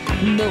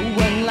 no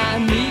one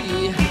like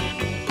me.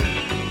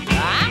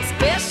 I'm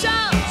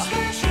special,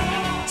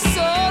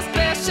 so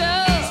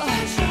special.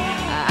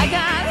 I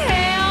gotta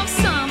have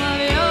some of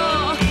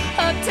your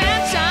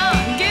attention.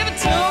 Give it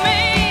to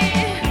me.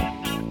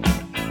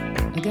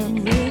 I got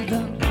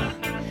rhythm,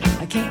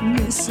 I can't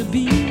miss a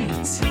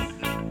beat.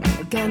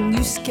 I got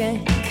new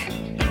skank,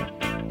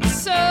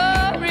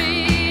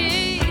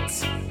 sorry.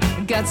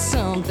 Got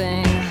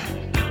something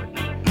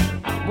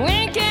I'm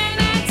winking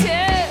at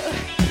you.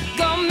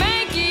 Gonna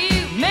make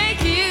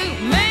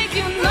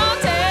you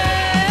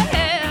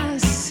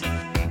notice.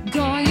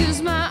 Gonna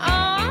use my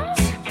arms,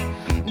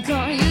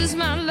 gonna use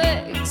my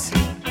legs,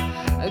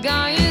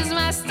 gonna use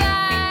my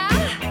style,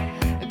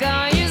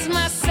 gonna use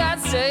my side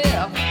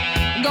step,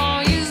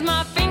 gonna use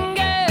my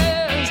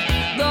fingers,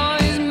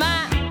 gonna use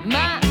my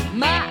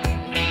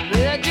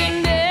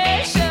imagination.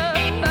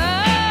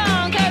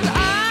 'Cause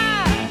I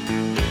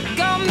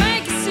gonna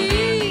make you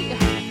see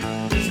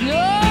there's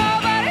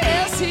nobody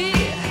else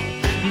here,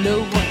 no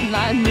one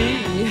like me.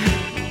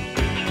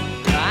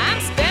 I'm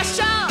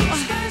special,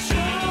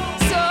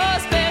 so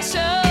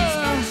special.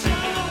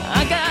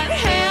 I gotta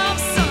have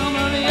some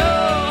of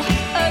your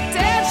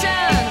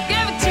attention.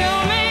 Give it to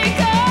me,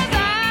 'cause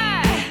I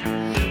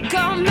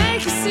gonna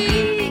make you see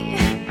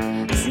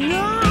there's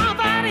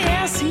nobody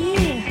else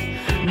here,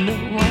 no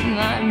one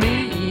like me.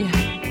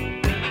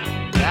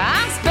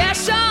 I'm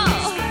special,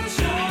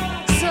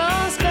 so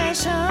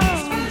special.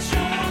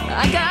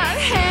 I gotta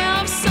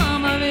have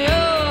some of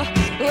your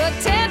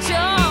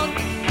attention.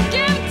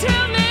 Give it to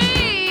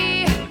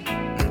me.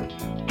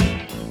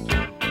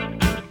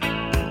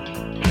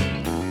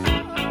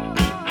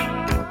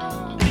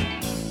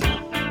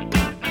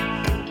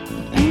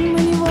 And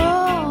when you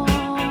walk,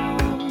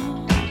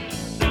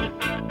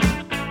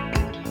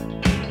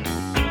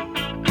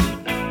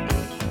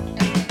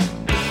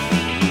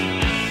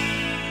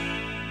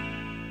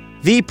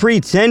 The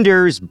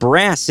Pretenders'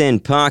 Brass in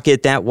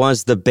Pocket, that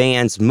was the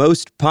band's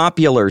most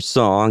popular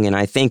song, and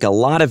I think a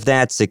lot of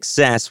that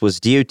success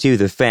was due to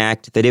the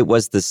fact that it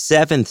was the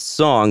 7th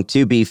song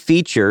to be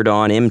featured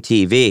on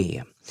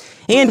MTV.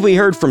 And we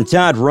heard from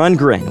Todd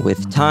Rundgren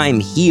with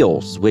Time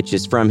Heals, which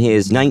is from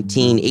his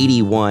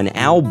 1981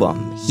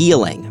 album,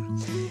 Healing.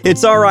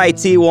 It's alright,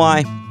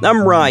 TY.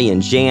 I'm Ryan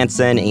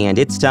Jansen, and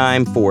it's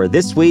time for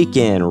This Week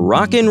in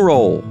Rock and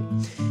Roll.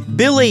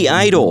 Billy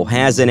Idol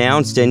has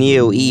announced a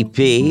new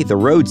EP, The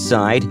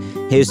Roadside,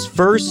 his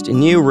first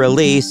new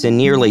release in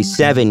nearly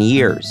 7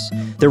 years.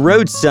 The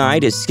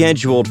Roadside is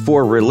scheduled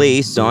for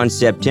release on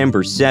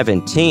September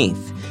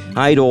 17th.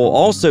 Idol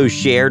also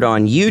shared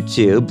on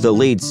YouTube the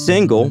lead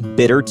single,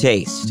 Bitter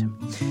Taste.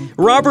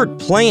 Robert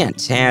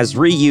Plant has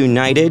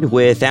reunited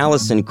with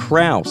Alison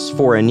Krauss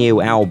for a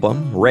new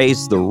album,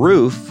 Raise the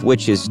Roof,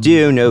 which is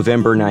due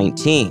November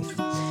 19th.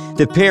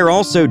 The pair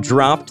also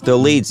dropped the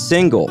lead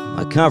single,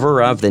 a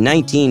cover of the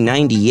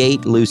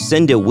 1998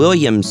 Lucinda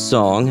Williams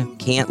song,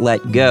 Can't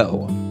Let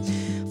Go.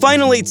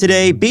 Finally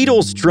today,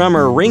 Beatles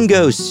drummer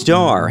Ringo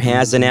Starr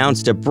has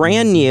announced a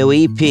brand new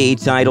EP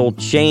titled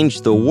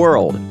Change the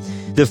World.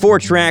 The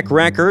 4-track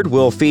record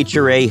will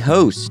feature a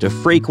host of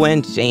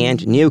frequent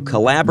and new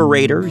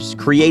collaborators,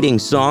 creating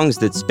songs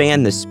that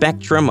span the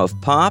spectrum of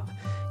pop,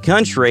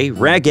 country,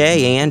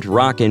 reggae, and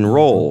rock and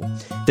roll.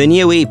 The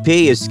new EP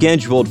is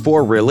scheduled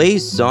for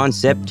release on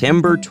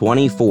September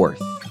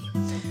 24th.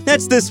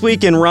 That's This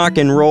Week in Rock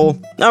and Roll.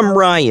 I'm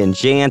Ryan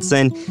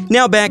Jansen.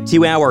 Now back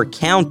to our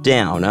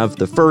countdown of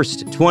the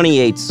first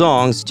 28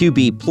 songs to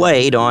be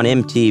played on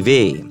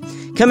MTV.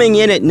 Coming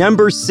in at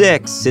number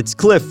 6, it's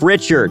Cliff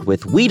Richard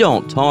with We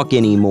Don't Talk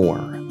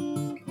Anymore.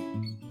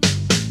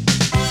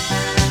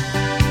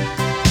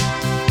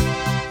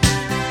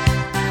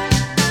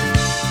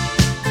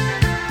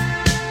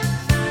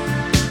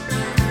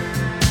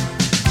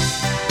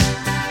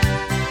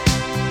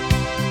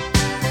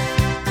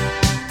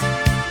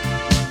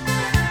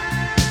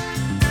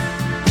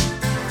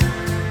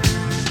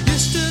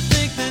 Used to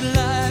think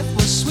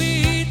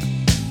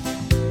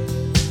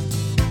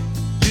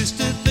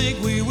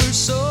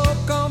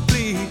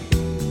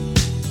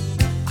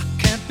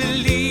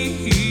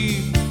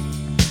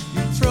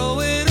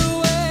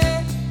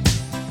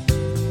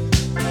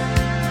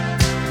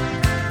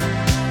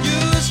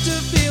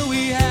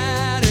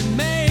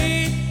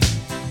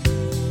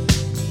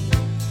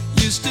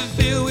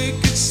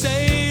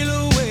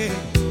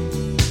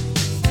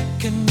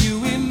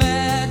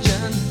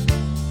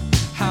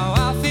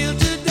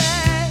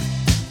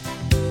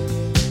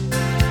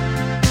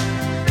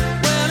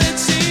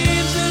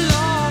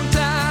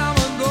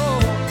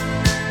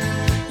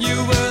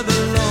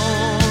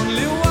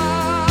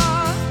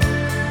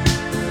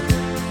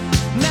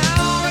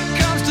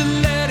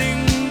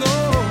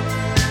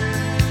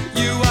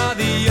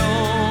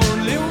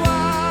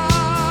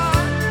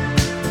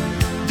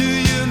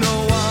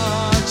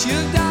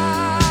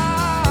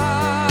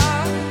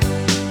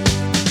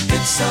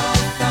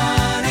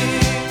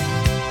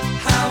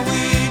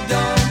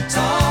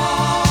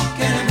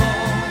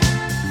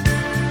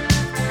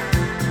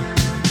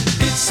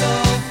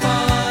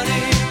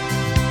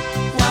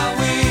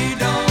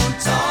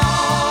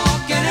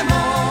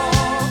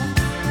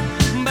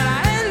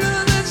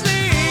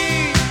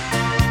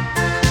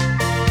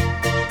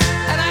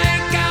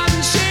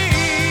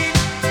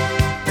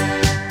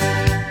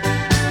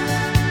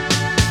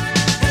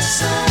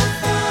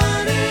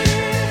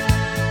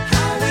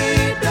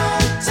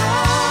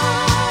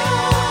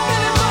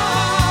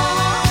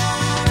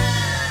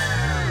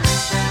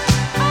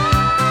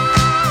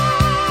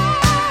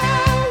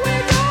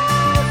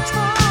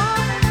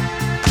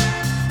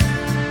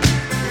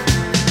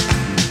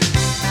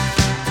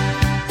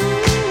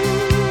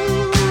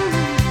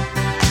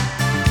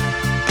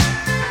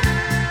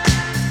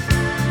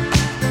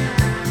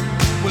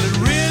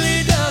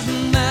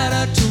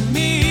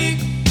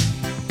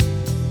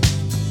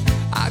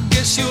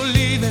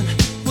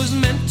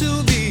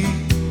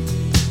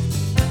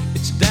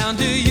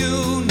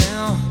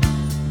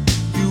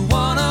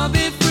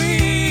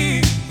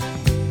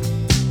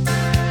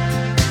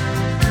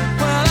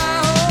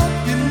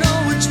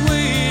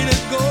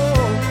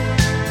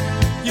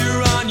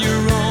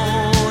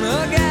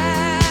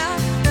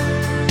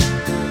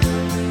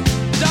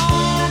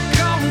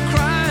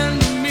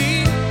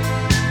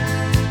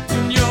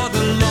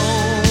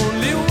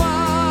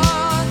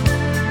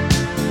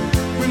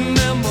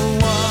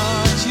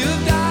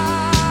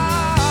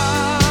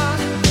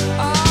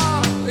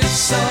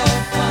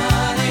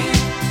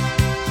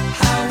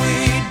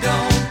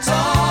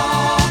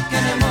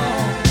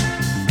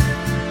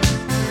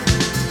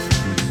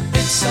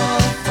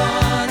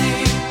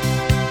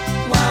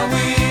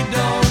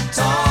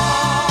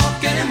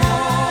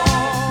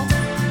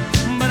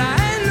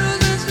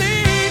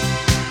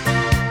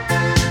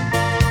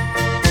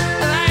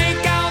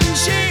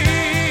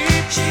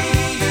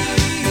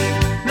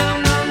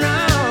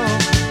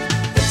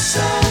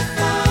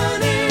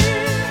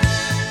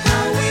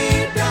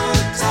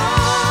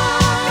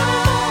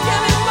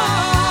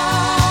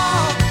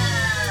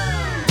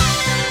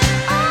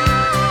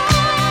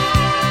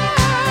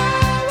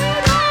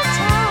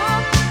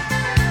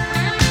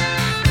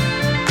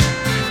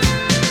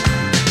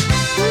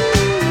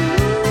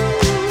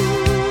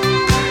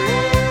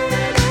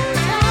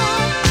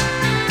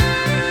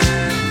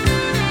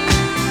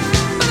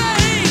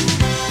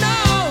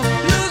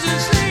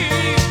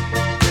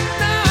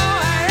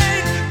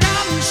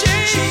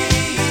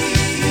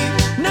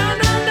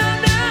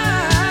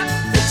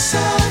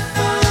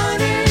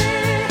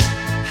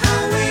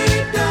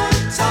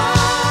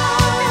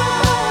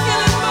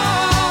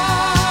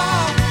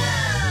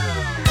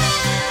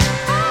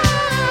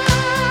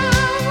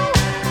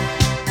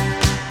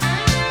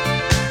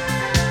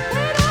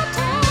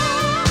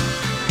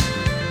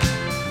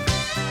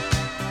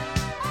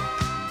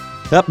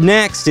Up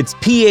next, it's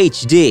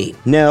PhD.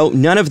 No,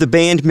 none of the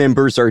band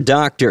members are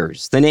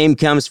doctors. The name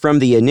comes from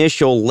the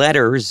initial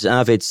letters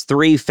of its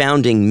 3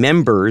 founding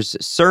members'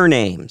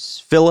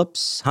 surnames,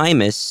 Phillips,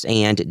 Hymas,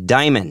 and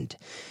Diamond.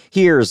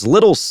 Here's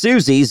Little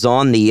Susie's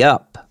On the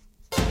Up.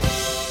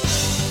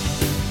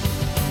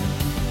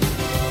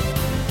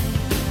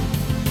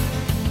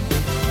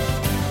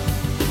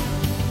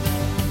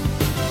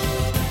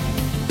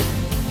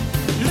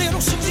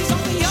 Little Susie's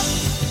on the up,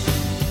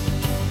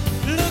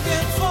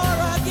 looking for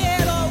a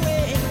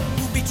getaway.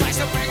 Ruby tries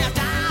to bring her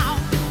down,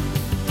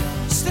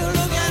 still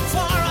looking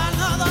for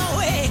another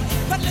way.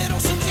 But little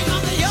Susie's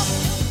on the up,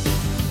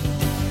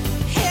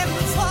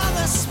 heading for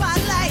the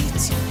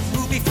spotlight.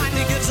 Ruby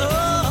finally gives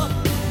up,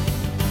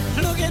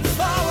 looking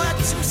forward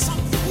to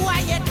some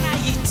quiet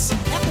nights.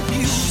 And the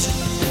music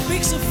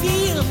makes her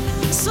feel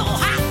so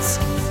hot,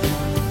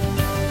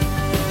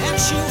 and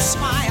she'll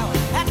smile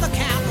at the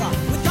camera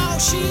with all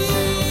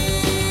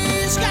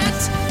she's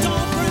got.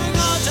 Don't bring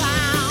her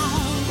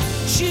down,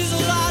 she's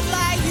a lot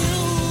like you.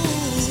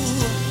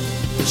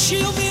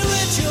 She'll be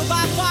richer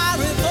by far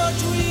if her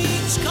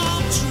dreams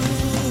come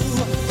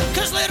true.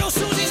 'Cause little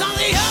Susie's on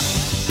the up,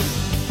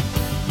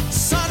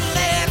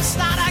 suddenly it's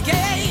not a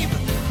game.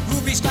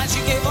 Ruby's glad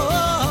she gave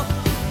up,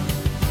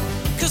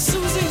 'cause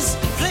Susie's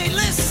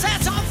playlist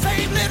sets on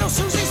fame. Little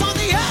Susie's on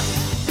the up,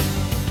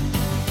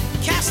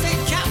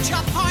 casting couch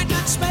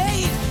appointments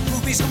made.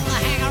 Ruby's gonna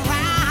hang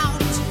around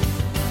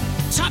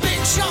to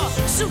make sure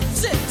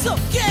Susie's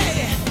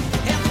okay.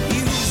 And the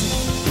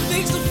music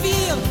makes her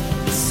feel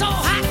so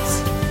hot,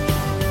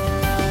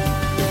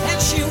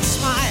 and she'll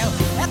smile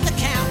at the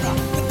camera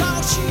with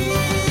all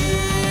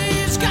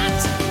she's got.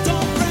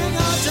 Don't bring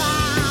her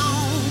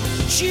down,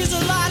 she's a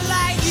lot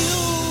like you.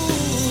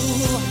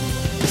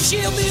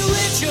 She'll be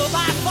richer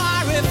by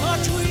far if her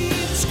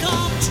dreams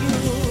come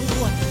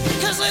true.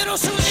 'Cause little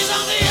Susie's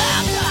on the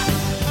up.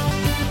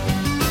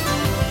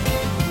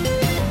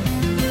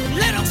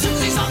 Little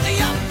Susie's on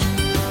the up.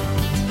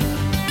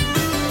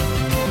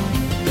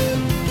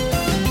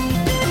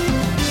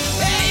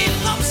 Hey,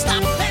 don't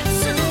stop that,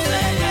 Susie.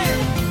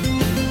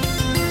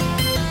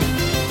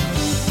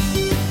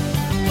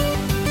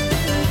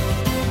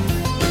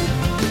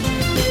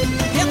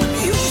 Yeah, the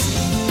music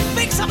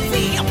makes her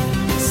feel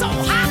so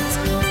hot,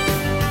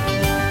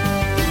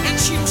 and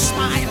she'll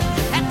smile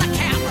at the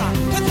camera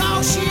with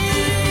all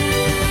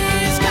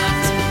she's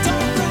got.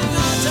 Don't bring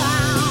her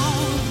down,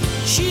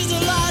 she's a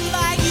lot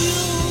like you.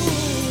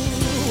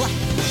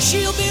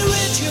 She'll be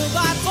richer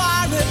by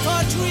far if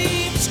her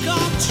dreams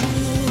come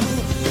true.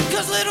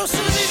 'Cause little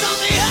Susie's on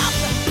the up.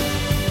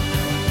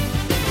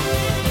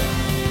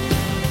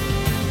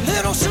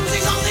 Little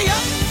Susie's on the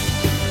up.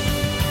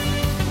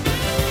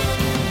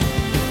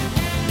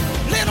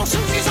 Little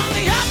Susie's on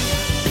the up.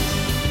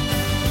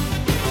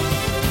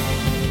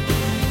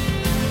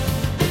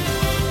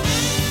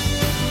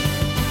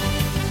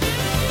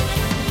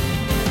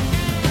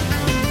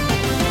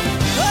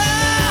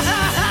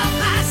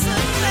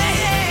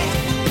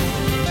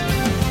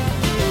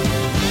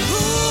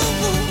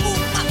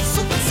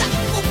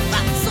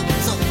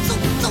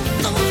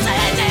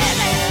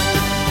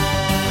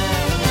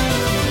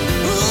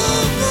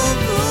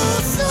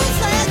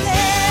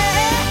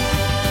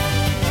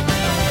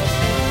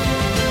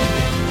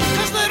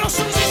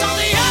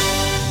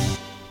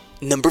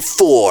 Number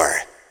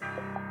 4.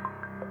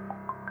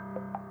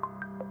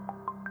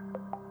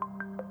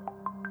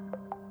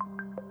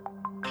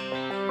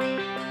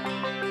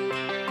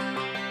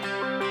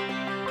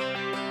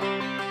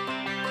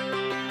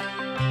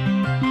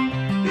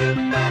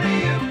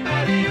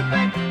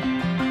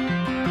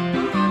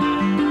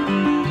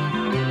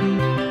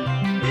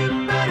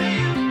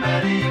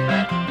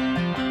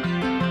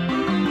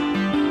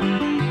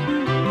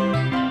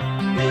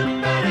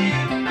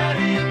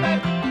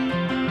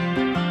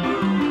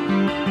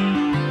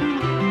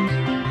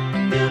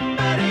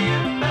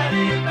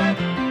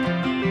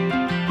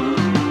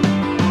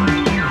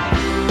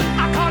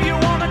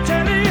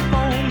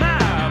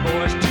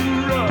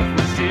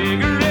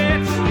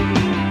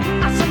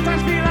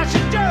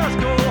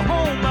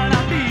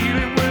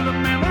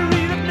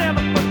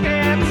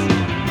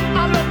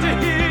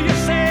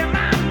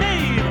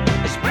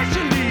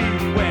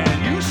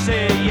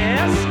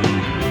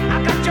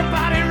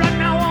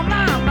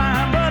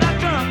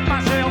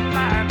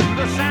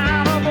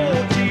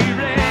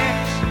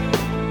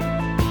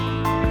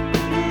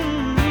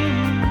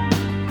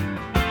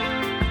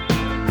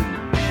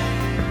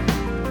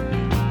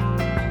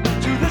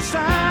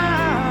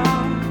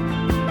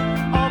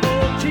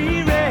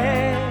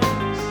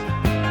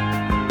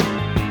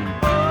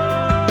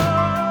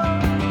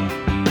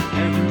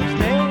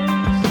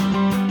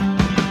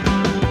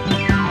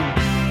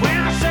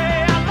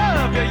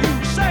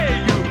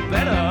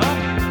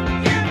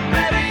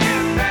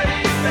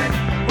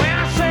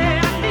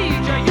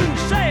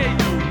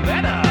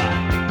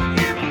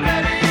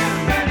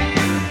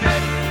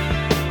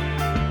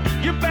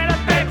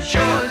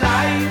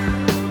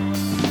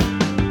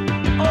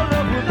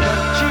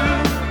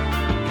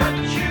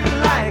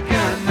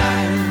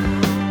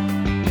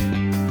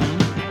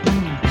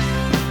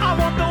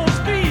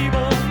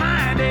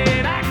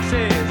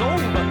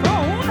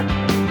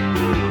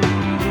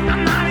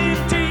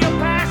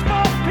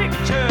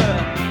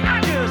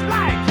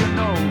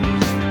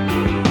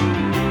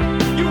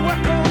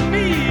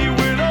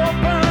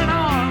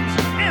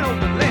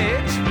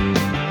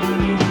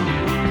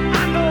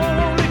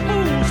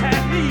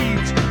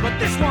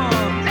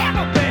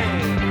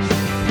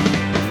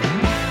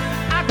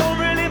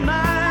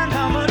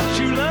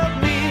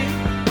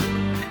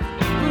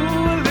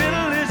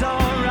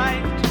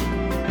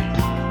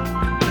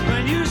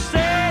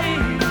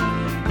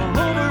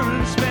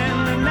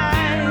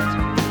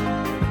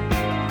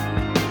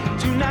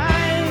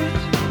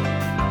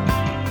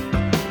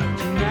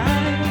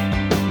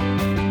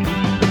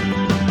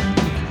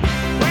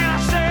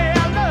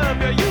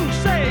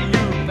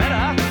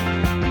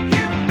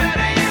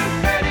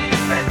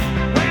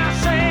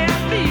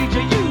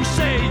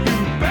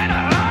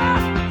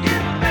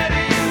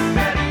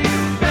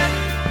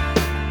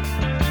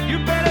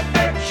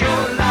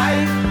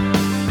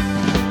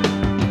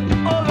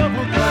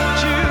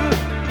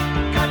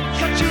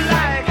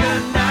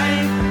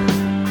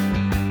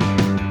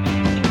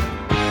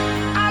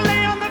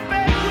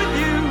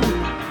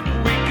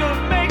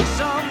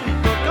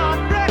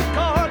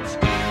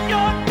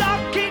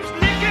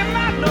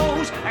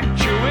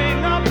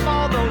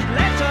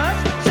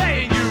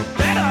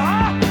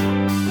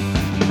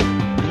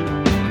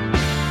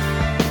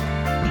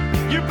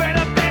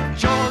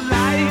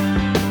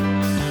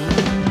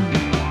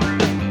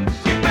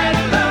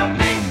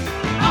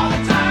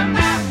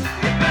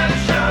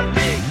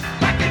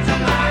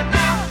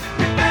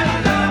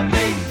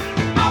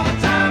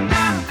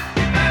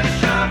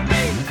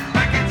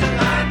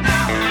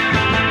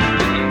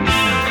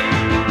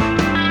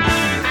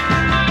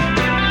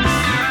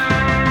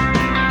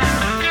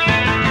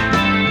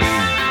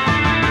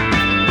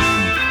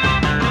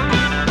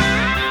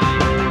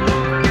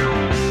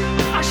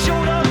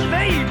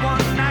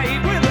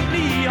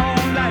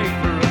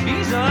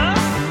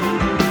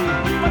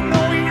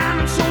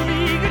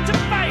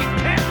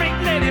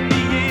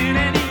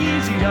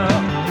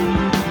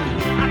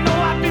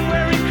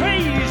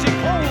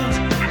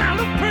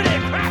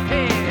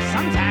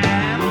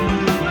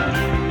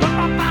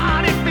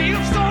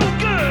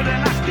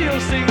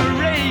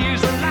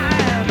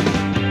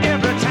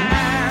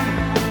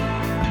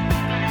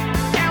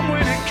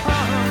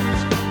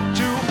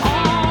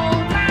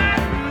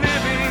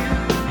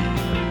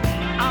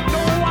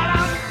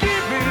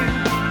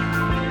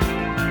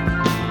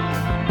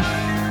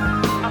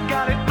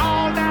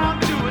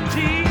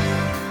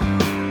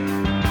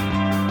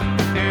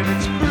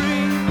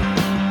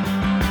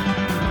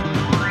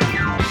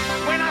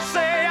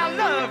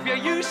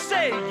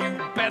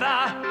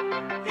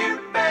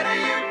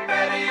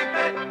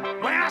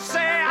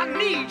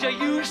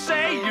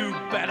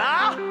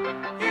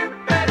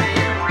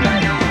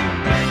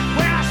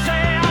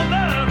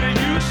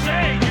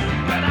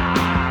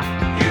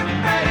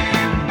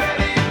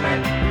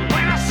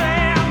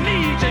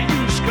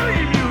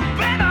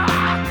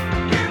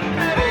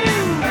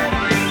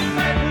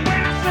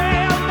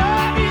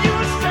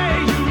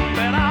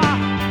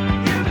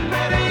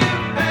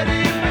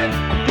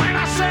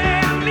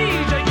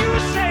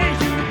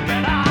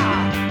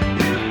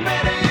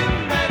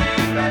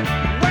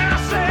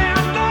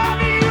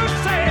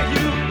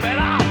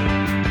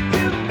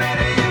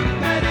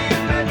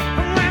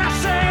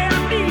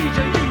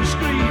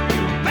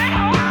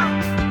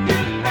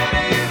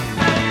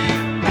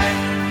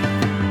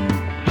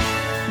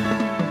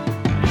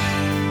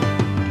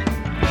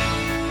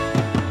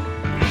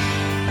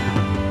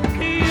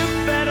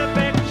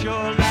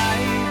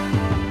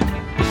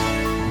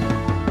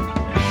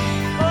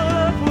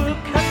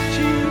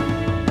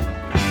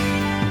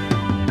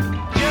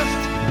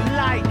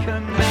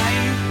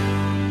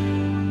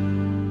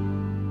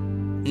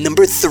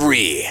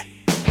 3.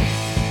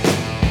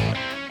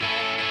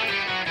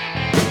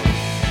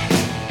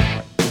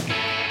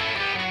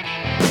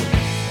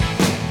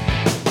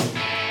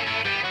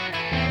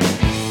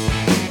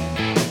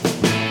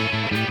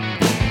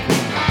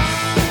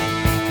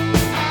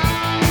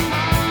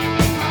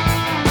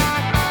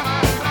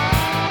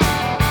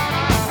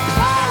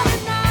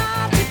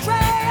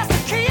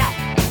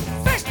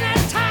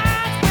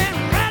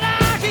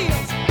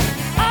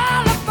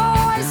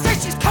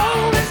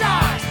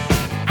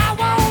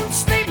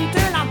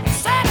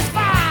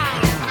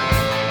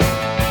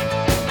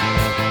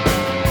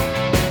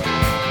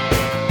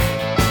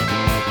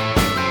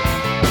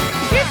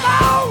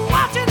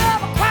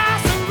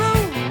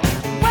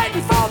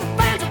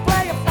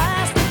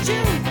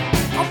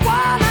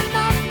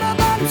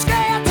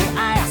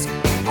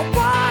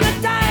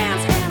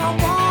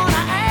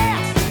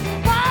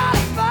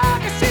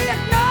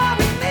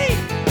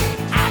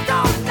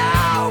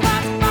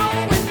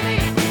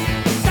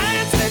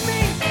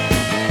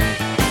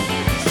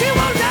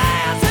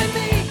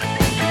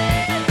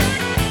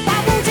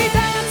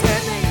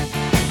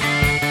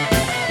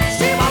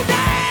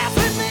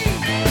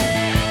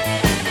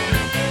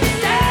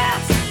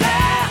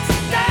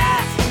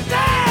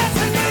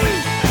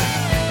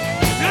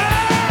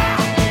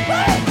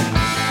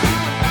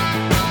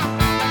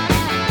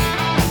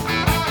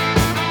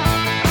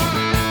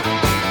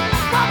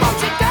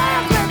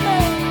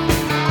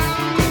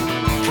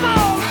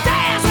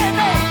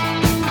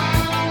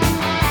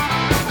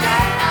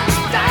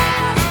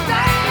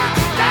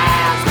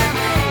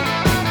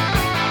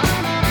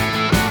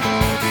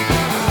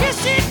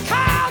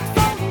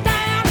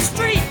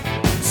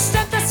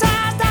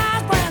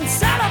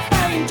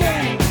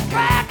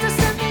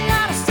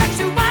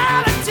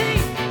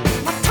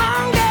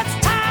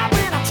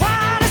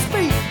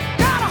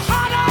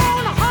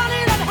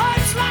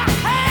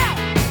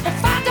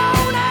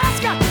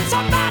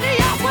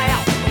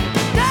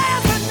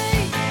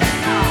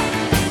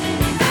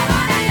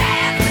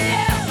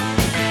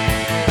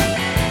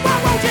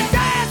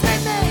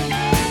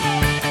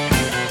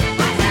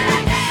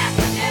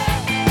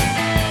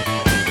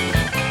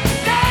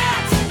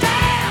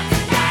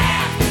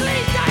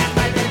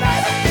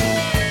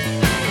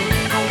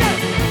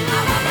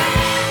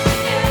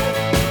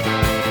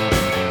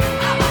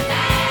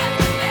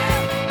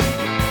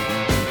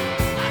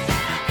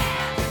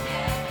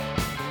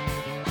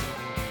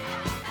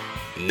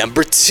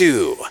 Number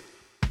 2.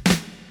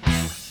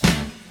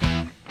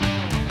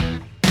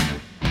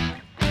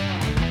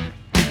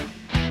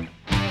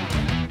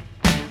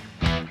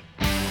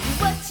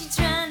 What you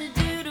trying to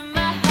do to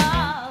my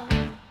heart?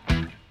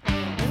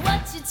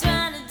 What you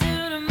trying to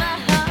do to my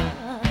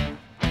heart?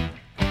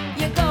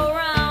 You go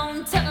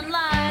around telling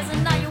lies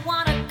and now you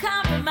wanna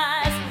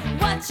compromise.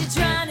 What you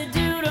trying to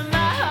do to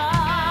my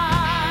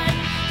heart?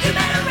 You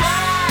better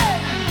run,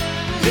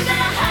 you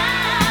better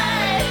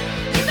hide,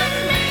 you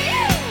better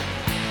leave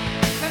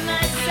from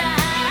my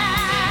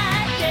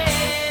side, yeah.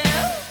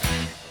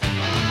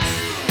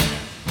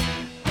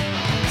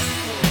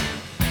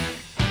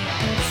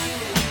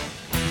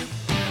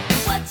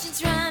 What you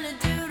trying to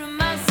do to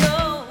my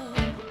soul?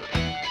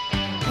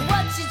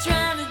 What you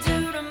trying to do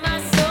to my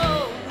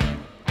soul?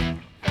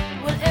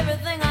 Well,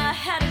 everything I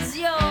had is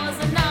yours,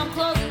 and now I'm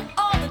closing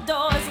all the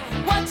doors.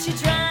 What you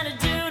trying to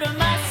do to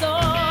my soul?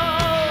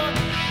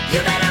 You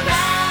better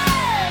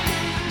run,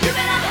 you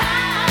better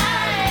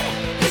hide,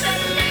 you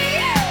better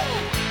leave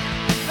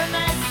from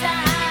my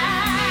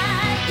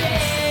side,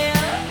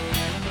 yeah.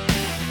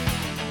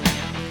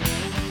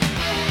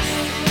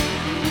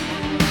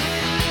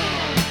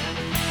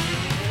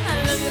 I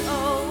love you,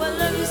 oh, I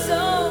love you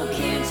so.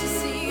 Can't you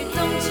see it?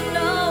 Don't you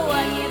know? I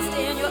can't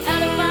stand your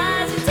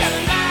alibis. You're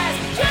telling lies.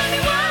 Tell me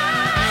why,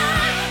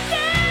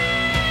 yeah.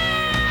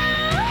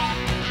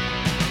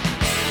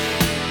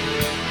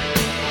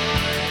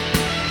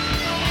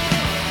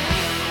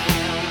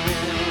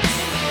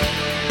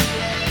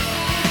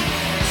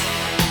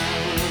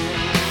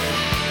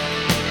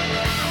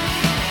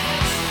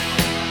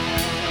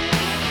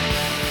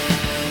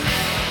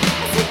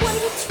 I said, what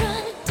are you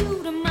trying to do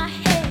to my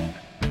head?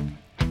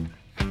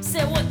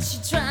 Say what you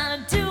trying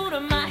to do to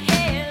my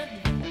head.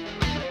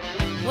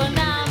 Well,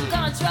 now I'm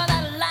gonna draw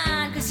that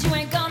line, 'cause you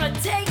ain't gonna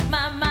take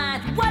my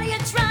mind. What are you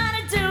trying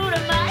to do to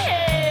my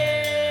head?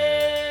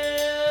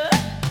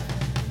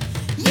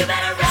 You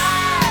better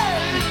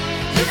run,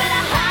 you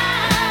better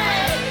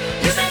hide,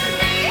 you better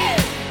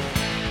leave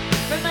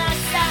from my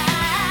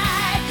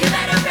side. You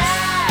better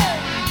run,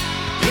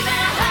 you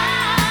better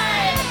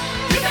hide,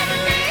 you better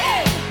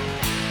leave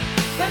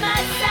from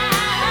my side.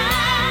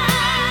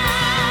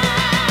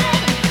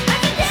 I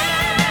said, yeah,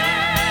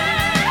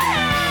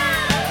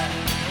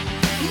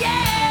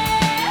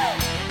 yeah.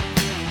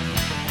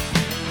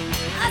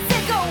 I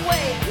said, go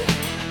away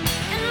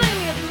and leave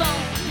me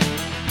alone.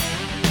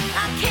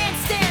 I can't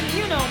stand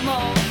you no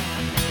more.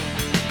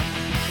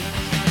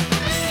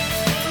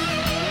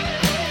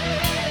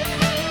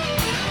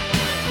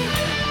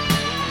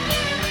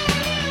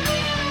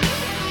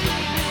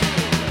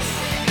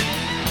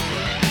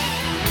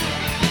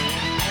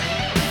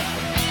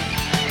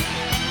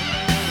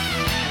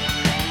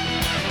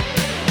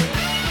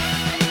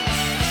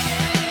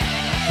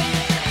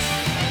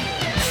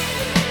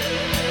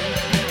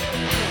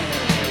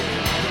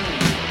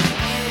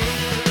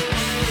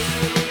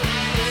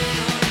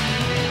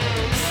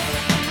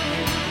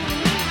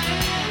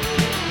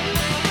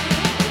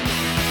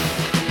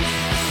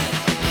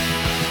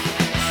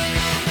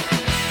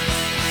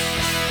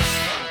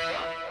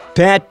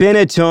 Pat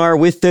Benatar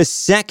with the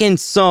second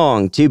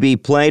song to be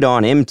played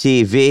on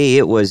MTV.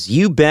 It was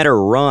You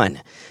Better Run.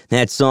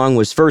 That song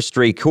was first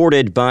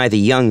recorded by the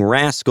Young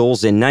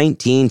Rascals in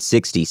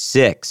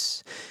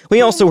 1966. We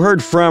also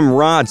heard from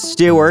Rod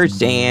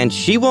Stewart and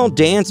She Won't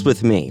Dance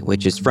With Me,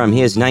 which is from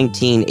his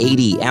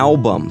 1980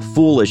 album,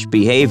 Foolish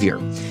Behavior.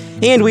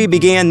 And we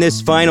began this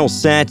final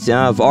set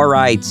of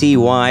RITY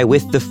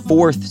with the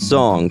fourth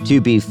song to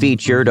be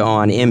featured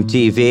on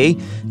MTV,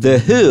 The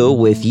Who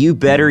with You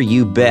Better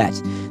You Bet.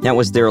 That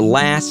was their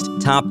last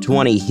top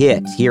 20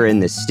 hit here in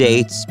the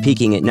States,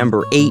 peaking at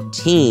number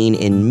 18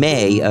 in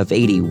May of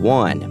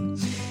 '81.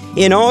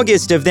 In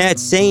August of that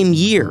same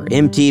year,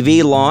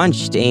 MTV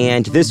launched,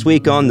 and this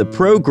week on the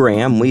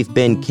program, we've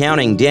been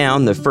counting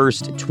down the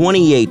first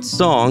 28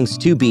 songs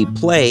to be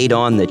played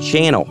on the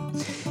channel.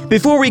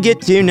 Before we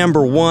get to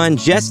number one,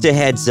 just a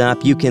heads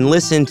up, you can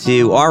listen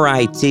to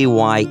RITY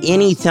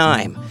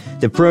anytime.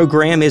 The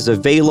program is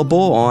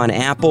available on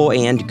Apple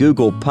and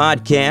Google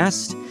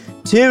Podcasts,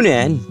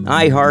 TuneIn,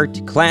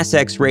 iHeart,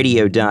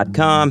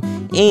 ClassXRadio.com,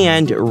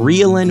 and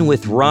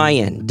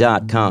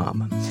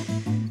ReelinWithRyan.com.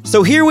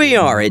 So here we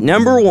are at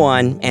number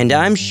one, and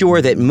I'm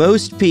sure that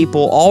most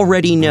people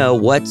already know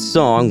what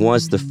song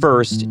was the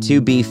first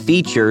to be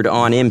featured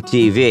on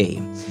MTV.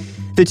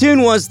 The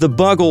tune was the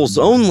Buggles'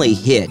 only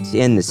hit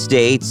in the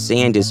States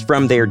and is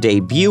from their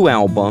debut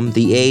album,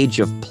 The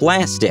Age of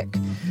Plastic.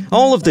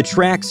 All of the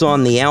tracks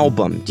on the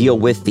album deal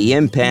with the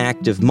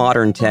impact of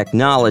modern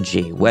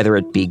technology, whether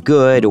it be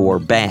good or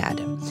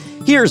bad.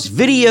 Here's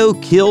Video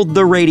Killed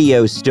the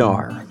Radio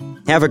Star.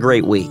 Have a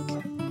great week.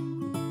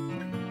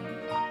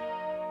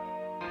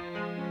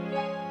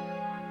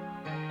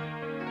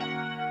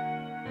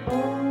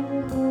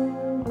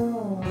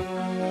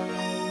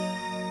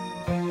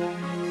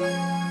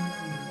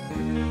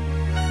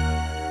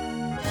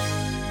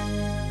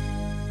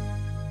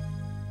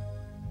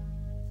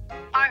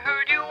 I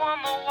heard you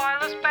on the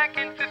wireless back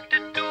in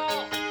 52,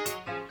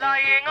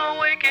 lying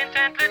awake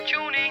intently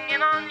tuning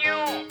in on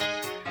you.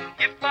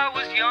 If I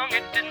was young,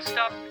 it didn't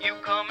stop you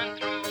coming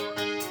through.